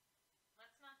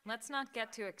 Let's not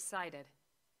get too excited.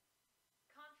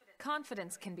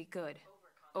 Confidence can be good.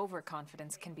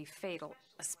 Overconfidence can be fatal,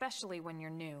 especially when you're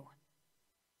new.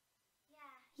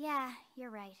 Yeah,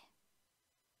 you're right.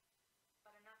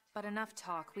 But enough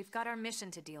talk. We've got our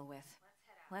mission to deal with.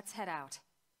 Let's head out.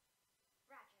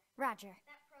 Roger.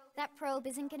 That probe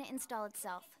isn't gonna install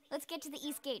itself. Let's get to the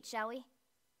East Gate, shall we?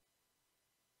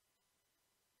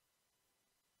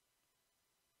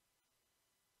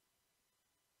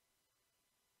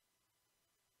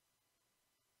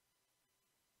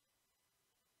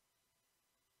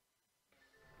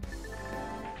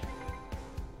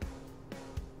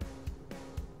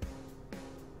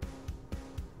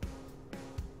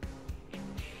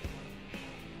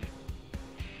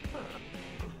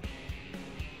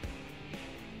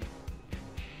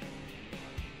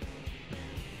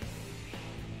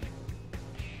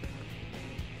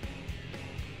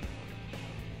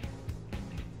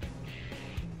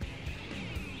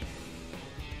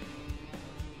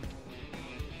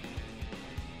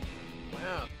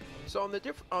 Wow. So on the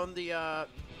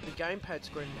gamepad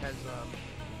screen has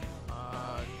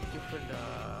different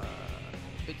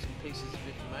bits and pieces of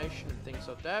information and things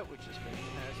like that, which is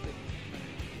fantastic.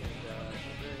 And I'm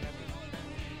very happy.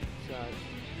 So.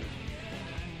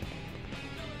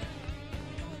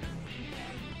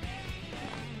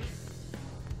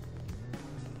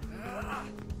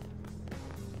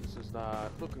 This is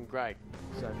looking great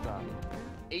so far.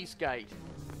 East Gate.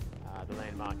 The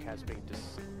landmark has been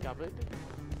discovered.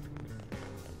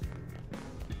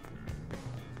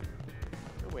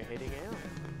 And we're heading out.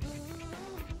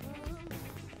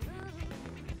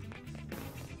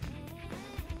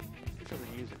 Wish I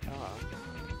could use a car. It'd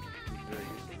be very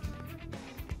useful.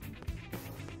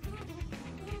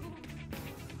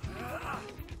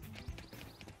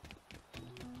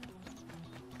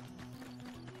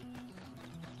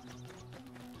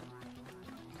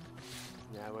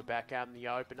 Now we're back out in the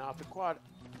open after quite a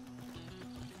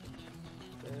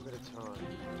fair bit of time.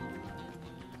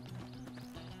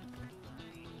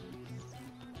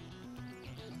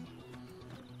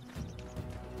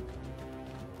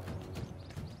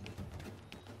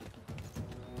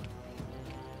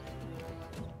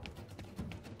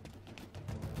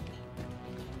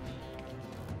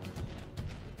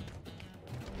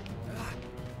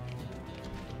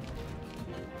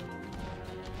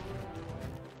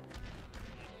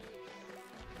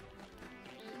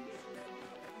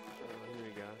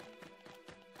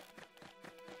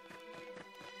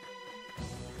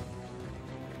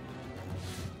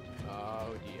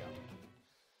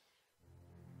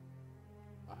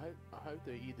 I hope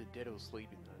they're either dead or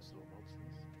sleeping, those little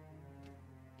monsters.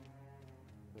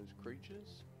 Those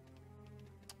creatures.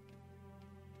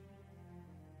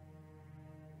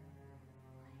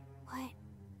 What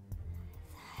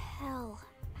the hell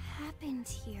happened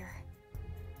here?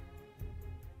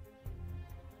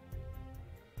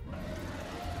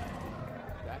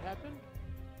 That happened?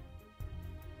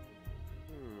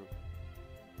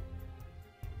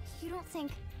 You don't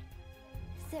think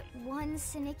that one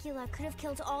Sinicula could have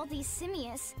killed all these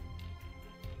simius?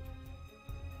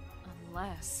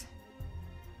 Unless...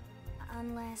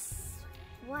 Unless...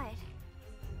 what?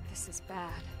 This is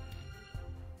bad.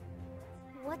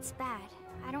 What's bad?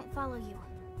 I don't follow you.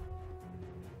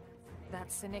 That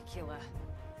Sinicula.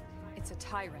 It's a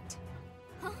tyrant.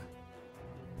 Huh?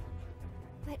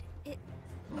 But it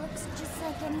looks just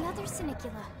like any other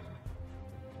Sinicula.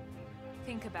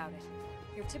 Think about it.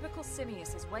 Your typical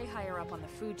simius is way higher up on the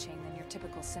food chain than your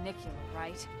typical Sinicula,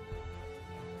 right?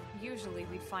 Usually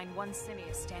we'd find one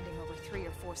simius standing over 3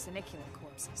 or 4 Sinicula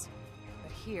corpses.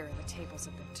 But here, the tables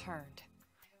have been turned.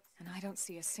 And I don't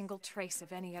see a single trace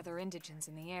of any other indigents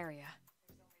in the area.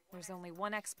 There's only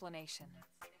one explanation.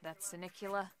 That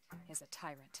Sinicula is a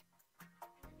tyrant.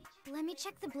 Let me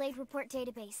check the Blade Report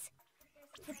database.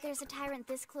 If there's a tyrant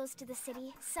this close to the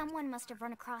city, someone must have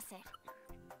run across it.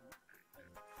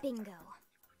 Bingo.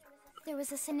 There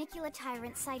was a Sinicula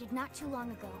tyrant sighted not too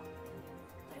long ago,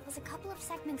 but it was a couple of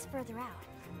segments further out.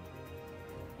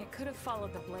 It could have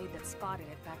followed the blade that spotted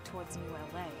it back towards New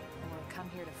LA, or come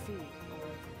here to feed, or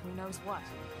who knows what.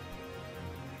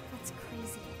 That's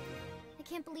crazy. I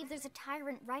can't believe there's a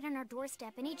tyrant right on our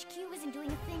doorstep, and HQ isn't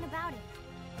doing a thing about it.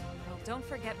 Well, don't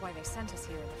forget why they sent us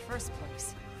here in the first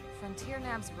place. Frontier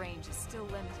Nav's range is still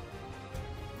limited.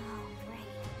 Oh, right.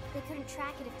 They couldn't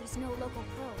track it if there's no local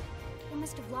probe. They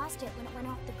must have lost it when it went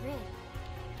off the grid.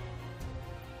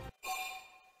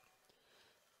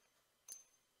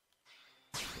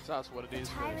 Let's ask what it is.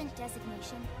 Tyrant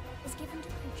designation is given to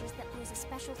creatures that pose a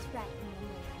special threat in the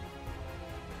area.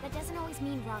 That doesn't always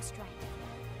mean raw strength.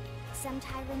 Some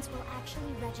tyrants will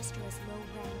actually register as low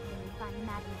rank when we find them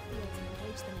out in the fields and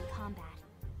engage them in combat.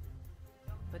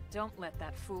 But don't let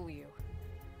that fool you.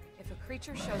 If a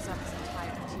creature shows up as a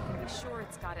tyrant, you can be sure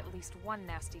it's got at least one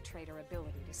nasty trait or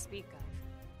ability to speak of.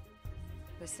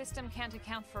 The system can't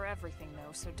account for everything,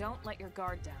 though, so don't let your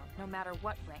guard down, no matter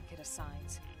what rank it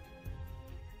assigns.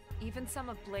 Even some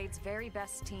of Blade's very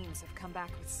best teams have come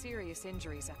back with serious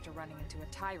injuries after running into a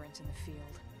tyrant in the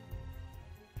field.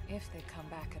 If they come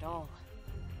back at all.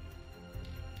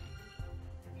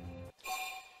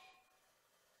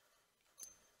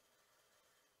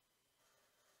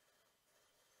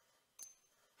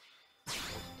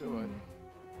 Do it.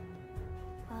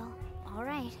 Well,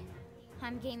 alright.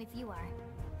 I'm game if you are.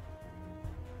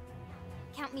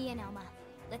 Count me in, Elma.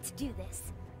 Let's do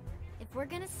this. If we're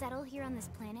gonna settle here on this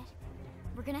planet,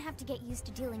 we're gonna have to get used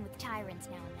to dealing with tyrants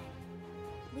now and then.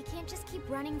 We can't just keep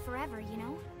running forever, you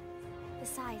know?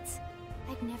 Besides,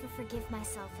 I'd never forgive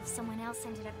myself if someone else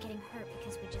ended up getting hurt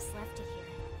because we just left it here.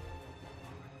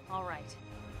 Alright.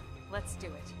 Let's do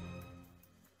it.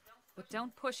 But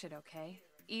don't push it, okay?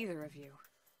 Either of you.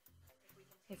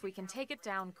 If we can take it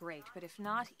down, great, but if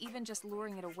not, even just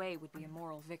luring it away would be a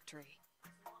moral victory.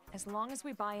 As long as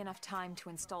we buy enough time to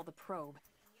install the probe,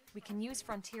 we can use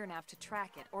Frontier Nav to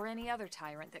track it, or any other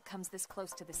tyrant that comes this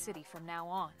close to the city from now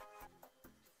on.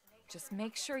 Just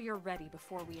make sure you're ready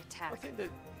before we attack. I think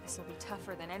that this will be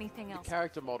tougher than anything else. the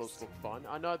character models look fun.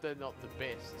 I know they're not the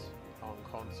best on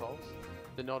consoles.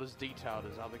 They're not as detailed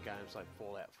as other games like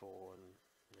Fallout 4 and,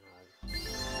 you know,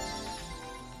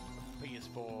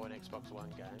 PS4 and Xbox One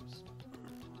games.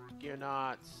 Gear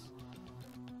Nuts.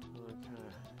 Okay.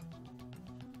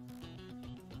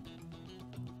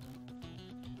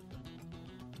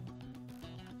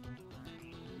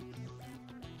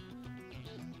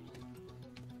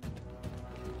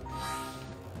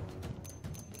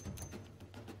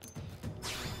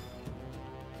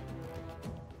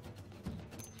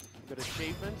 Got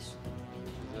achievements,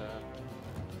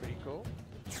 which is pretty cool.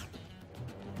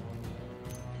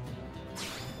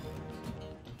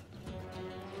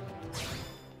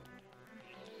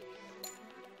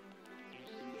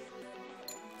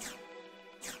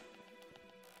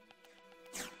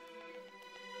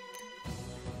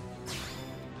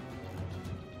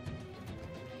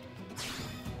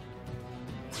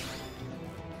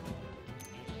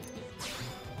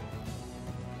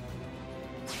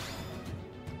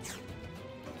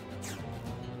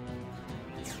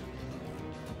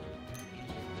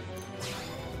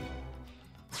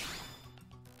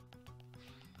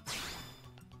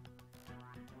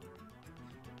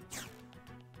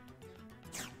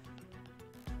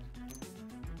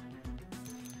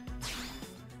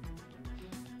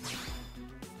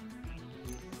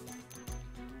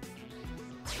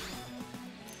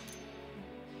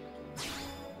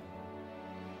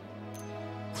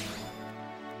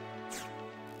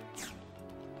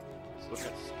 Look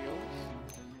at skills.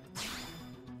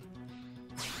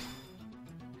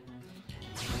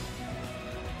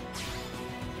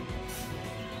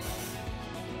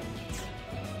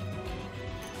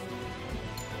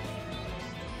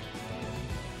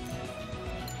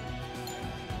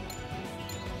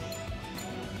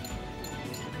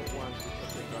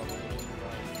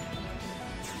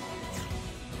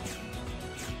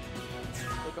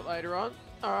 Look at later on.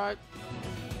 Alright,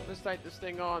 let's take this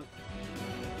thing on.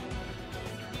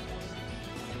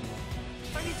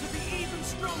 I need to be even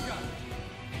stronger!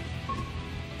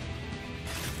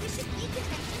 We should be connected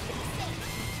to the safe.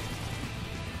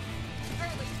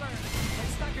 Early bird! They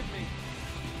staggered me!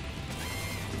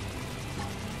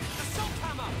 Assault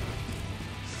hammer!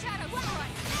 Shadow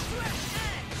strike! Swift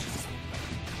edge!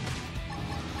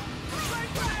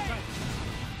 Straight blade!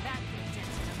 That did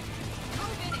it.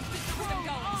 Move in and keep the rhythm Chrome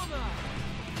going. armor!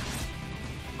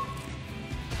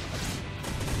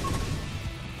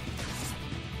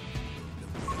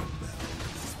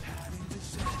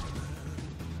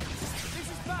 This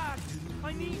is bad!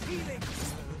 I need healing!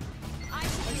 I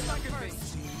should They heal up staggered me!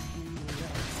 first.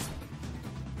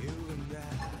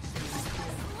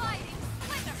 Sliding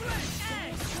slither! Swift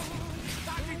edge!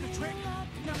 That did the trick!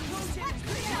 Now close in and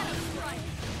clear! Shadow strike!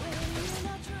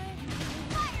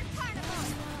 Fire carnival!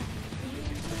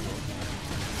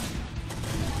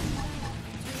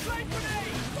 Flame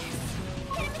grenade!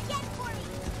 Hit him again for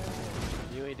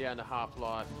me! Nearly down to half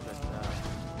life, but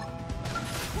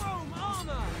Chrome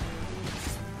armor!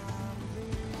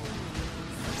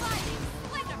 Sliding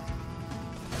slither!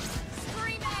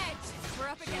 Scream edge! We're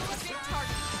up against a big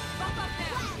target. Bump up now!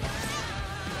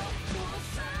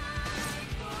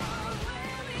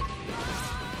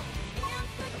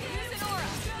 Use an aura!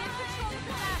 Get control of the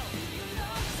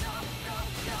battle!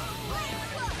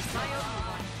 My own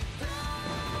one.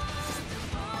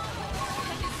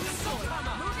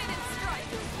 Move in and strike!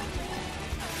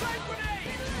 Flame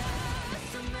grenade!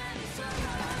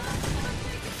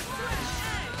 Swift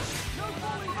edge! No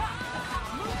falling back!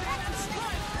 Move in and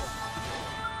strike!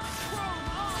 Chrome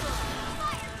armor!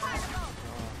 Fire carnival!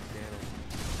 damn it.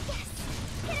 Yes!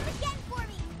 Hit him again for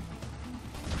me!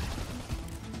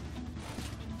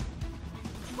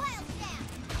 Wild down!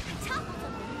 Toppled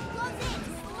him! Goes in!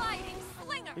 Sliding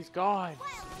slinger! He's gone.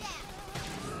 Wild down!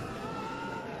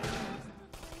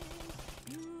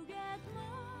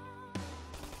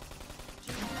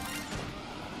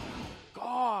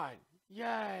 Gone.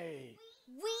 Yay.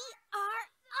 We are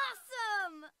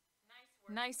awesome!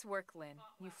 Nice work, Lynn.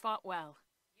 You fought well.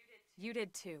 You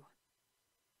did too.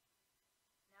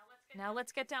 Now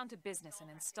let's get down to business and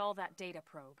install that data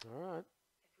probe. All right.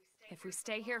 If we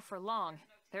stay here for long,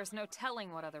 there's no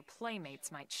telling what other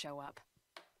playmates might show up.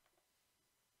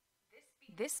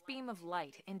 This beam of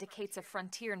light indicates a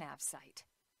frontier nav site.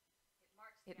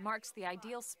 It marks the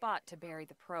ideal spot to bury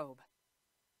the probe.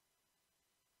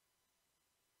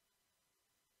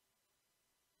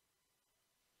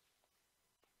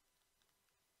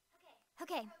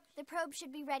 Okay, the probe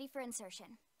should be ready for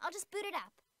insertion. I'll just boot it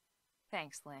up.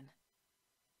 Thanks, Lynn.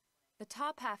 The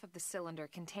top half of the cylinder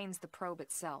contains the probe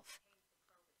itself.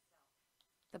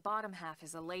 The bottom half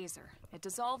is a laser. It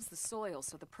dissolves the soil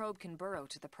so the probe can burrow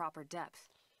to the proper depth.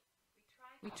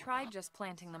 We tried just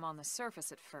planting them on the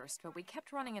surface at first, but we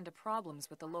kept running into problems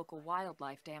with the local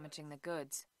wildlife damaging the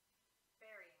goods.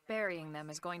 Burying them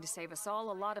is going to save us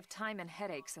all a lot of time and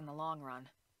headaches in the long run.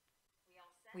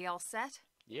 We all set?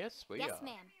 Yes, we Yes, are.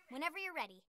 ma'am. Whenever you're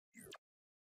ready.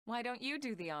 Why don't you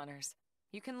do the honors?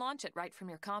 You can launch it right from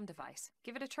your comm device.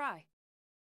 Give it a try.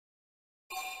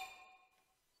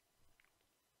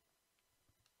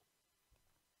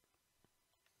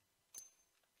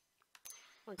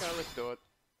 Okay, let's do it.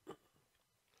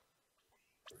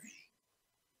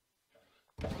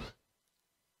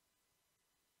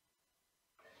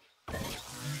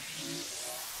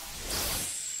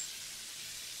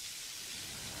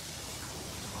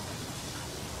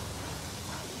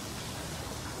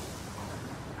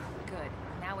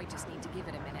 just need to give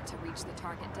it a minute to reach the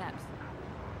target depth.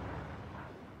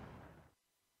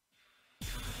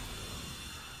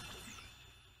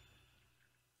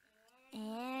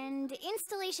 And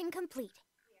installation complete.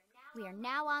 We are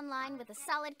now online with a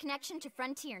solid connection to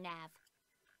Frontier Nav.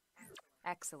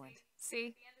 Excellent.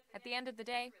 See, at the end of the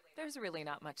day, there's really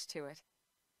not much to it.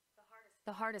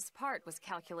 The hardest part was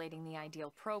calculating the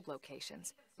ideal probe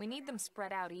locations. We need them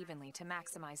spread out evenly to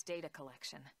maximize data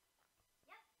collection.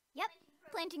 Yep,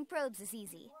 planting probes is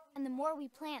easy. And the more we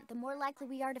plant, the more likely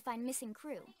we are to find missing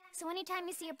crew. So anytime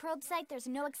you see a probe site, there's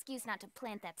no excuse not to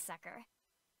plant that sucker.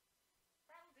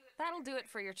 That'll do it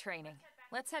for your training.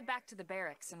 Let's head back to the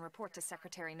barracks and report to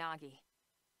Secretary Nagi.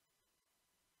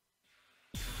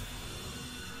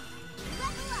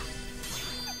 Level up!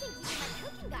 I think even my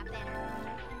cooking got better.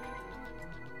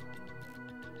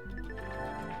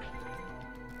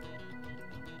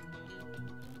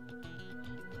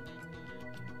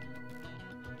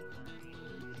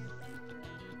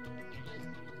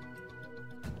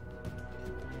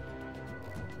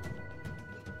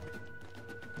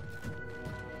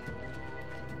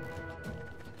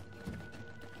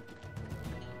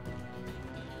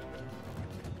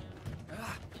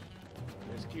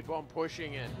 Keep on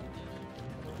pushing it.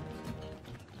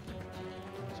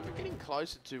 So we're getting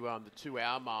closer to the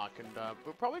 2-hour mark, and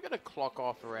we're probably going to clock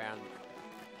off around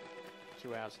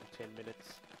 2 hours and 10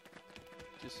 minutes.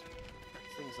 Just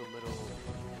things a little.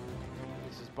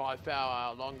 This is by far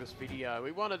our longest video.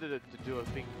 We wanted to do a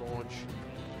big launch.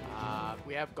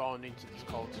 We have gone into this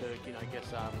cold turkey, and I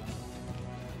guess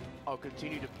I'll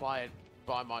continue to play it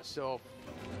by myself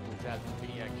without the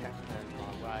video camera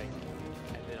my way,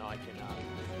 and then I can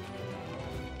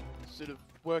sort of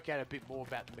work out a bit more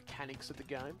about the mechanics of the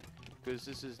game, because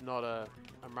this is not a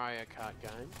Mario Kart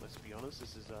game, let's be honest.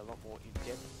 This is a lot more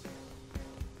in-depth.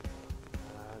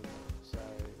 So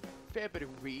a fair bit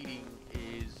of reading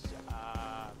is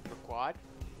required,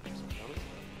 let's be honest.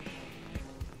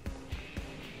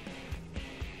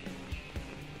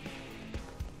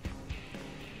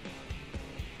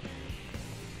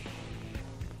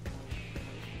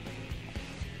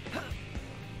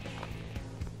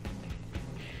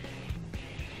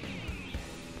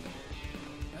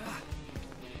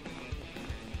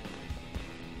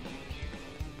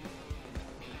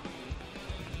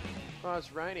 Oh,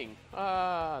 it's raining.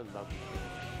 Ah, I love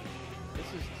it. This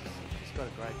is just got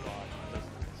a great vibe,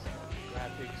 doesn't it?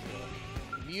 Graphics,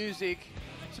 the music.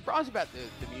 Surprised about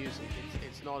the music.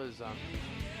 It's not as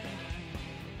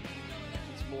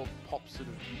it's more pop sort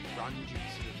of grungy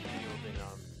sort of feel than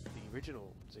the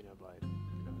original Xenoblade,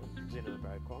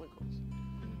 Xenoblade Chronicles.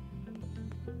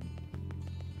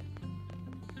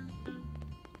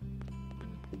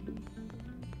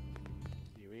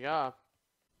 Here we are.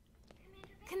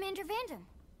 Commander Vanden.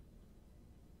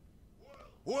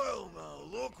 Well,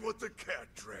 now, look what the cat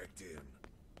dragged in.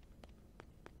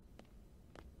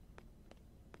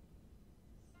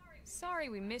 Sorry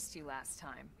we missed you last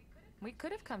time. We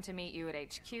could have come to meet you at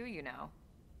HQ, you know.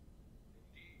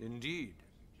 Indeed.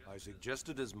 I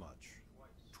suggested as much.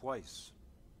 Twice.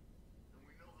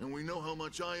 And we know how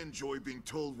much I enjoy being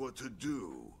told what to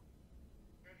do.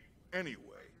 Anyway,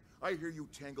 I hear you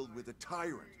tangled with a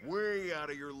tyrant, way out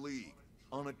of your league.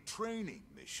 On a training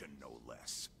mission, no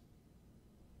less.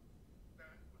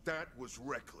 That was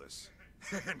reckless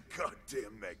and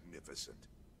goddamn magnificent.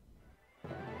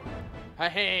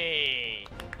 Hey!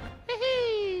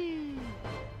 Hey!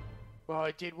 Well,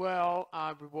 it did well.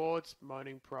 Rewards,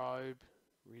 mining probe,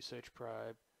 research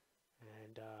probe,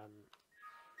 and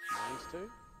mines too.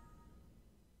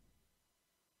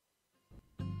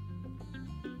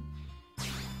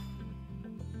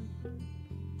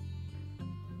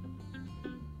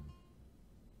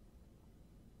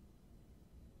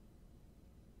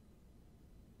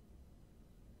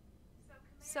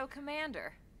 So,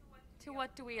 Commander, to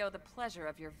what do we owe the pleasure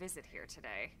of your visit here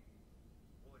today?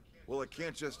 Well, I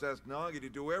can't just ask Nagi to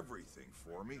do everything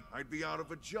for me. I'd be out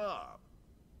of a job.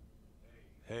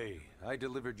 Hey, I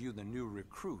delivered you the new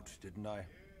recruit, didn't I?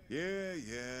 Yeah,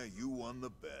 you won the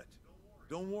bet.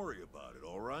 Don't worry about it,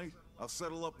 all right? I'll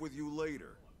settle up with you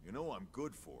later. You know I'm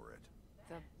good for it.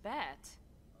 The bet?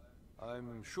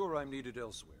 I'm sure I'm needed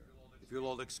elsewhere. If you'll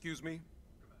all excuse me,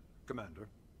 Commander.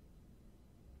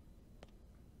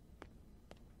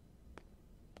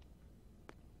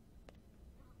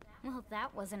 Well,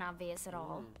 that wasn't obvious at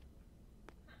all.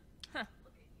 Huh.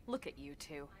 Look at you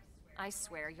two. I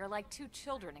swear, you're like two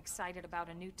children excited about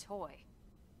a new toy.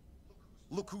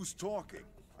 Look who's talking.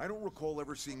 I don't recall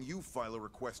ever seeing you file a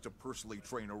request to personally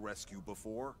train a rescue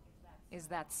before. Is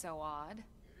that so odd?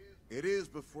 It is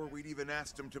before we'd even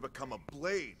asked him to become a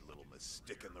blade, little miss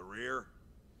stick in the rear.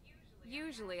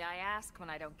 Usually I ask when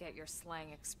I don't get your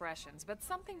slang expressions, but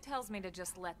something tells me to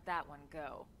just let that one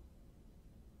go.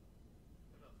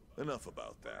 Enough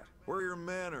about that. Where are your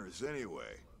manners,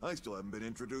 anyway? I still haven't been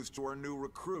introduced to our new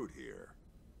recruit here.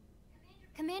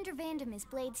 Commander Vandam is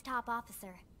Blade's top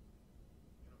officer.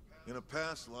 In a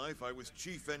past life, I was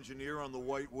chief engineer on the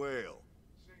White Whale.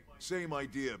 Same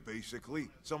idea, basically.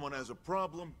 Someone has a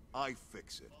problem, I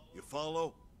fix it. You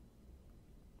follow?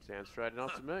 Sounds straight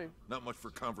enough to me. Not much for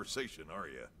conversation, are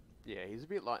you? Yeah, he's a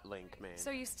bit like Link, man. So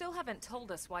you still haven't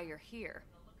told us why you're here.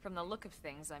 From the look of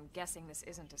things, I'm guessing this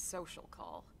isn't a social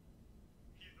call.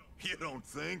 You don't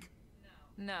think?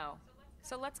 No.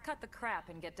 So let's cut the crap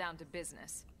and get down to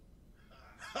business.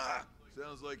 Ha!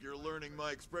 Sounds like you're learning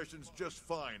my expressions just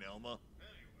fine, Elma.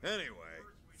 Anyway,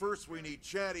 first we need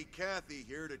Chatty Cathy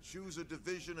here to choose a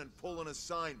division and pull an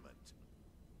assignment.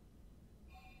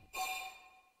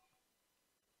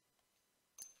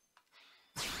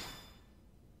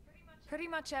 Pretty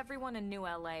much everyone in New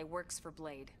LA works for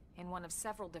Blade, in one of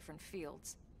several different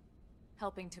fields.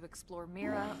 Helping to explore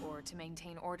Mira, or to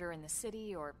maintain order in the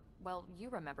city, or, well, you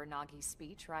remember Nagi's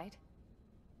speech, right?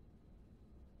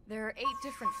 There are 8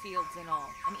 different fields in all,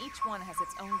 and each one has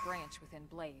its own branch within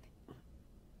Blade.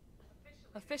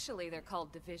 Officially, they're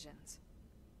called divisions.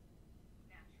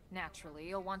 Naturally,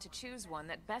 you'll want to choose one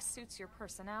that best suits your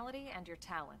personality and your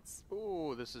talents.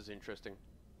 Ooh, this is interesting.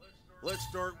 Let's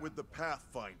start with the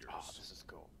Pathfinders. Oh, this is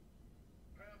cool.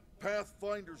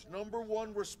 Pathfinder's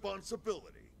 #1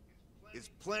 responsibility is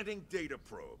planting data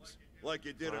probes, like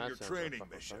you did on your training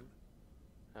mission.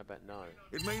 How about no?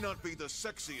 It may not be the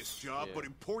sexiest job, Yeah. but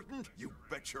important? You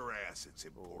bet your ass it's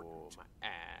important. Oh, my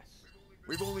ass.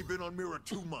 We've only been on Mira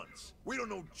 2 months. We don't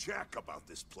know jack about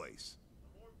this place.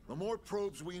 The more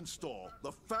probes we install,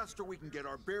 the faster we can get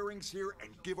our bearings here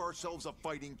and give ourselves a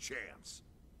fighting chance.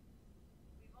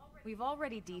 We've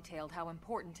already detailed how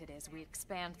important it is we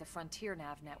expand the Frontier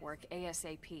Nav network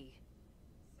ASAP.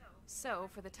 So,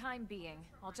 for the time being,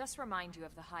 I'll just remind you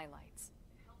of the highlights.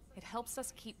 It helps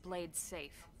us keep Blade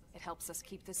safe. It helps us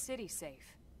keep the city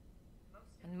safe.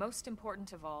 And most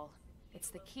important of all, it's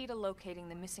the key to locating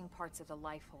the missing parts of the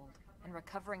Lifehold and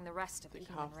recovering the rest of I the think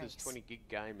human half race. this 20 gig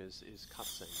game is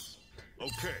cutscenes.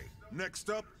 Okay, next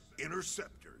up,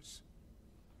 Interceptors.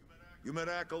 You met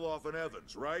Akeloff and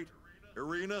Evans, right?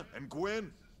 Irina and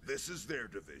Gwen? This is their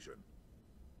division.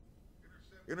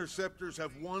 Interceptors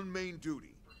have one main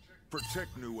duty.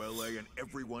 Protect New LA and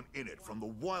everyone in it from the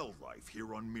wildlife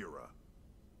here on Mira.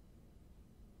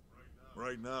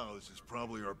 Right now, this is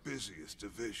probably our busiest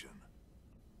division.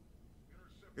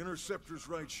 Interceptors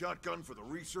ride shotgun for the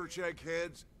research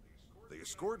eggheads, they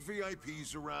escort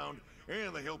VIPs around,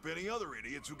 and they help any other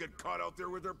idiots who get caught out there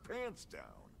with their pants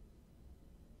down.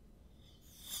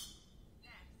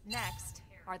 Next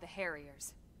are the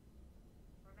Harriers.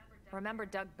 Remember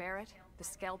Doug Barrett, the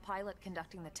Skell pilot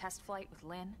conducting the test flight with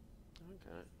Lynn?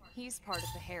 Okay. He's part of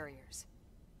the Harriers.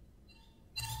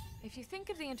 If you think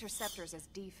of the Interceptors as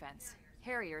defense,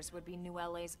 Harriers would be New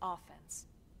LA's offense.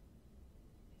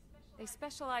 They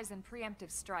specialize in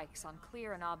preemptive strikes on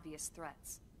clear and obvious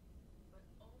threats.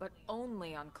 But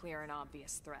only on clear and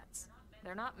obvious threats.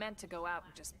 They're not meant to go out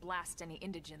and just blast any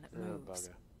indigene that Oh, moves.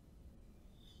 bugger.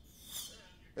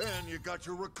 And you got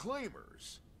your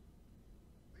Reclaimers.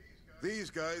 These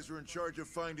guys are in charge of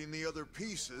finding the other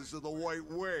pieces of the White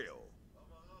Whale.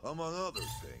 Among other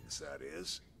things, that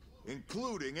is.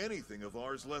 Including anything of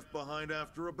ours left behind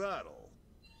after a battle.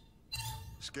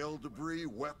 Skell debris,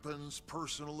 weapons,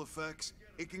 personal effects.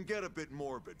 It can get a bit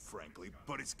morbid, frankly,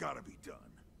 but it's gotta be done.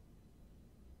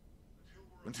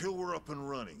 Until we're up and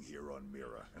running here on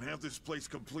Mira, and have this place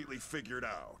completely figured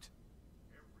out.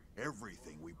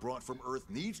 Everything we brought from Earth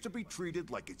needs to be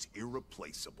treated like it's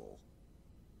irreplaceable.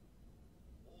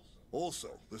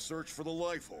 Also, the search for the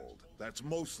Lifehold. That's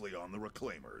mostly on the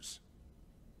Reclaimers.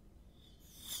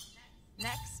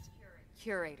 Next,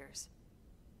 Curators.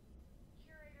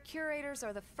 Curators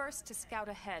are the first to scout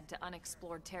ahead to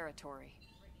unexplored territory,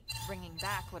 bringing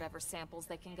back whatever samples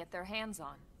they can get their hands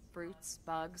on. Fruits,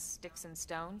 bugs, sticks and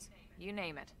stones, you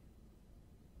name it.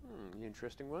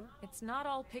 Interesting one. It's not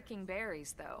all picking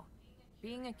berries, though.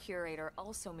 Being a curator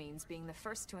also means being the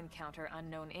first to encounter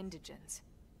unknown indigens.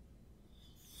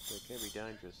 So it can be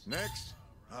dangerous. Next?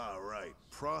 All right,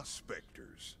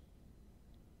 Prospectors.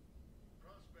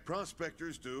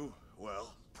 Prospectors do,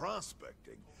 well,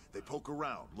 prospecting. They poke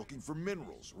around, looking for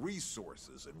minerals,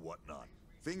 resources, and whatnot.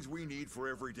 Things we need for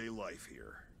everyday life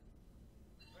here.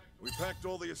 We packed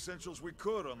all the essentials we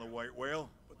could on the White Whale,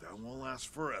 but that won't last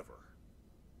forever.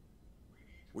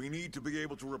 We need to be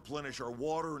able to replenish our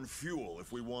water and fuel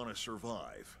if we want to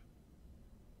survive.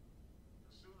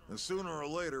 And sooner or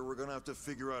later, we're gonna have to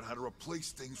figure out how to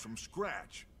replace things from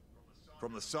scratch.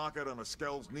 From the socket on a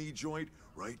Skell's knee joint,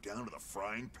 right down to the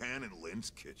frying pan in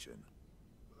Lynn's kitchen.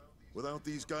 Without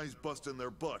these guys busting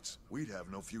their butts, we'd have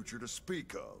no future to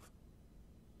speak of.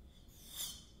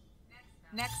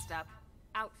 Next up,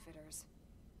 outfitters.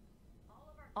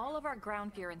 All of our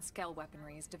ground gear and Skell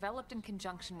weaponry is developed in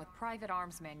conjunction with private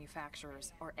arms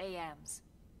manufacturers, or AMs.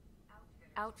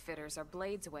 Outfitters are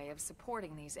Blade's way of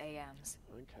supporting these AMs.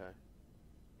 Okay.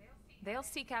 They'll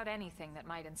seek out anything that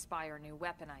might inspire new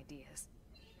weapon ideas,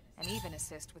 and even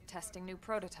assist with testing new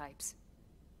prototypes.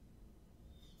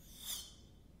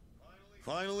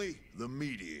 Finally, the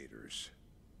mediators.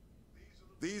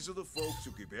 These are the folks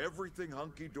who keep everything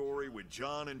hunky-dory with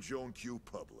John and Joan Q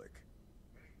public.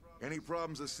 Any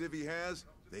problems a civvy has,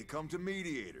 they come to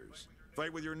mediators.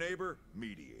 Fight with your neighbor?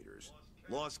 Mediators.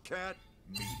 Lost cat?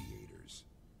 Mediators.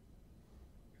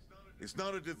 It's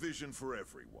not a division for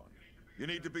everyone. You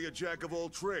need to be a jack of all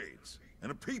trades,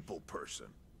 and a people person.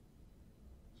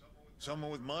 Someone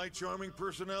with my charming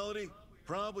personality?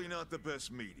 Probably not the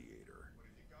best mediator.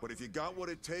 But if you got what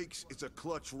it takes, it's a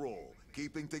clutch role,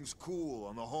 keeping things cool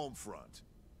on the home front.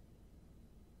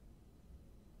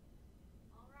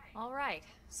 All right,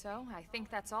 so I think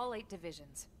that's all 8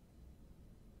 divisions.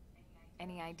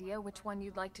 Any idea which one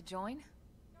you'd like to join?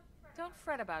 Don't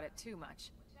fret about it too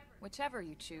much. Whichever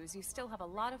you choose, you still have a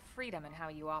lot of freedom in how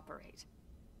you operate.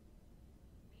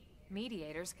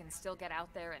 Mediators can still get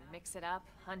out there and mix it up,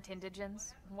 hunt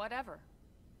indigents, whatever.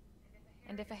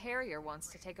 And if a Harrier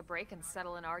wants to take a break and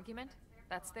settle an argument,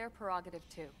 that's their prerogative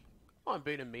too. I'm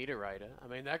being a mediator. I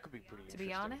mean, that could be pretty To interesting.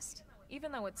 be honest,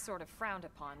 even though it's sort of frowned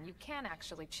upon, you can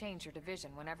actually change your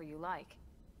division whenever you like.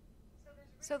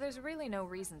 So there's really no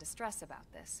reason to stress about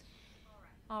this.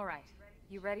 All right,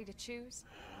 you ready to choose?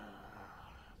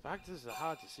 In fact, this is a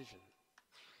hard decision.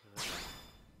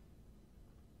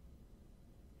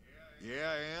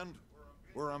 Yeah, and?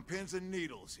 We're on pins and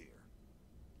needles here.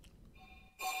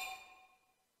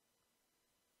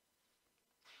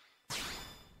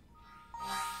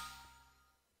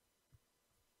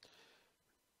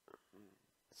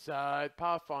 So,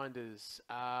 Pathfinders,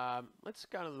 let's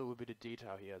go into a little bit of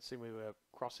detail here. Seeing we were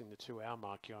crossing the 2-hour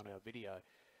mark here on our video.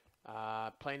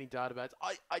 Planning database.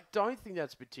 I don't think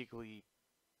that's particularly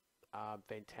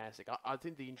fantastic. I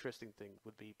think the interesting thing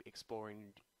would be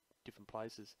exploring different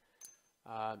places.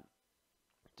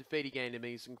 Defeating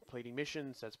enemies and completing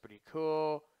missions, that's pretty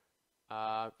cool.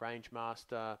 Range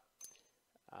Master.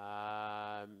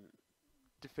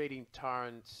 Defeating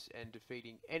turrets and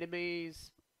defeating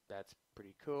enemies, that's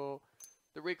pretty cool.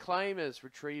 The Reclaimers,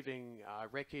 retrieving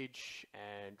wreckage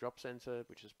and drop center,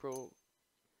 which is pro.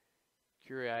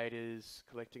 Curators,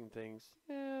 collecting things,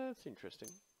 yeah, that's interesting.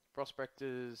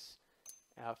 Prospectors,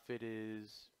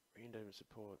 Outfitters, random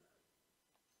support.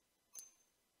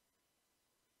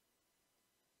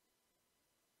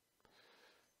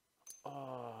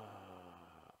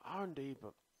 R&D,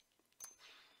 but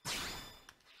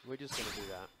we're just gonna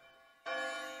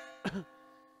do that.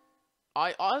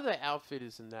 Either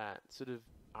Outfitters and that sort of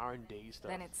R&D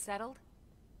stuff. Then it's settled?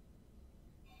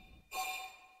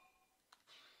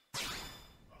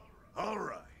 All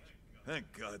right. Thank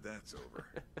God that's over.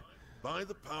 By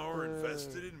the power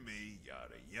invested in me,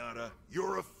 yada yada,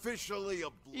 you're officially a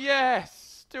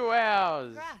Yes! 2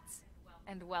 hours! Congrats,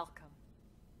 and welcome.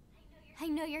 I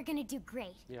know you're gonna do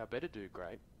great. Yeah, I better do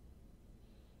great.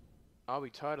 I'll be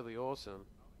totally awesome.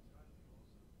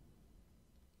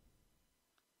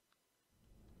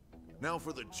 Now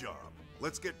for the job.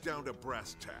 Let's get down to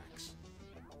brass tacks.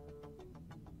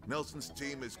 Nelson's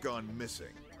team has gone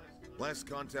missing. Last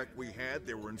contact we had,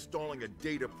 they were installing a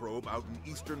data probe out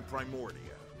in eastern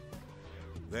Primordia.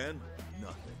 Then,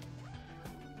 nothing.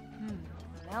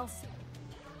 Nelson.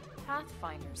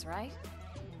 Pathfinders, right?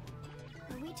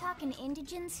 Are we talking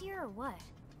indigents here or what?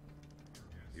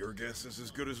 Your guess is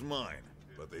as good as mine,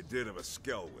 but they did have a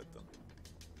Skell with them.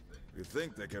 You'd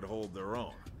think they could hold their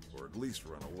own, or at least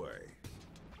run away.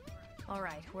 All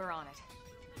right, we're on it.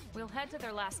 We'll head to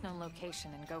their last known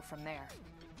location and go from there.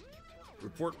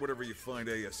 Report whatever you find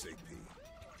ASAP.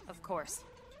 Of course.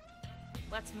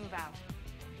 Let's move out.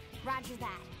 Roger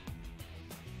that.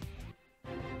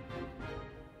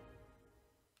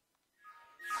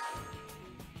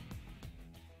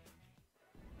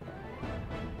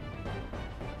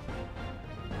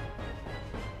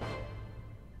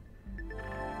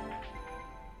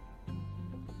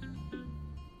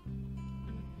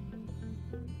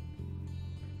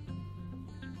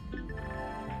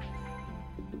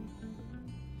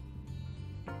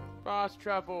 Fast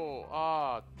travel!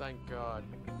 Ah, thank God.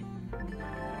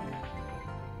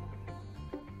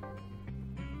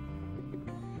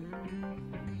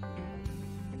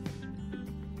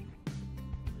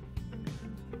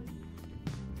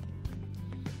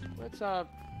 let's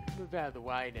move out of the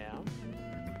way now.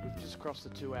 We've just crossed the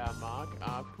 2-hour mark.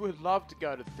 We'd love to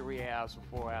go to 3 hours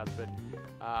or 4 hours, but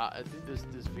I think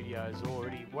this video is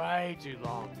already way too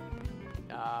long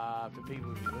for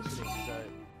people to be listening. So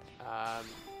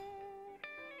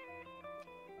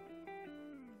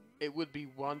it would be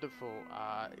wonderful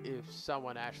if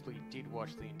someone actually did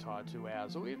watch the entire 2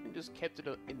 hours, or even just kept it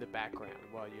in the background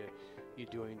while you're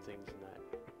doing things and that.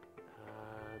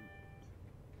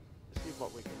 Let's see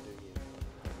what we can do here.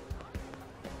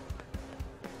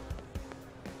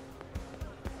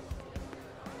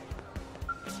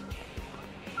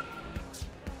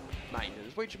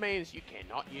 Maintenance, which means you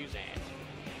cannot use ants.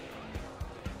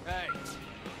 Hey.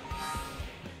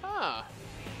 Ah.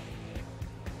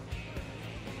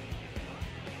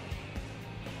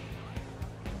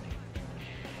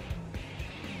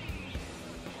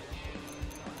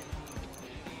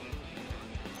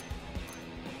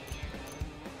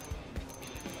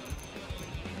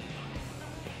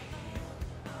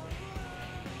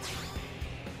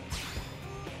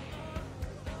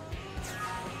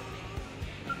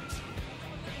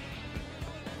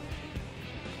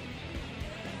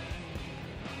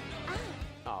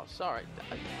 Oh, sorry.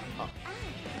 Oh.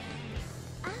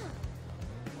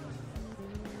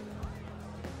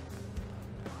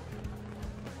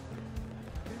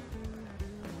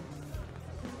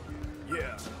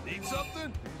 Yeah. Need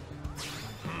something?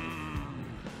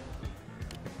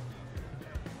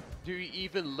 Do you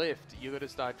even lift? You gotta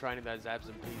start training those abs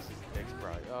and pieces next,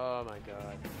 bro. Oh my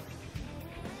god.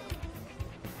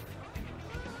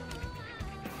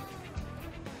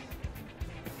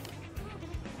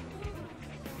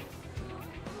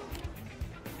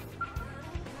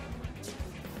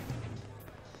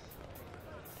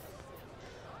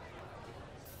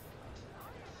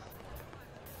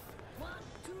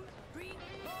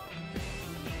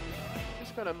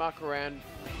 Just gonna muck around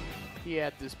here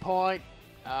at this point.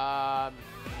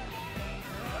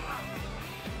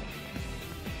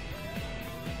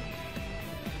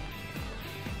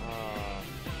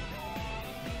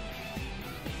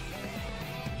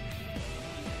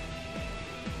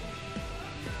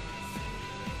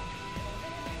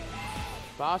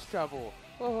 Fast travel.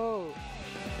 Oh,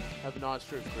 have a nice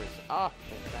trip, Chris. Ah,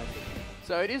 fantastic.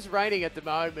 So it is raining at the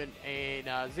moment in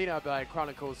Xenoblade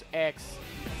Chronicles X.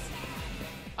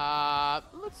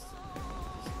 Let's.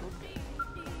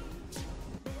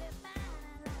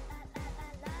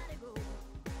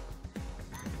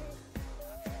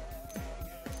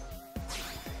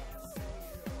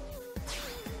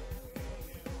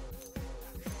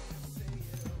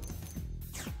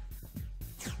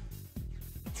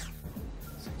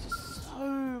 So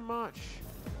much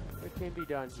that can be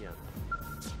done here.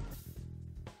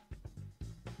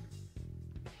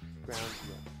 Ground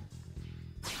here.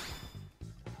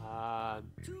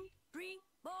 2, 3,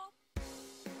 4.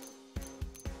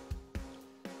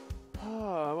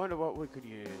 Oh, I wonder what we could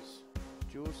use.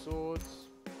 Dual swords,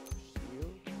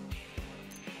 shield.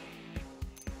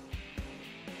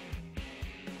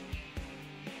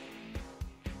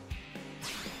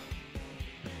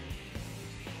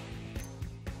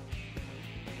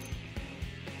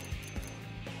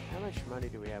 How much money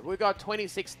do we have? We got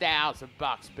 26,000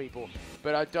 bucks, people.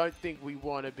 But I don't think we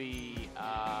want to be.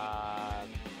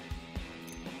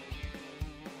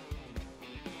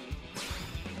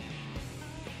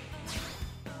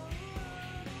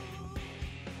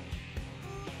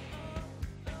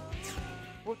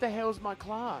 What the hell's my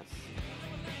class?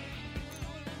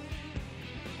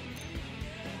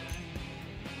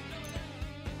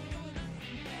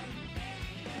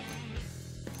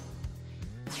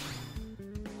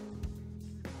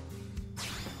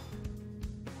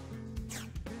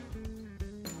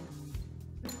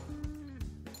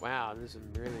 Wow, there's some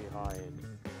really high-end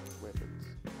weapons.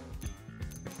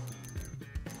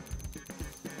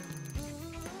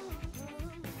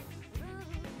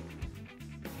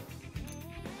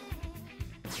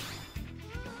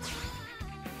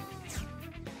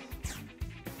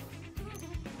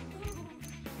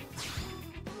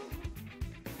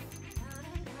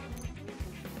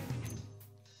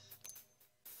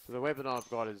 So the weapon I've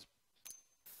got is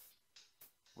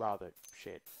rather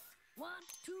shit. 1,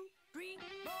 2, 3,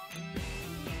 4.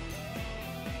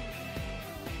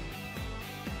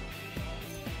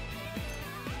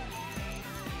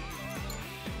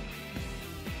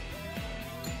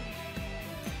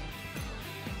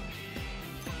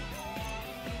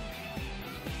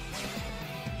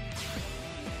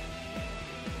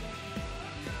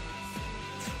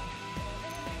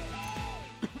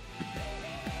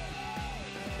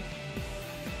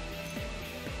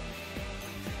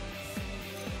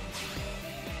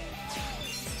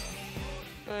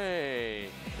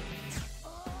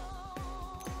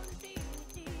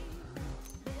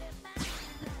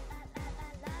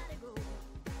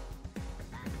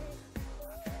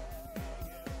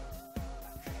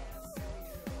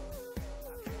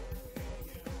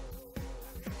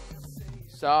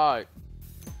 So,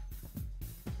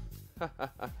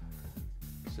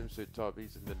 swimsuit top,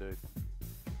 he's in the nude.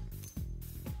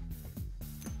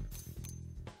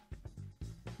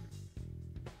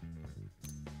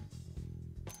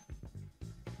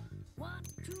 One,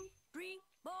 two, three,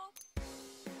 four.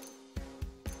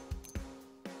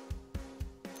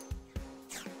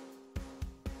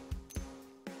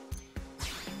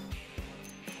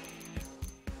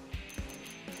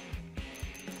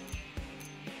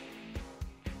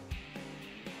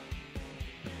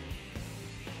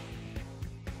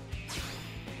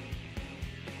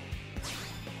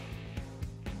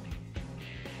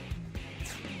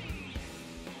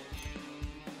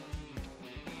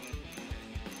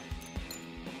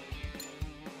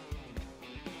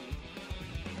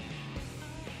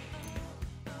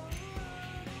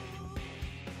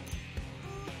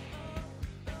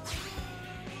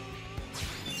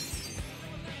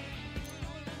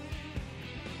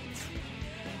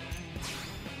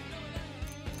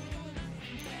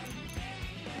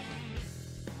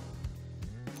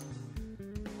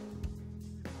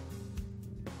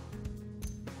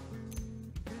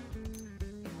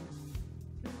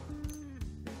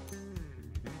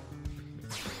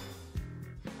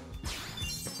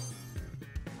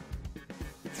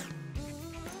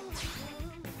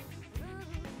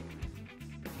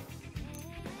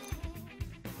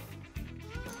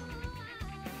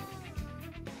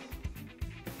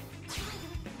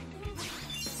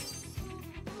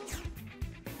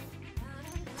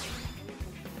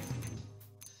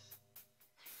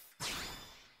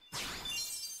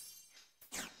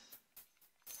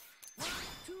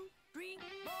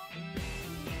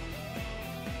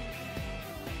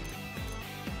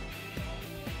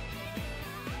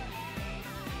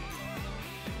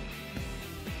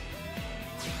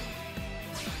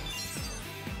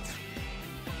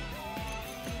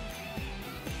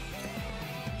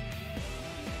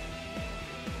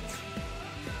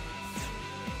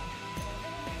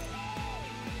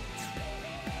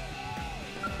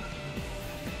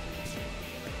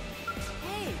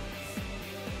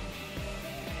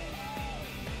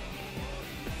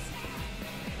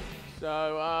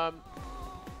 So,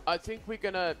 I think we're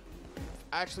gonna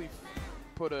actually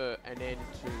put an end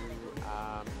to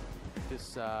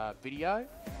this video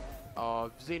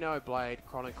of Xenoblade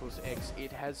Chronicles X.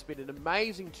 It has been an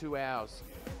amazing 2 hours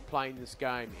playing this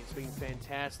game. It's been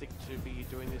fantastic to be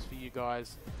doing this for you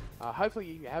guys. Hopefully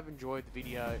you have enjoyed the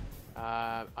video.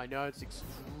 I know it's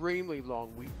extremely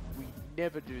long. We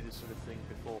never do this sort of thing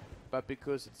before, but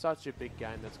because it's such a big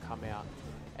game that's come out,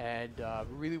 and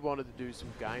really wanted to do some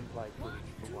gameplay footage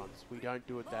for once. We don't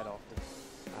do it that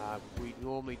often. We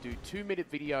normally do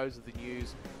 2-minute videos of the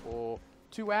news or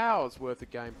 2 hours worth of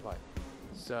gameplay.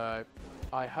 So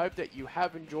I hope that you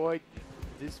have enjoyed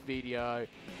this video,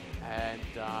 and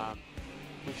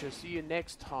we shall see you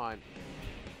next time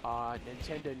on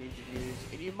Nintendo Ninja News,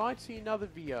 and you might see another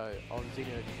video on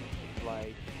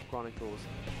Xenoblade Chronicles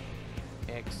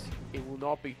X. It will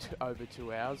not be over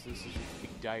 2 hours. This is a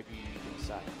big debut, you can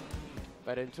say.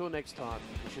 But until next time,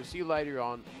 we shall see you later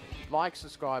on. Like,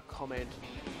 subscribe, comment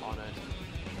on it,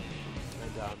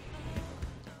 and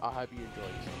I hope you enjoy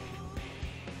this.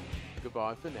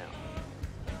 Goodbye for now.